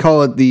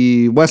call it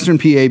the Western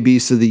PA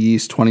Beast of the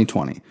Yeast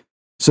 2020.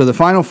 So the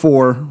Final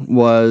Four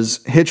was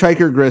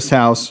Hitchhiker, Grist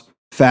House,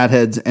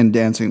 Fatheads, and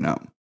Dancing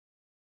Gnome.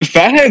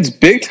 Fatheads,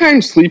 big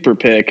time sleeper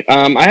pick.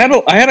 I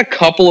had a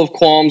couple of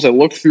qualms. I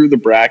looked through the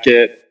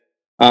bracket.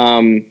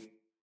 Arsenal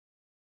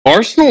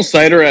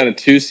Cider at a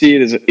 2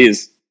 seed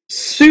is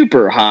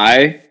super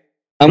high,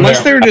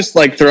 unless they're just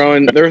like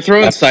throwing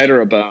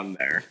Cider a bone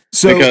there.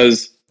 So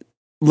because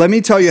let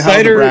me tell you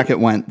how the bracket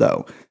went,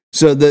 though.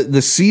 So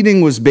the seeding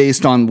was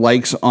based on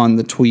likes on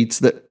the tweets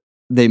that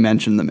they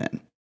mentioned them in.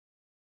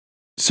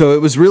 So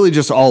it was really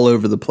just all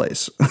over the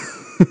place.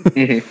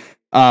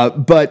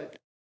 But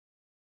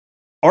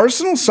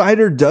Arsenal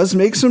Cider does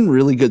make some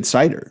really good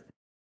cider.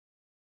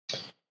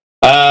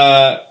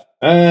 I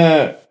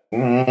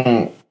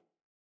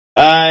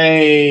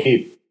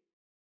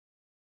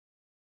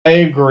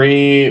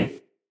agree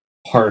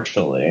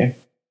partially.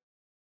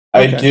 Okay.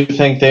 I do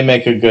think they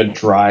make a good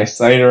dry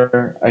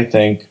cider. I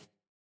think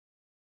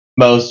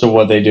most of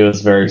what they do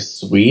is very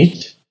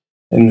sweet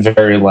and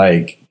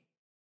very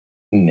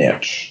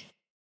niche.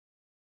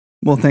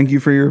 Well, thank you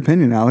for your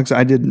opinion, Alex.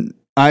 I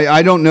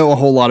don't know a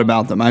whole lot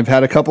about them. I've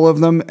had a couple of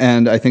them,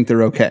 and I think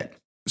they're okay.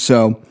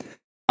 So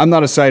I'm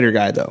not a cider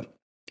guy, though.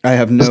 I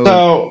have no.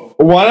 So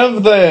one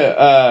of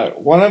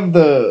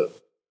the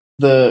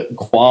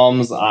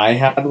qualms I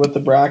had with the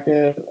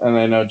bracket, and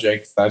I know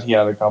Jake said he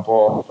had a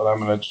couple, but I'm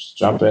going to just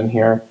jump in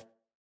here.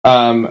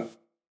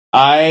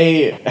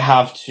 I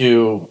have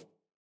to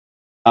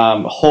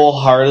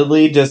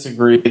wholeheartedly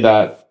disagree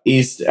that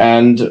East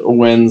End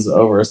wins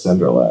over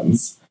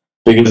Cinderlands,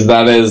 because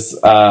that is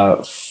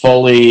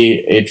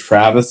fully a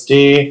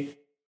travesty.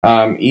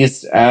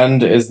 East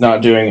End is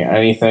not doing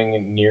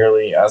anything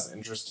nearly as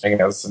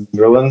interesting as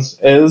Cinderlands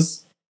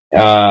is.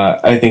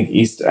 I think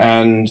East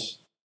End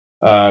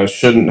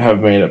shouldn't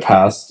have made it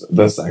past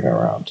the second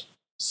round.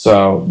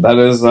 So that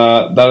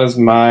is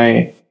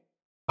my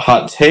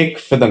hot take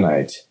for the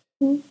night.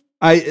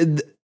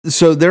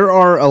 So there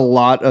are a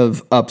lot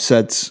of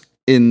upsets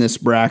in this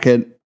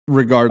bracket.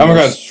 Regardless. Oh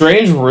my god,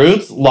 Strange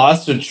Roots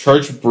lost to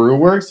Church Brew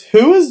Works.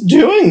 Who is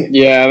doing?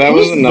 Yeah, that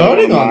was another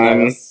one of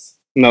mine.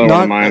 Another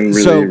one of mine.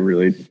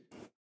 Really.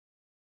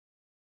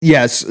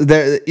 Yes,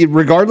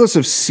 regardless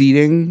of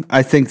seeding,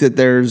 I think that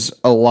there's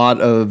a lot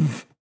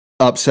of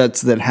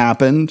upsets that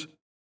happened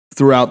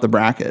throughout the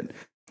bracket.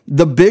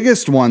 The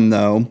biggest one,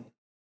 though,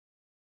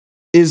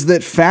 is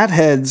that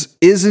Fatheads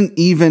isn't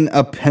even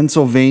a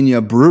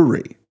Pennsylvania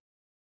brewery,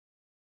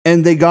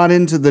 and they got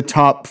into the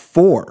top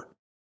 4.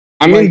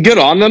 I mean, good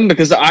on them,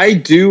 because I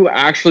do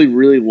actually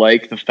really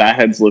like the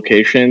Fatheads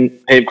location.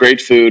 They have great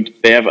food.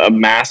 They have a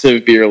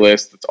massive beer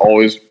list that's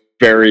always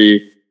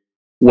very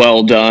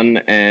well done,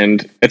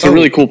 and it's a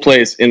really cool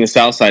place in the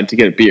South Side to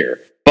get a beer.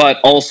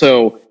 But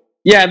also,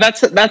 yeah,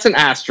 that's an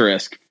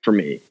asterisk for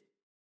me.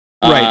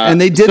 Right,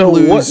 and they did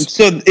lose.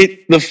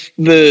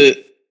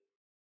 The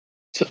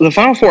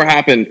Final Four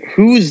happened.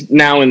 Who's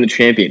now in the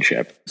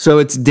championship? So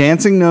it's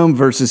Dancing Gnome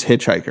versus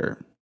Hitchhiker.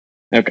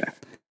 Okay.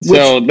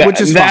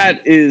 Which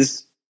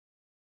is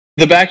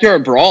the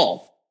backyard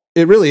brawl.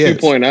 It really is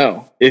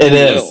 2.0. It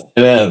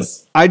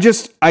is. I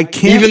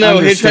can't. Even though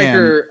understand.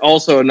 Hitchhiker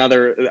also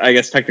another, I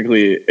guess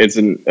technically it's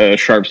in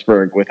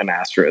Sharpsburg with an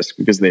asterisk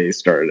because they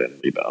started in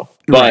Lebo.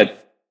 Right.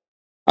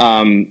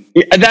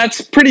 But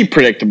that's pretty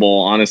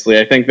predictable, honestly.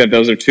 I think that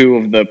those are two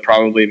of the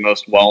probably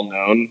most well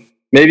known.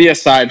 Maybe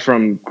aside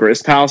from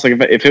Grist House, like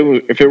if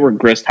it were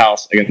Grist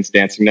House against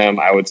Dancing Gnome,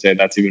 I would say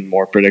that's even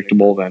more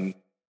predictable than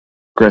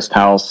Grist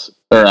House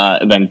or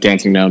than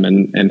Dancing Gnome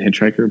and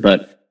Hitchhiker.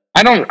 But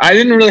I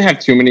didn't really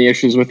have too many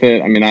issues with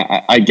it. I mean,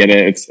 I get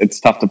it. It's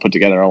tough to put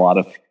together a lot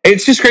of.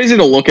 It's just crazy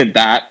to look at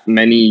that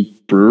many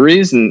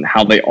breweries and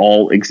how they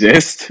all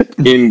exist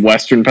in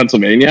Western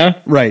Pennsylvania.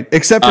 Right,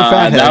 except for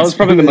Fatheads. That was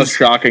probably the most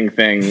shocking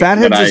thing.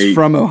 Fatheads is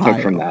from Ohio.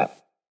 Took from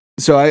that.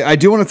 So I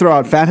do want to throw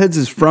out Fatheads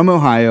is from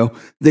Ohio.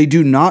 They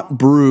do not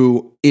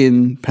brew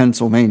in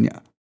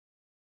Pennsylvania.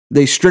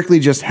 They strictly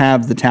just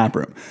have the tap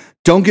room.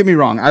 Don't get me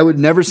wrong. I would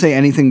never say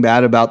anything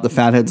bad about the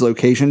Fatheads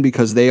location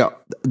because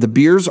the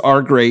beers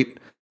are great.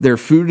 Their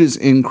food is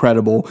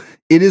incredible.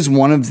 It is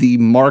one of the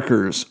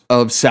markers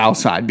of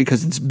Southside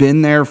because it's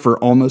been there for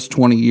almost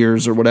 20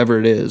 years or whatever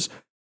it is.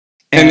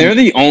 And they're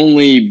the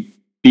only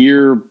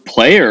beer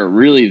player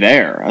really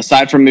there,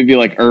 aside from maybe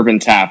like Urban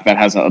Tap that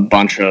has a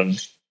bunch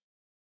of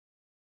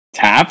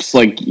taps.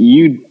 Like,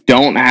 you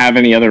don't have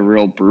any other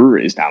real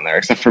breweries down there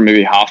except for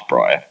maybe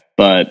Hofbräu.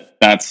 But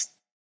that's,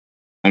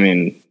 I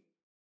mean,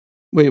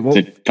 wait, what?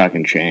 It's a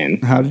fucking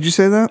chain. How did you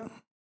say that?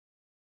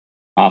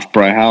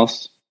 Hofbräu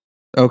House.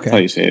 Okay. That's how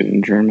you say it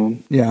in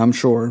German. Yeah, I'm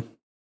sure.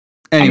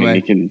 Anyway. I mean,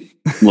 you can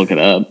look it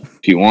up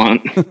if you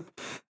want.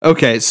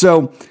 Okay,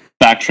 so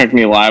fact check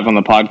me live on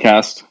the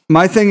podcast.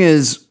 My thing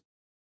is,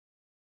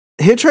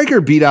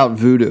 Hitchhiker beat out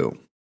Voodoo.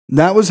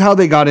 That was how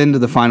they got into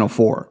the Final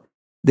Four.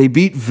 They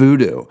beat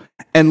Voodoo.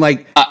 And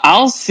like,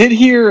 I'll sit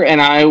here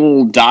and I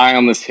will die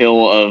on this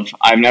hill of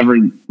I've never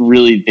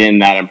really been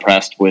that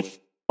impressed with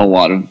a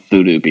lot of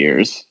Voodoo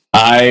beers.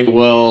 I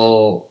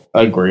will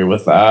agree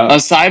with that.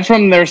 Aside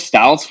from their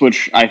stouts,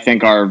 which I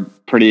think are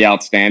pretty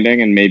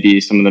outstanding and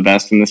maybe some of the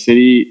best in the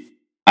city,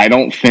 I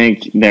don't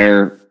think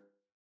their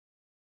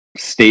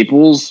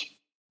staples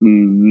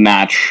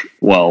match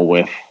well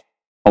with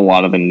a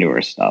lot of the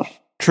newer stuff.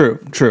 True.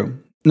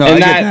 No, and I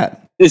get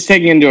that. Is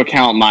taking into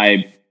account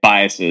my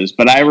biases,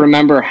 but I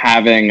remember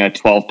having a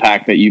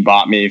 12-pack that you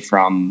bought me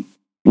from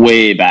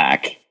way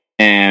back,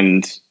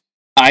 and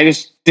I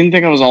just didn't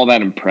think I was all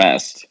that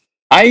impressed.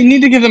 I need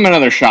to give them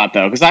another shot,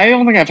 though, because I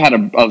don't think I've had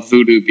a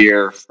Voodoo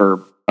beer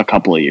for a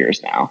couple of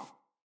years now.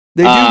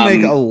 They do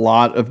make a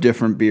lot of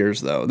different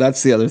beers, though.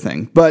 That's the other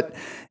thing. But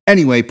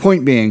anyway,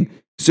 point being,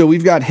 so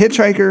we've got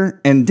Hitchhiker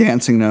and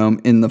Dancing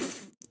Gnome in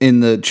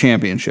the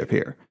championship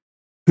here.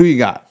 Who you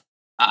got?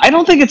 I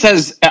don't think it's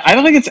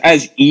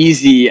as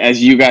easy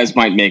as you guys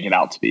might make it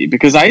out to be,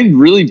 because I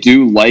really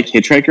do like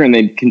Hitchhiker and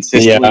they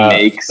consistently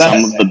make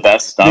some of the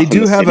best stuff.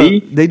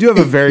 They do have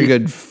a very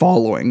good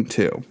following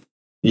too.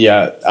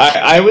 Yeah,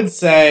 I would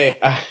say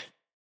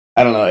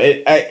I don't know.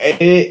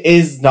 It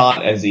is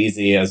not as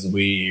easy as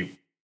we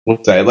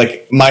would say.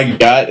 Like, my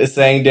gut is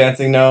saying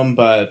Dancing Gnome,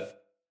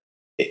 but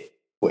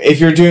if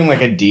you're doing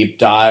like a deep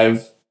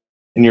dive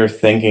and you're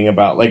thinking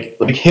about like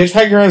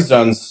Hitchhiker has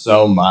done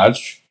so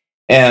much,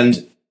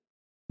 and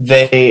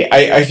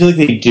I feel like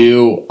they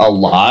do a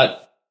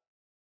lot,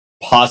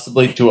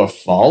 possibly to a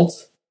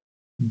fault,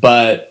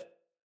 but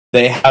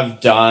they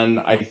have done,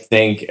 I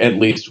think, at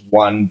least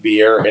one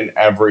beer in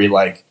every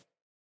like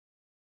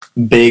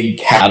big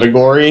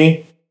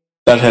category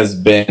that has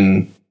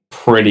been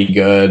pretty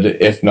good,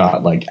 if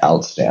not like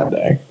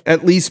outstanding.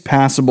 At least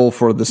passable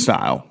for the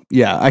style.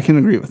 Yeah, I can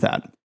agree with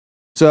that.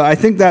 So I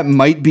think that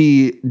might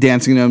be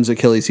Dancing Gnome's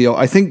Achilles heel.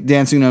 I think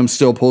Dancing Gnome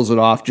still pulls it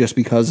off just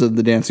because of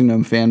the Dancing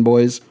Gnome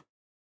fanboys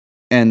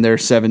and their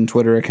 7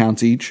 Twitter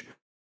accounts each.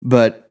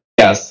 But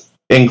yes,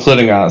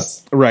 including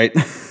us. Right.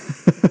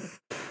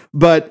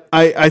 But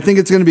I think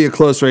it's going to be a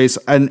close race.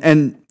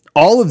 And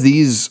all of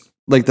these,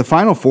 like the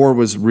Final Four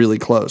was really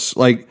close.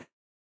 Like,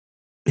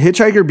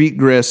 Hitchhiker beat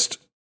Grist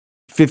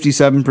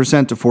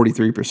 57% to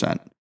 43%.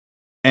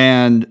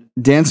 And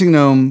Dancing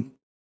Gnome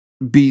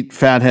beat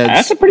Fatheads.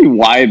 That's a pretty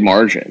wide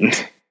margin.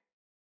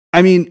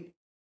 I mean,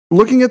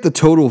 looking at the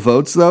total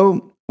votes,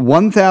 though,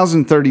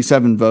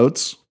 1,037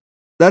 votes.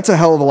 That's a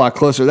hell of a lot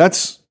closer.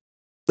 That's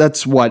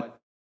what,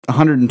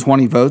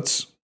 120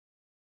 votes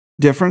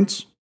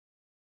difference,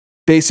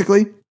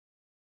 basically.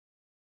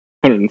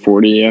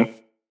 140, yeah.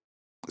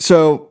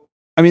 So,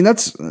 I mean,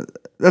 that's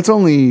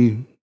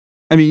only.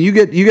 I mean, you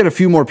get a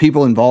few more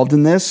people involved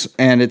in this,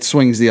 and it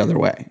swings the other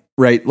way,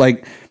 right?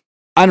 Like,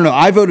 I don't know.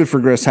 I voted for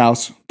Grist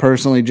House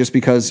personally, just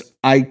because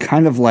I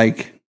kind of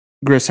like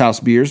Grist House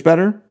beers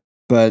better,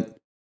 but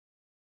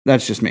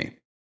that's just me.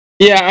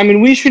 Yeah, I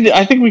mean,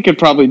 I think we could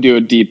probably do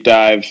a deep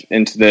dive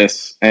into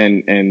this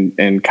and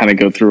kind of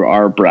go through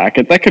our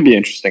bracket. That could be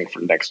interesting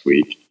for next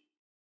week.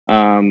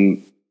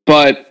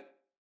 But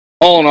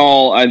all in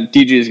all,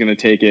 DG is going to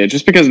take it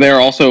just because they're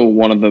also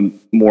one of the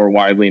more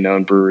widely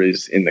known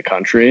breweries in the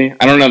country.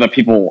 I don't know that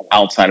people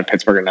outside of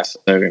Pittsburgh are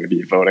necessarily going to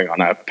be voting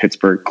on a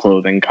Pittsburgh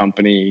Clothing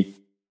Company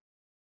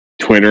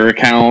Twitter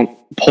account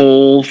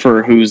poll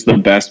for who's the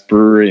best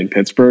brewery in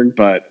Pittsburgh,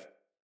 but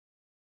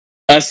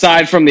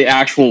aside from the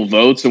actual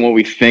votes and what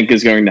we think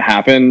is going to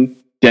happen,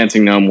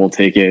 Dancing Gnome will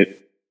take it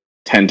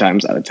 10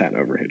 times out of 10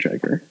 over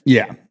Hitchhiker.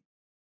 Yeah.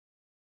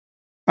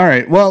 All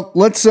right. Well,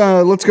 let's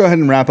go ahead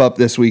and wrap up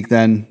this week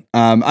then.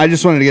 I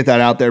just wanted to get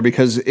that out there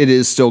because it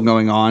is still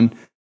going on.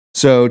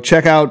 So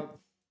check out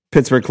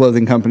Pittsburgh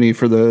Clothing Company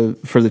for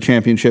the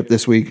championship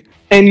this week.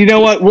 And you know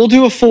what? We'll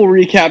do a full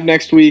recap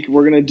next week.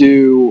 We're going to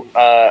do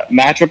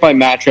matchup by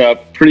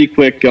matchup, pretty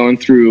quick, going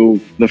through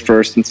the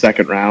first and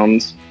second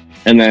rounds.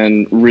 and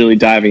then really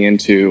diving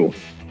into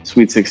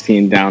Sweet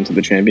 16 down to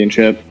the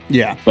championship.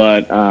 Yeah.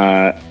 But,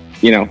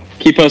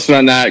 keep posted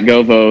on that.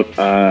 Go vote,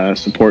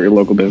 support your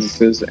local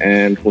businesses,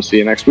 and we'll see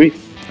you next week.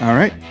 All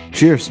right.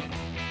 Cheers.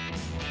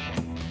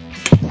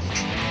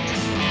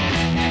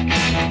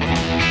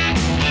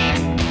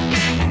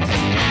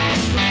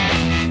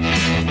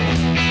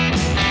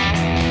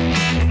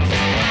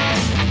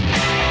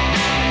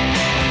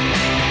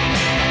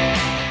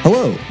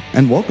 Hello,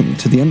 and welcome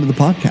to the end of the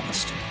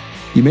podcast.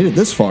 You made it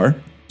this far,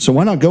 so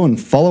why not go and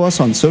follow us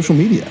on social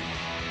media?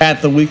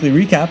 At The Weekly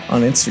Recap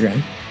on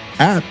Instagram.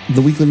 At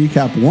The Weekly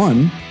Recap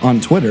 1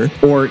 on Twitter.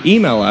 Or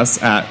email us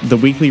at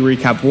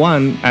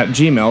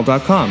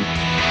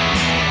theweeklyrecap1@gmail.com.